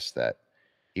 I guess, that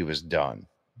he was done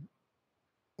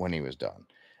when he was done.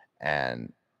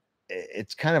 And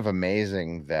it's kind of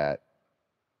amazing that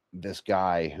this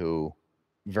guy who,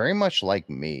 very much like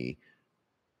me,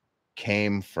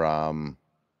 came from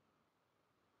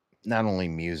not only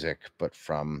music but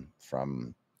from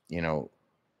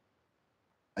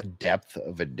a depth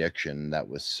of addiction that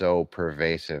was so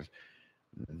pervasive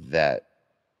that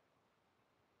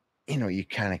you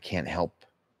kind of can't help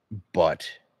but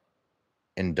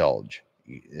indulge.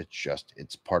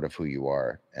 It's part of who you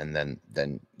are, and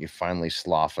then you finally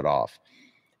slough it off,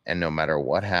 and no matter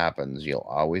what happens, you'll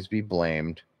always be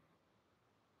blamed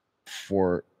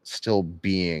for still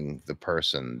being the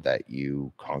person that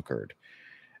you conquered.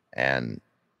 And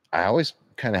I always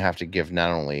kind of have to give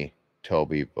not only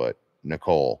Toby but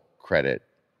Nicole credit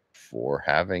for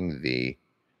having the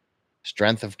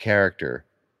strength of character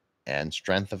and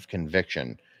strength of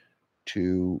conviction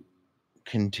to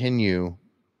continue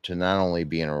to not only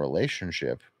be in a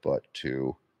relationship but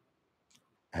to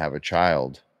have a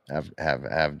child,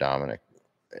 have Dominic.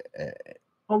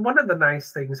 Well, one of the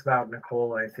nice things about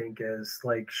Nicole, I think, is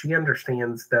like she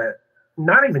understands that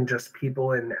not even just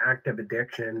people in active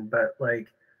addiction, but like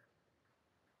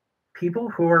people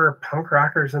who are punk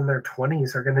rockers in their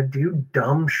 20s are going to do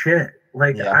dumb shit.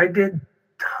 Like Yeah, I did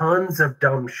tons of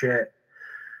dumb shit.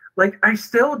 Like I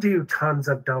still do tons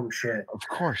of dumb shit. of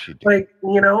course you do. Like,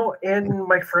 and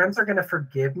my friends are going to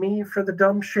forgive me for the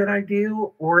dumb shit I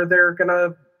do, or they're going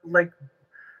to like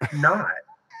not.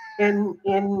 And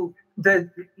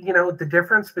the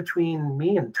difference between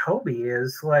me and Toby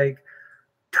is like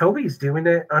Toby's doing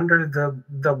it under the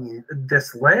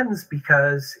this lens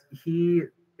because he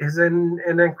is in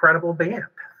an incredible band,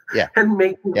 Yeah, and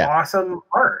making yeah, awesome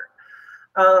art.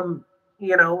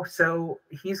 So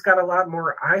he's got a lot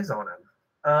more eyes on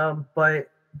him. But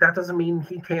that doesn't mean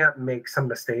he can't make some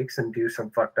mistakes and do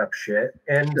some fucked up shit.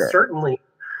 And sure. certainly,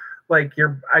 like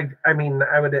I mean,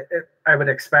 I would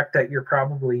expect that you're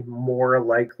probably more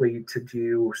likely to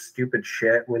do stupid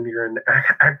shit when you're in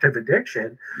active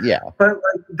addiction. Yeah, But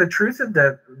like the truth of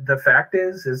the fact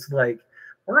is like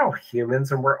we're all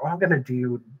humans and we're all gonna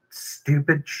do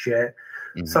stupid shit.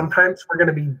 mm-hmm. Sometimes we're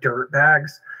gonna be dirt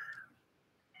bags,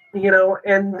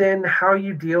 and then how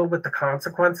you deal with the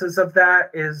consequences of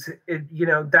that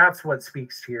that's what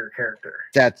speaks to your character.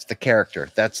 That's the character.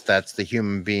 That's the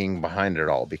human being behind it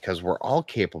all, because we're all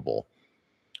capable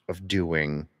of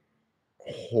doing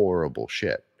horrible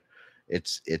shit.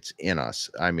 It's in us.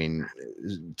 I mean,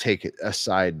 take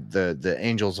aside the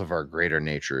angels of our greater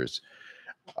natures.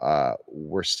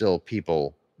 We're still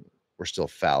people. We're still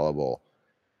fallible.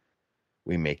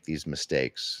 We make these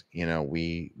mistakes.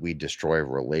 We destroy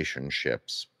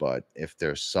relationships. But if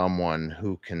there's someone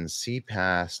who can see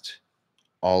past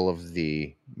all of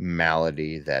the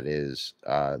malady that is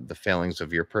the failings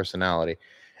of your personality,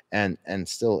 and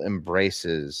still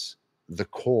embraces the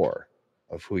core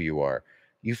of who you are,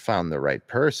 you found the right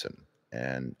person.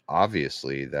 And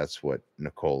obviously that's what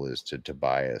Nicole is to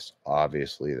Tobias.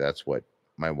 Obviously that's what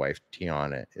my wife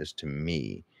Tiana is to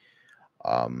me.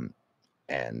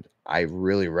 And I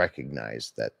really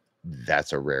recognize that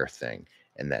that's a rare thing,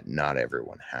 and that not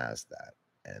everyone has that.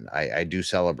 And I do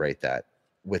celebrate that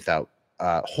without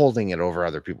holding it over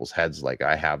other people's heads, like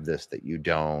I have this that you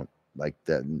don't. Like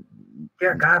that.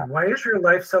 Yeah, God, why is your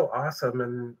life so awesome?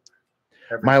 And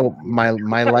ever My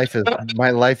since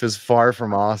my life is far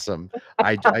from awesome.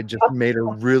 I just made a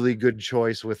really good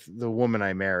choice with the woman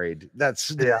I married.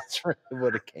 That's yeah. that's really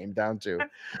what it came down to.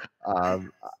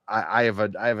 Um, I have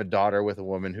a daughter with a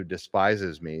woman who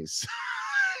despises me. So,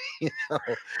 you know,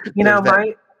 You there's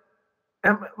know,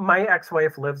 that. my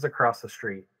ex-wife lives across the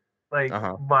street. Like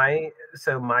Uh-huh. my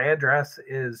address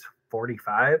is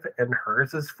 45 and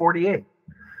hers is 48.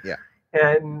 Yeah.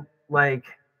 And like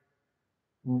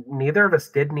neither of us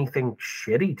did anything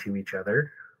shitty to each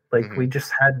other. Like Hmm. we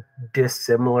just had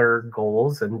dissimilar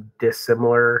goals and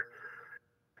dissimilar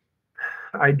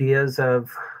ideas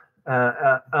of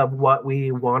what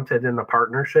we wanted in a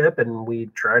partnership, and we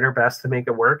tried our best to make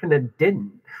it work, and it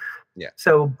didn't. Yeah.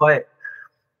 So, but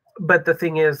the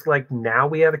thing is, like now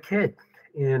we have a kid,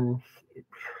 and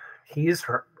he's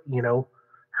her,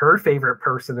 her favorite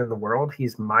person in the world.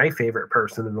 He's my favorite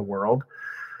person in the world.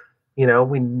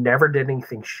 We never did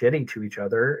anything shitty to each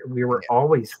other. We were Yeah.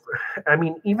 always, I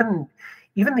mean, even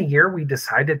the year we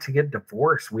decided to get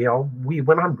divorced, we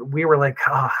went on, we were like,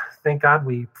 thank God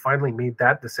we finally made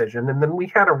that decision. And then we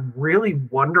had a really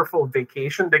wonderful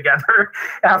vacation together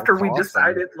after That's we awesome.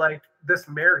 decided like this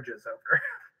marriage is over,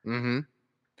 Hmm.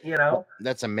 you know?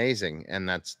 That's amazing, and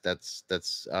that's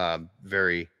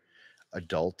very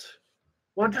adult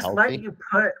Well, and just let healthy. you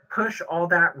push all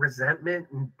that resentment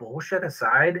and bullshit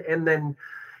aside, and then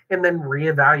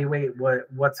reevaluate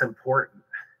what's important,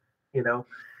 you know?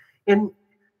 And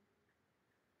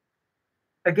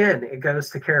again, it goes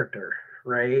to character,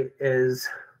 right? Is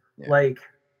Yeah. like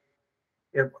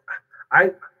if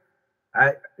I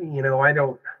I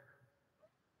don't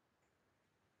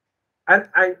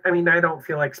I mean I don't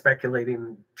feel like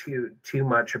speculating too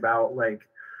much about like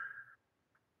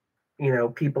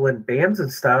people in bands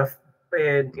and stuff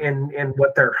and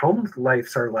what their home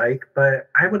lives are like, but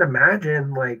I would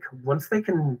imagine like once they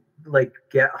can like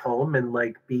get home and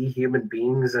like be human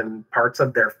beings and parts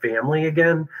of their family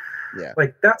again, Yeah.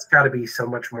 like that's got to be so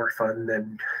much more fun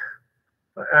than,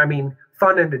 I mean,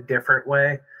 fun in a different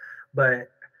way,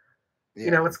 but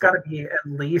Yeah. it's got to be at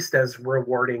least as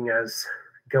rewarding as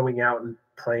going out and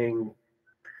playing,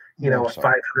 More a so.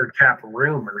 500 cap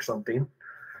room or something.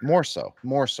 More so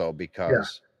Yeah.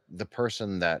 because the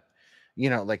person that,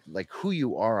 like who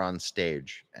you are on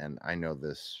stage, and I know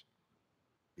this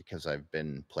because I've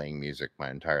been playing music my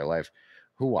entire life,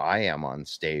 who I am on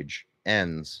stage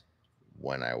ends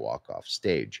when I walk off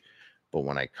stage. But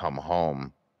when I come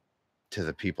home to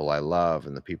the people I love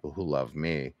and the people who love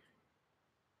me,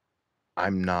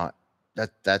 I'm not,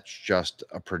 that's just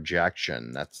a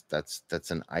projection. That's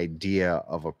an idea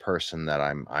of a person that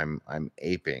I'm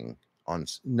aping on,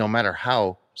 no matter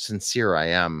how sincere I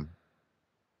am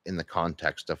in the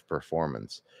context of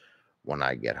performance. When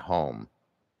I get home,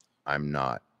 I'm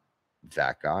not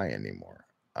that guy anymore.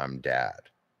 I'm dad.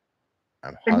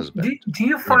 I'm And husband, do you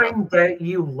you know? find that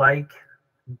you like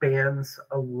bands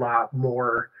a lot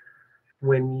more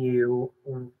when you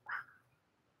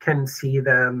can see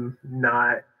them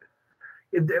not,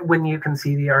 when you can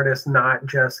see the artist not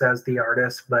just as the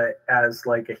artist but as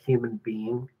like a human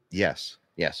being? Yes.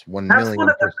 Yes. 1 That's one million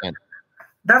of the percent.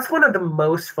 that's one of the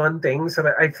most fun things that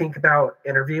I think about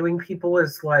interviewing people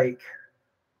is like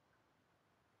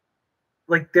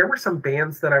there were some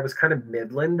bands that I was kind of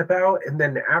midland about, and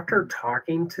then after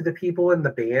talking to the people in the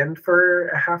band for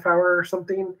a half hour or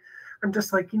something, I'm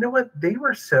just like, you know what? They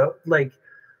were so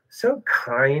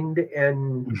kind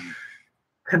and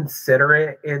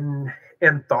considerate and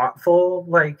thoughtful.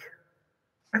 Like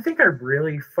I think I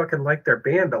really fucking like their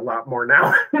band a lot more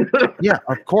now. Yeah,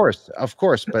 of course,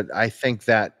 but I think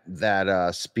that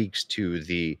speaks to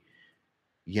the,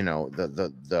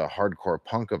 the hardcore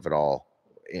punk of it all,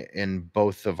 in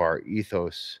both of our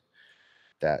ethos,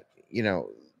 that,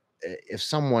 if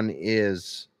someone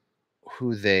is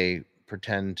who they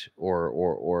pretend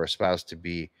or espouse to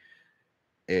be,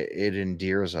 it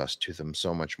endears us to them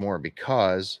so much more,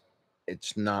 because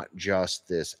it's not just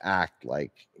this act,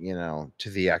 like, to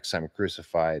the X I'm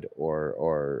crucified,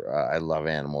 or I love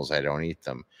animals, I don't eat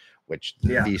them, which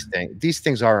Yeah. these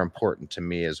things are important to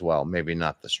me as well. Maybe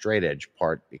not the straight edge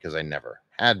part, because I never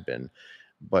had been,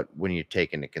 but when you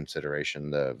take into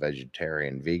consideration the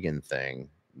vegetarian vegan thing,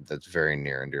 that's very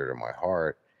near and dear to my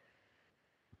heart.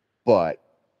 But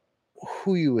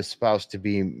who you espouse to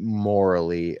be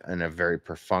morally on a very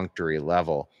perfunctory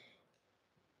level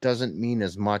doesn't mean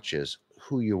as much as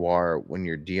who you are when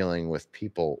you're dealing with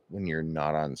people, when you're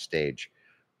not on stage,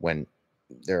 when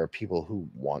there are people who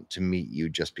want to meet you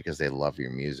just because they love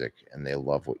your music and they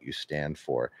love what you stand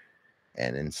for,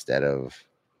 and instead of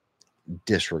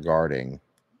disregarding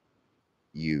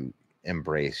you,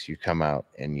 embrace. You come out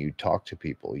and you talk to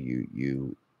people.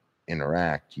 You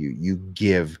interact. You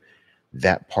give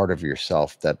that part of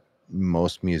yourself that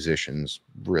most musicians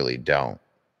really don't.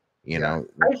 You know,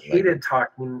 I like, hated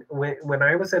talking when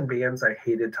I was in bands. I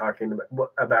hated talking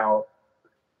about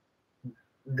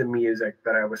the music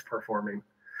that I was performing.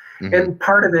 mhm, And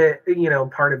part of it,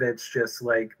 part of it's just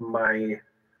like my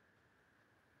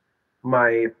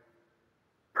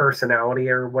personality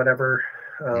or whatever,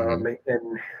 mhm,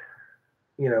 and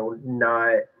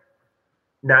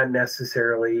not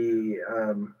necessarily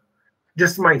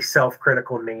just my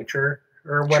self-critical nature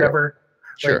or sure, whatever.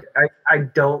 Like sure, I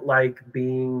don't like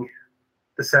being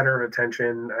the center of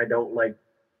attention. I don't like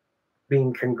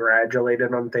being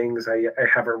congratulated on things. I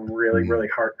have a really, mhm, really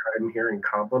hard time hearing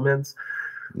compliments.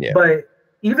 yeah, But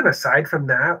even aside from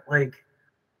that, like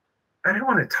I don't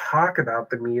want to talk about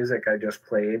the music I just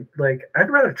played. Like I'd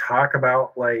rather talk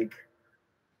about like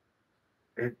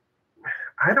it,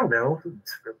 I don't know,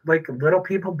 like Little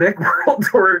People Big World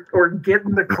or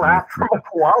getting the mhm, clap from a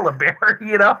koala bear,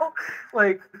 you know?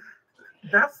 Like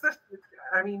that's the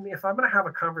I mean, if I'm gonna have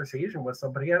a conversation with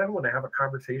somebody, I don't want to have a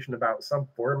conversation about some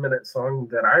 4-minute song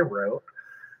that I wrote.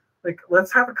 Like,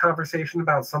 let's have a conversation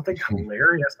about something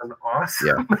hilarious and yeah.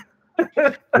 awesome.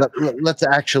 Let's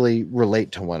actually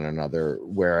relate to one another. Yeah.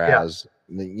 Whereas,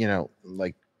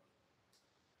 like,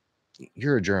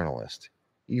 you're a journalist,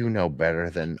 you know better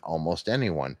than almost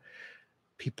anyone.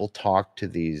 People talk to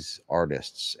these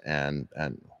artists, and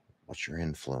what's your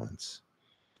influence?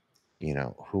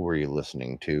 Who were you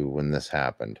listening to when this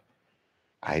happened?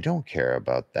 I don't care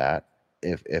about that.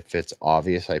 If it's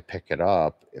obvious, I pick it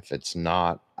up. If it's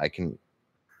not, I can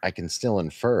still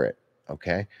infer it.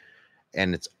 Okay.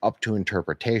 And it's up to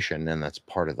interpretation, and that's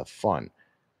part of the fun.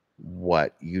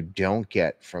 What you don't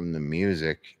get from the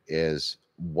music is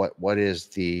what is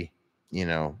the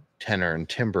tenor and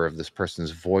timbre of this person's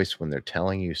voice when they're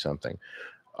telling you something.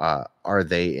 Are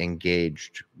they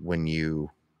engaged when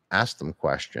you ask them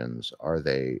questions? Are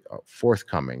they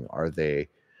forthcoming? Are they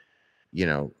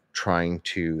trying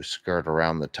to skirt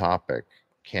around the topic?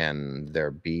 Can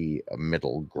there be a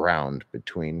middle ground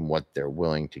between what they're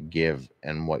willing to give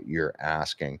and what you're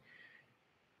asking?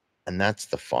 And that's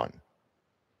the fun.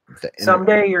 The inner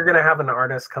Someday you're gonna have an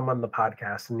artist come on the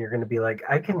podcast and you're gonna be like,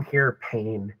 I can hear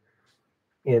pain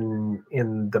in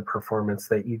the performance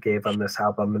that you gave on this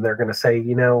album, and they're gonna say,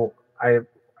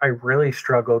 I really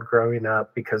struggled growing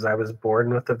up because I was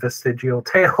born with a vestigial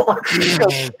tail.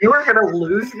 You are gonna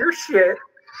lose your shit.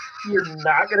 You're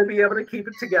not gonna be able to keep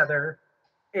it together,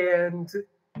 and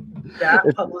that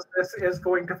publicist is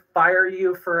going to fire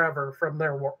you forever from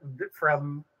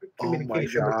Oh my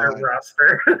communication with their god.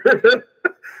 roster.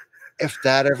 If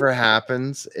that ever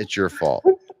happens, it's your fault.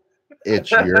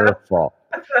 It's your fault.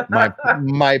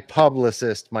 My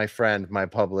publicist, my friend, my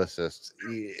publicist,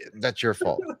 that's your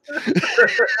fault.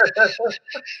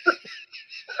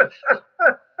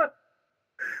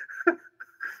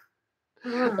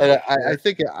 And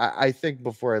I think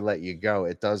before I let you go,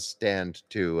 it does stand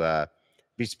to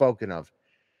be spoken of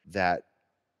that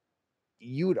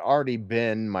you'd already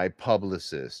been my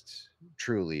publicist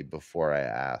truly before I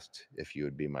asked if you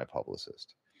would be my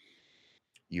publicist.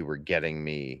 You were getting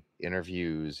me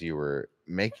interviews, you were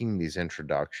making these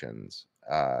introductions,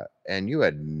 and you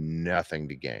had nothing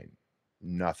to gain.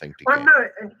 Nothing to I'm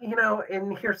gain. not,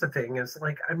 and here's the thing is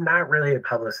like, I'm not really a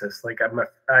publicist. Like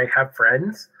I have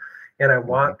friends and I Mhm.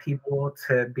 want people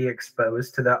to be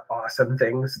exposed to the awesome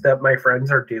things that my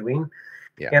friends are doing.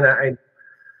 Yeah. And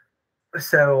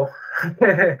so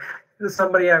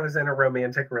somebody I was in a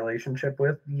romantic relationship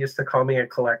with used to call me a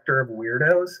collector of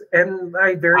weirdos. And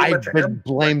I very much I've am been a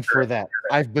blamed collector for of that.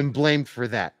 I've been blamed for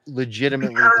that.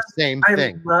 Legitimately the because same I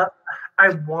thing. love I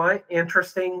want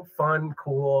interesting, fun,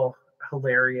 cool,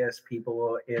 hilarious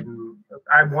people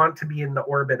I want to be in the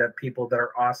orbit of people that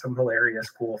are awesome, hilarious,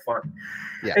 cool, fun.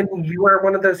 Yeah. And you are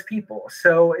one of those people.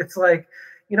 So it's like,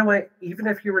 you know what, even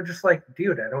if you were just like,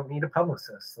 dude, I don't need a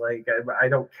publicist, like I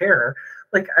don't care,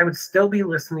 like I would still be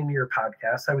listening to your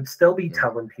podcast. I would still be Mhm.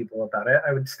 telling people about it.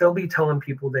 I would still be telling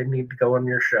people they need to go on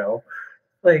your show.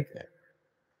 Like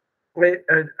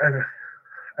Yeah.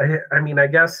 I mean, I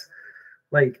guess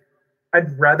like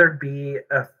I'd rather be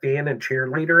a fan and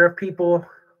cheerleader of people.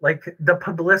 Like the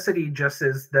publicity just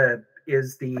is the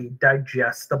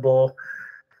digestible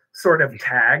sort of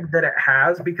tag that it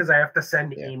has, because I have to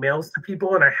send Yeah. emails to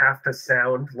people and I have to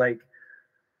sound like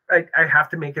I have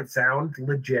to make it sound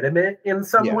legitimate in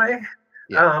some Yeah. way.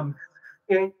 Yeah. Um,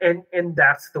 and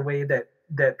that's the way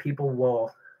that people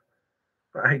will,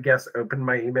 I guess, open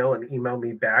my email and email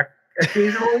me back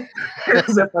occasionally,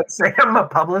 is if I say I'm a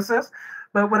publicist.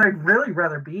 But what I'd really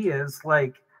rather be is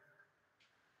like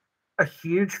a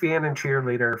huge fan and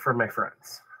cheerleader for my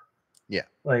friends. Yeah.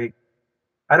 Like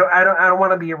I don't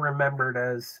want to be remembered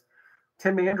as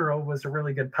Tim Anderl was a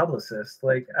really good publicist.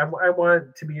 Like I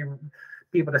want to be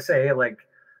able to say like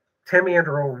Tim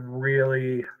Anderl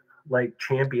really like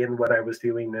championed what I was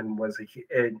doing and was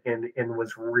and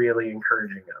was really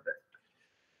encouraging of it.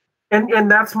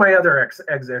 And that's my other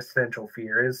existential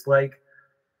fear is like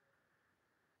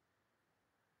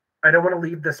I don't want to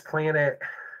leave this planet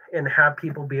and have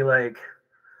people be like,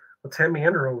 well, Tim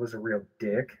Anderl was a real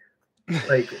dick.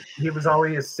 Like he was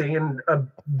always saying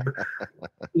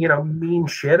mean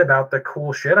shit about the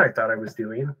cool shit I thought I was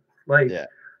doing. Like Yeah.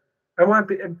 I want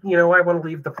to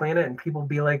leave the planet and people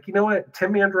be like, you know what,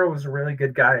 Tim Anderl was a really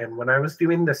good guy, and when I was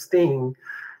doing this thing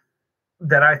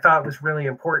that I thought was really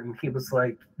important, he was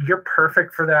like, you're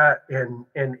perfect for that, and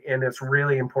it's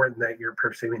really important that you're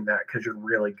pursuing that because you're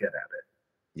really good at it.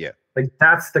 Yeah. Like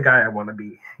that's the guy I want to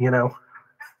be,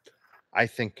 I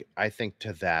think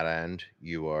to that end,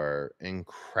 you are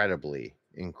incredibly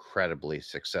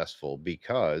successful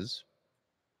because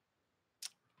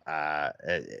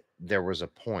there was a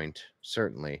point,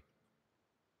 certainly,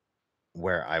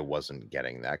 where I wasn't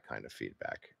getting that kind of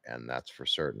feedback, and that's for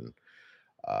certain.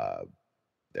 Uh,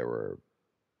 there were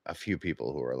a few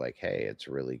people who were like, "Hey, it's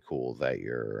really cool that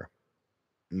you're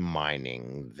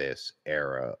mining this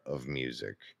era of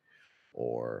music,"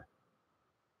 or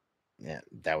yeah,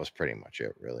 that was pretty much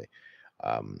it, really.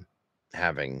 Um,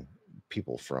 Having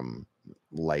people from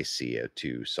Lycia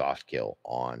to Softkill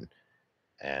on,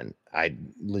 and I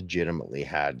legitimately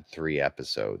had 3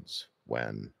 episodes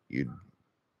when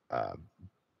uh,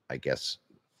 I guess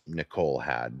Nicole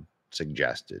had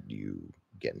suggested you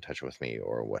get in touch with me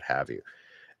or what have you.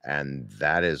 And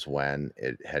that is when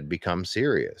it had become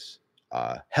serious.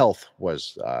 Health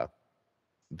was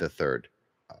the third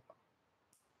uh,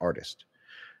 artist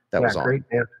that Yeah, was on. great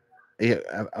man. Yeah,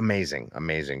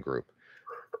 amazing group.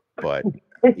 But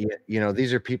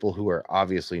these are people who are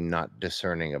obviously not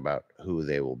discerning about who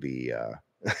they will be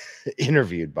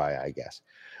interviewed by, I guess.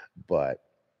 But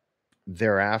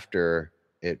thereafter,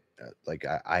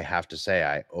 I have to say,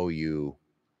 I owe you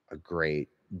a great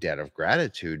debt of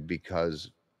gratitude because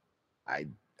I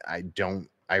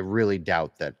I really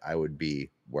doubt that I would be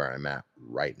where I'm at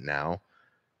right now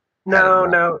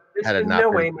No, had it not no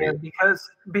been way, for you.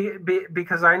 man.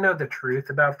 Because I know the truth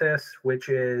about this, which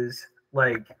is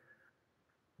like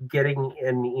getting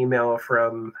an email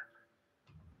from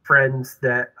friends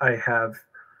that I have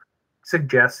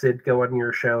suggested go on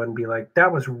your show and be like,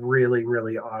 that was really,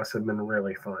 really awesome and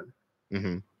really fun.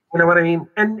 Mm-hmm. You know what I mean?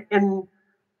 And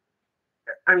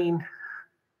I mean,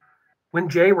 when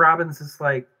Jay Robbins is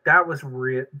like, that was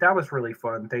really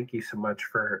fun. Thank you so much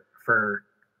for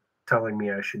telling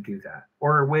me I should do that.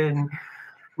 Or when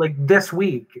like this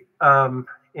week,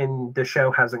 and the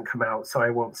show hasn't come out, so I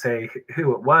won't say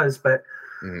who it was, but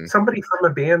Mm-hmm. somebody from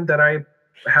a band that I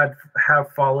have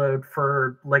followed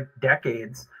for like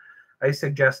decades, I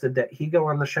suggested that he go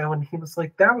on the show, and he was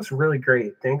like, "That was really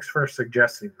great. Thanks for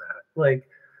suggesting that." Like,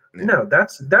 Yeah. no,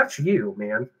 that's you,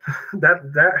 man.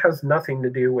 that has nothing to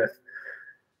do with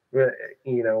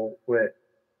you know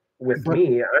with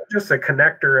me. I'm just a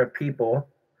connector of people.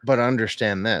 But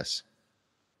understand this: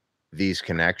 these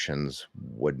connections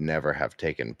would never have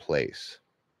taken place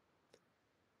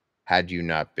had you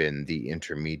not been the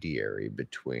intermediary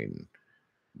between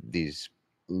these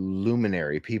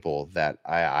luminary people that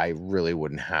I really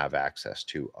wouldn't have access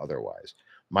to otherwise.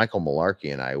 Michael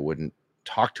Malarkey and I wouldn't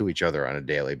talk to each other on a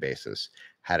daily basis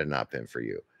had it not been for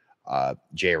you.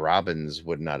 Jay Robbins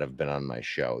would not have been on my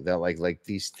show. That like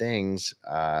these things,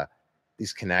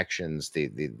 these connections,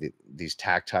 these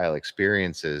tactile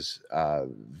experiences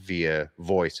via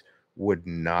voice would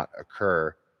not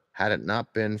occur had it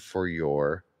not been for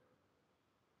your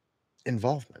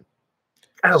involvement.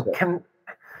 Oh, So,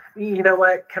 you know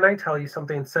what? Can I tell you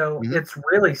something? So mhm,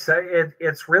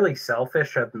 it's really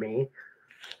selfish of me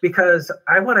because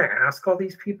I want to ask all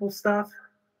these people stuff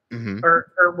mhm.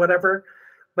 or whatever,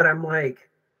 but I'm like,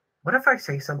 what if I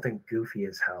say something goofy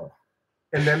as hell?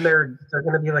 And then they're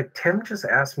gonna be like, Tim just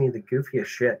asked me the goofiest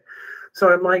shit.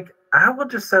 So I'm like, I will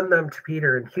just send them to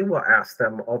Peter and he will ask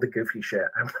them all the goofy shit.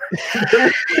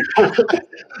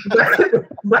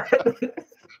 but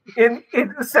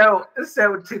so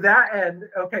to that end,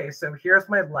 okay, so here's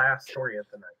my last story of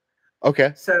the night.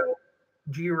 Okay. So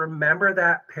do you remember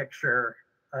that picture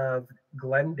of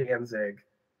Glenn Danzig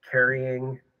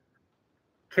carrying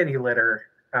kitty litter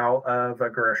out of a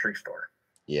grocery store?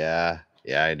 Yeah.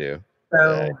 Yeah, I do. Yeah,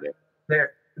 I So do.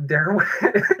 there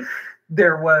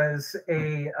there was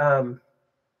a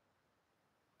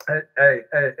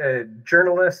a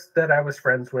journalist that I was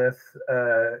friends with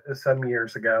some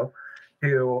years ago,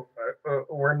 who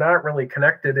were not really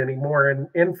connected anymore,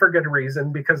 and for good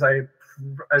reason, because I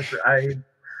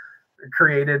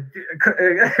created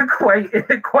quite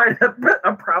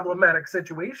a problematic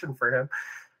situation for him.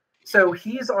 So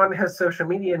he's on his social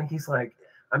media and he's like,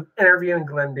 I'm interviewing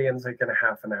Glenn Danzig in a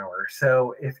half an hour.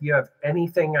 So if you have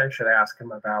anything I should ask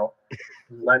him about,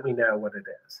 let me know what it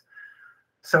is.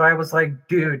 So I was like,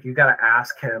 dude, you got to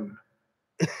ask him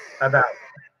about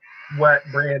what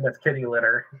brand of kitty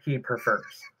litter he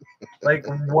prefers. Like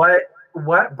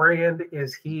what brand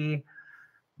is he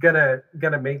gonna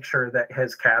make sure that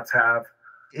his cats have,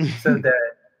 so that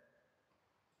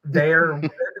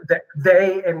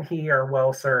they and he are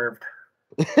well served.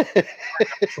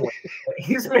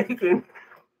 He's making.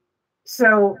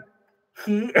 So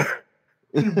he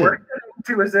worked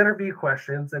into his interview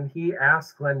questions and he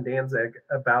asked Glenn Danzig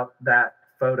about that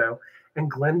photo,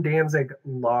 and Glenn Danzig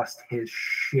lost his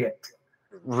shit.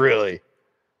 Really?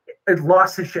 It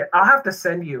lost his shit. I'll have to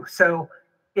send you. So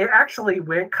it actually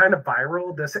went kind of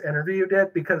viral, this interview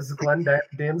did, because Glenn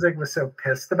Danzig was so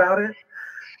pissed about it.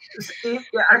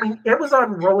 I mean, it was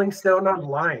on Rolling Stone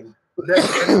Online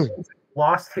that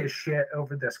lost his shit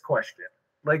over this question.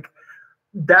 Like,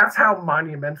 that's how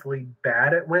monumentally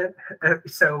bad it went.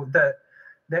 So the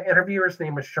interviewer's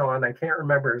name is Sean. I can't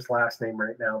remember his last name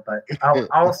right now, but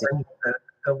I'll send you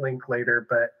the link later.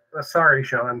 But sorry,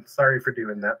 Sean. Sorry for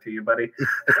doing that to you, buddy.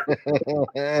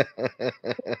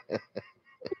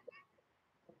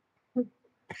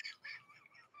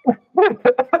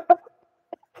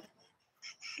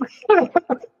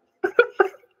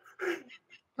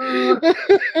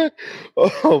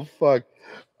 Oh fuck.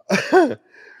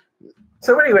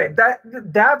 So anyway,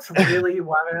 that's really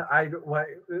why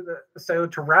so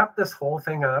to wrap this whole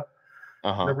thing up,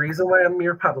 the reason why I'm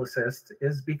your publicist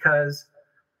is because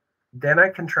then I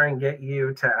can try and get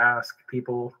you to ask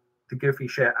people the goofy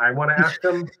shit I want to ask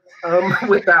them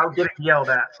without getting yelled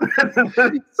at.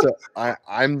 So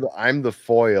I'm the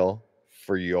foil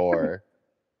for your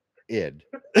id.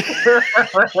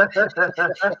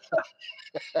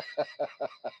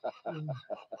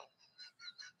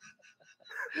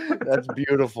 That's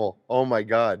beautiful. Oh my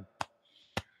god.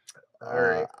 All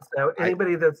right. So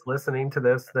anybody that's listening to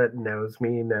this that knows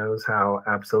me knows how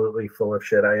absolutely full of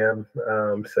shit I am.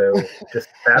 So just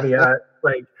caveat,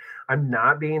 like, I'm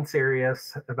not being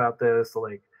serious about this.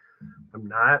 Like, I'm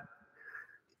not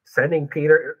sending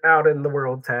Peter out in the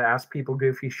world to ask people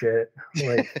goofy shit.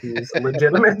 Like, he's a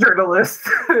legitimate journalist.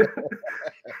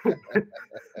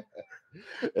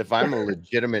 If I'm a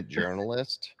legitimate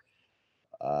journalist,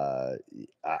 I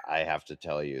have to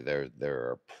tell you, there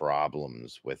are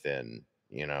problems within,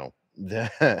 you know.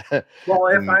 Well,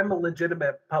 if I'm a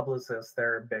legitimate publicist,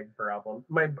 they're a big problem.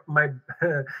 My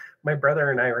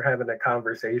brother and I were having a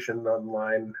conversation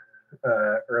online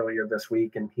earlier this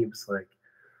week, and he was like,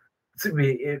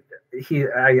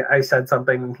 I said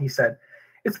something, and he said,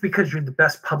 "It's because you're the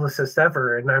best publicist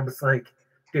ever," and I was like,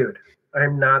 "Dude,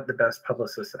 I'm not the best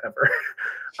publicist ever.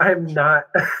 I'm not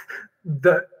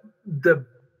the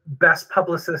best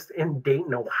publicist in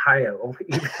Dayton, Ohio."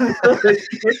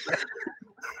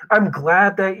 I'm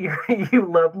glad that you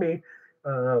love me,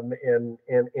 and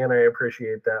I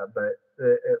appreciate that. But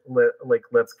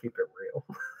let's keep it real.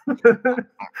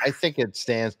 I think it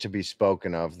stands to be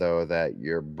spoken of, though, that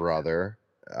your brother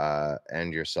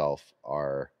and yourself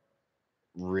are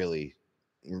really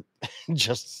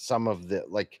just some of the,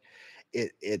 like,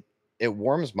 it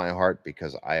warms my heart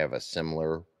because I have a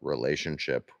similar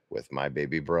relationship with my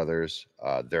baby brothers.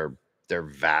 They're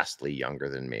vastly younger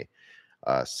than me,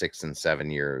 6 and 7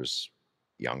 years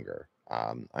younger.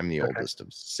 I'm the oldest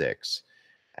of 6,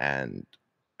 and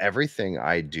everything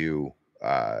I do,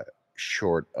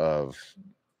 short of,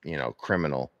 you know,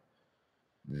 criminal,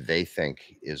 they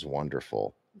think is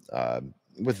wonderful,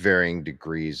 with varying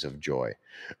degrees of joy.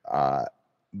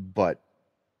 But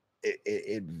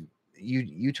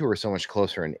you two are so much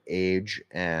closer in age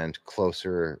and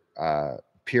closer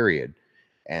period.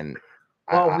 And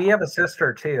well, we have a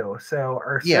sister too. So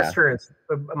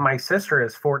my sister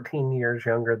is 14 years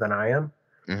younger than I am.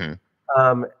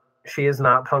 Mm-hmm. She is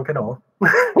not punk at all.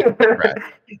 Right.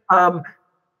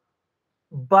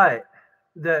 But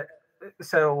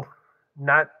so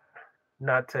not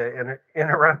to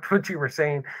interrupt what you were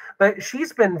saying, but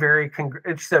she's been very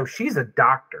so she's a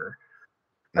doctor.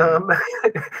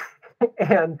 Mm-hmm.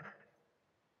 And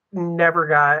never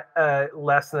got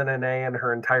less than an A in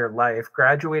her entire life,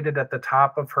 graduated at the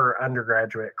top of her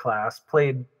undergraduate class,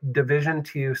 played Division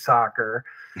II soccer.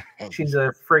 She's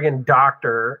a friggin'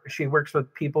 doctor. She works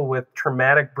with people with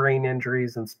traumatic brain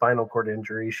injuries and spinal cord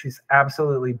injuries. She's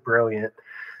absolutely brilliant.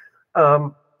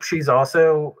 She's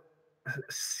also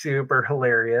super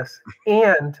hilarious.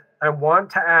 And I want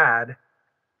to add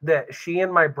that she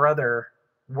and my brother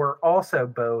were also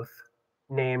both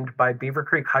named by Beaver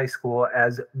Creek High School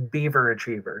as Beaver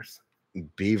Achievers.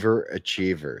 Beaver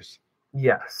Achievers.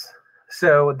 Yes.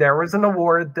 So there was an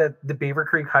award that the Beaver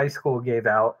Creek High School gave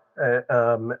out.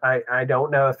 I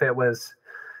don't know if it was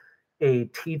a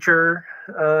teacher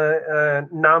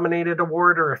nominated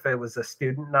award or if it was a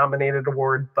student nominated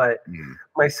award, but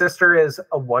my sister is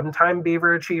a one-time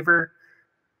Beaver Achiever.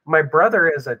 My brother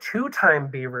is a two-time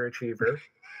Beaver Achiever.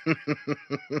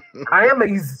 I am a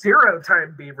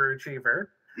 0-time Beaver Achiever.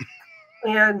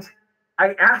 And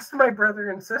I asked my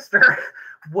brother and sister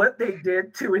what they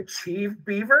did to achieve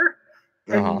Beaver,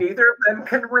 and neither of them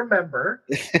can remember.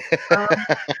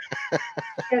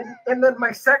 And then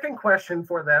my second question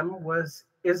for them was,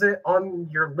 is it on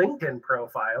your LinkedIn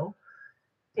profile?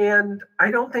 And I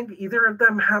don't think either of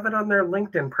them have it on their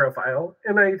LinkedIn profile.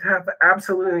 And I have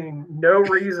absolutely no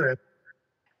reason.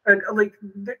 And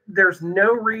there's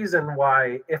no reason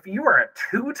why, if you are a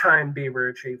two-time Beaver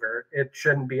Achiever, it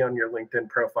shouldn't be on your LinkedIn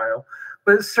profile.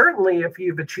 But certainly if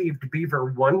you've achieved Beaver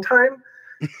one time,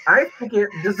 I think it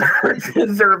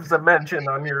deserves a mention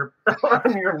on your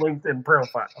LinkedIn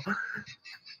profile.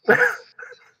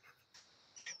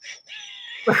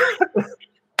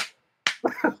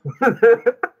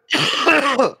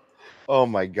 Oh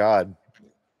my God.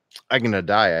 I'm gonna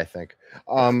die, I think.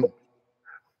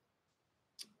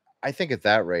 I think at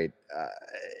that rate,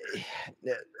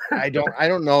 I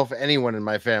don't know if anyone in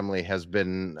my family has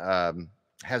been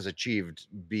has achieved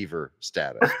Beaver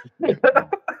status.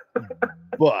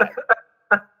 But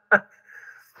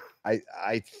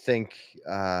I think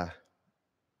I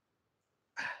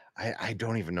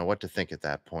don't even know what to think at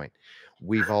that point.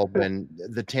 We've all been,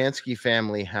 the Tansky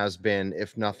family has been,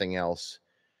 if nothing else,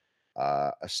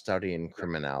 a study in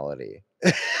criminality.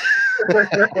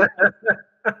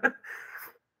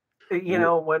 You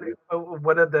know what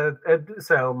of the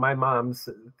so my mom's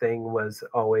thing was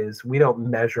always, we don't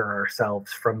measure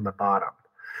ourselves from the bottom.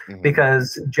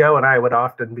 Because Joe and I would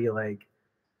often be like,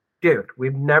 dude,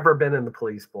 we've never been in the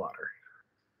police blotter.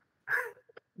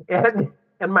 and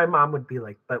my mom would be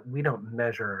like, but we don't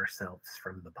measure ourselves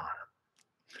from the bottom.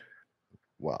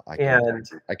 Well, I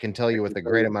can tell you with a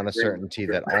great amount of certainty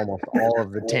that almost all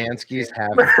of the Tanskys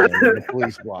have been in the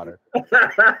police blotter.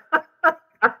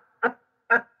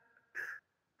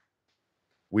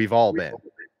 We've all been.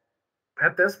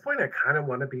 At this point, I kind of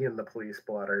want to be in the police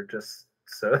blotter just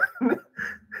so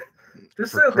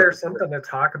there's something to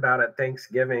talk about at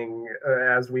Thanksgiving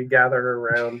as we gather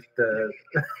around the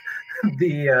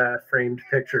framed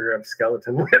picture of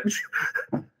Skeleton Witch.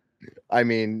 I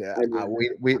mean,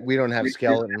 we don't have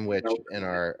Skeleton Witch in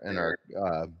our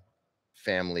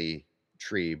family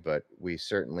tree, but we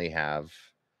certainly have,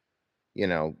 you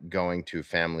know, going to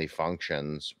family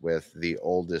functions with the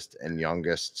oldest and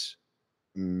youngest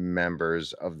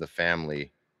members of the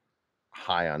family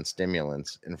high on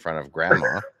stimulants in front of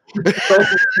grandma.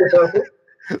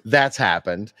 That's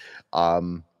happened.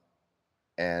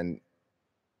 And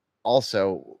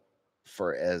also,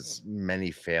 for as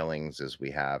many failings as we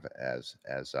have as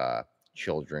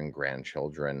children,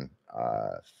 grandchildren,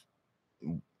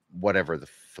 whatever the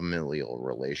familial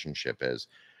relationship is,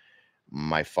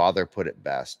 my father put it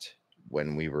best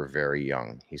when we were very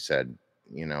young. He said,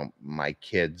 you know, my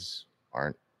kids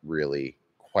aren't really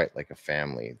quite like a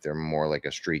family. They're more like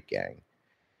a street gang,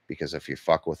 because if you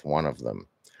fuck with one of them,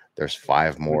 there's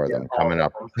 5 more of them coming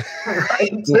up.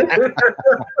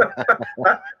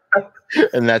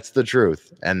 And that's the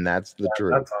truth. And that's the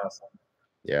truth. That's awesome.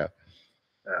 Yeah.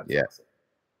 That's awesome.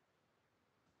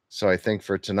 So I think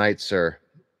for tonight, sir,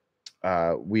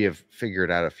 we have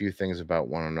figured out a few things about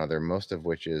one another, most of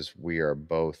which is we are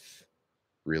both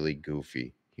really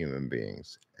goofy human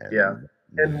beings.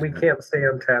 And we can't stay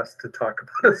on task to talk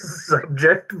about a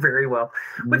subject very well,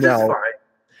 which is fine.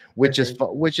 Which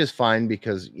is fine,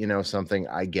 because, you know, something,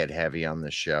 I get heavy on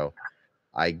this show.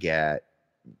 I get,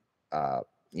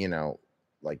 you know,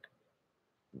 like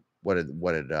what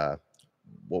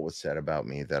was said about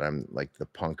me, that I'm like the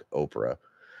punk Oprah.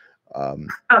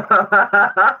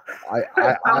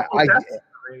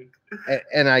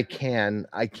 I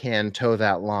can toe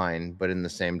that line, but in the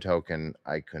same token,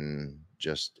 I can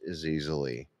just as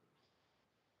easily,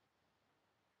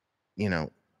 you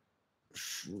know,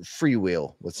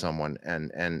 freewheel with someone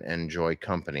and enjoy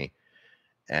company.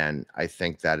 And I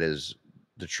think that is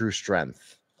the true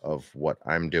strength of what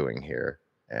I'm doing here.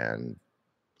 And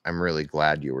I'm really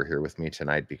glad you were here with me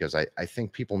tonight, because I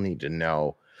think people need to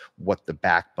know what the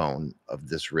backbone of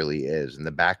this really is. And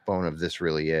the backbone of this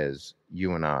really is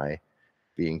you and I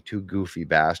being two goofy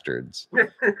bastards.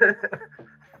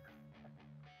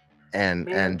 And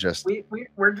Man, and just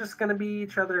we're just gonna be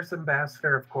each other's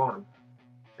ambassador of Guam.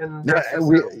 And no, that's just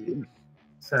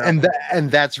so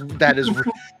that is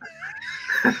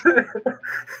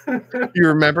you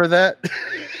remember that?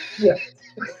 Yeah.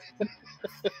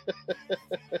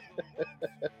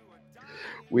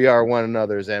 We are one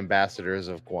another's ambassadors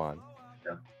of Guam.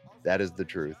 Yeah. That is the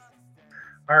truth.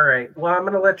 All right. Well, I'm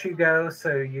going to let you go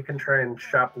so you can try and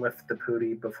shoplift the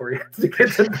pootie before you have to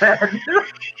get to bed.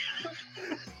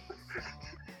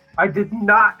 I did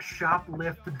not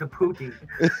shoplift the pootie.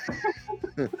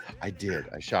 I did.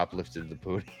 I shoplifted the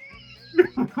pootie.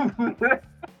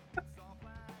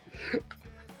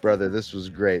 Brother, this was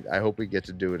great. I hope we get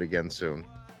to do it again soon.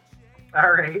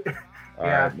 All right. All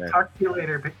yeah. right, man. Talk to you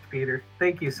later, Peter.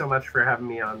 Thank you so much for having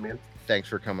me on, man. Thanks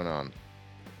for coming on.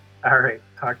 All right.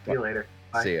 Talk to you later.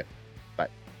 Bye. See ya. Bye.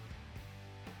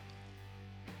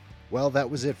 Well, that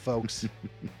was it, folks.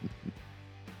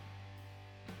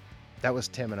 That was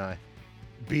Tim and I.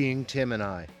 Being Tim and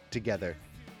I together.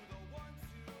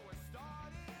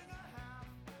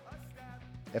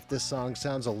 If this song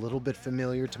sounds a little bit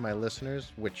familiar to my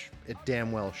listeners, which it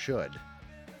damn well should,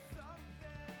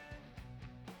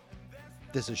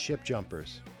 this is Ship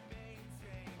Jumpers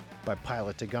by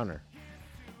Pilot to Gunner.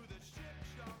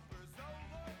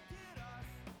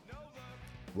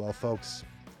 Well, folks,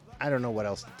 I don't know what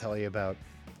else to tell you about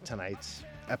tonight's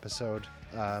episode,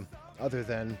 other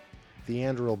than the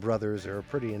Anderl brothers are a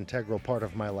pretty integral part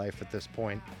of my life at this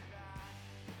point.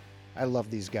 I love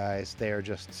these guys. They are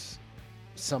just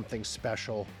something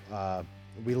special.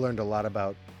 We learned a lot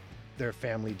about their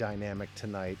family dynamic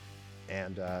tonight,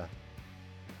 and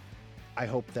I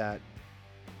hope that,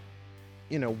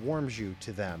 warms you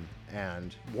to them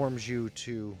and warms you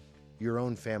to your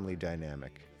own family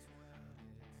dynamic.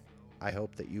 I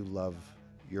hope that you love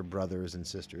your brothers and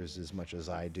sisters as much as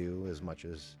I do, as much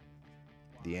as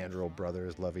the Anderl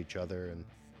brothers love each other and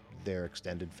their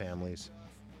extended families.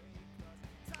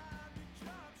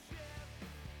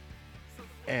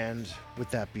 And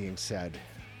with that being said,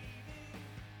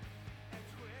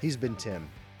 he's been Tim.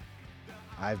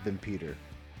 I've been Peter.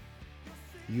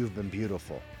 You've been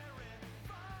beautiful.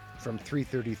 From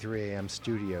 3:33 a.m.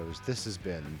 Studios, this has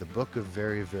been the Book of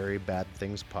Very, Very Bad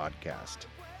Things podcast.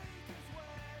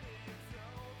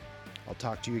 I'll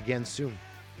talk to you again soon.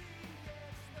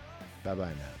 Bye-bye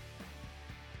now.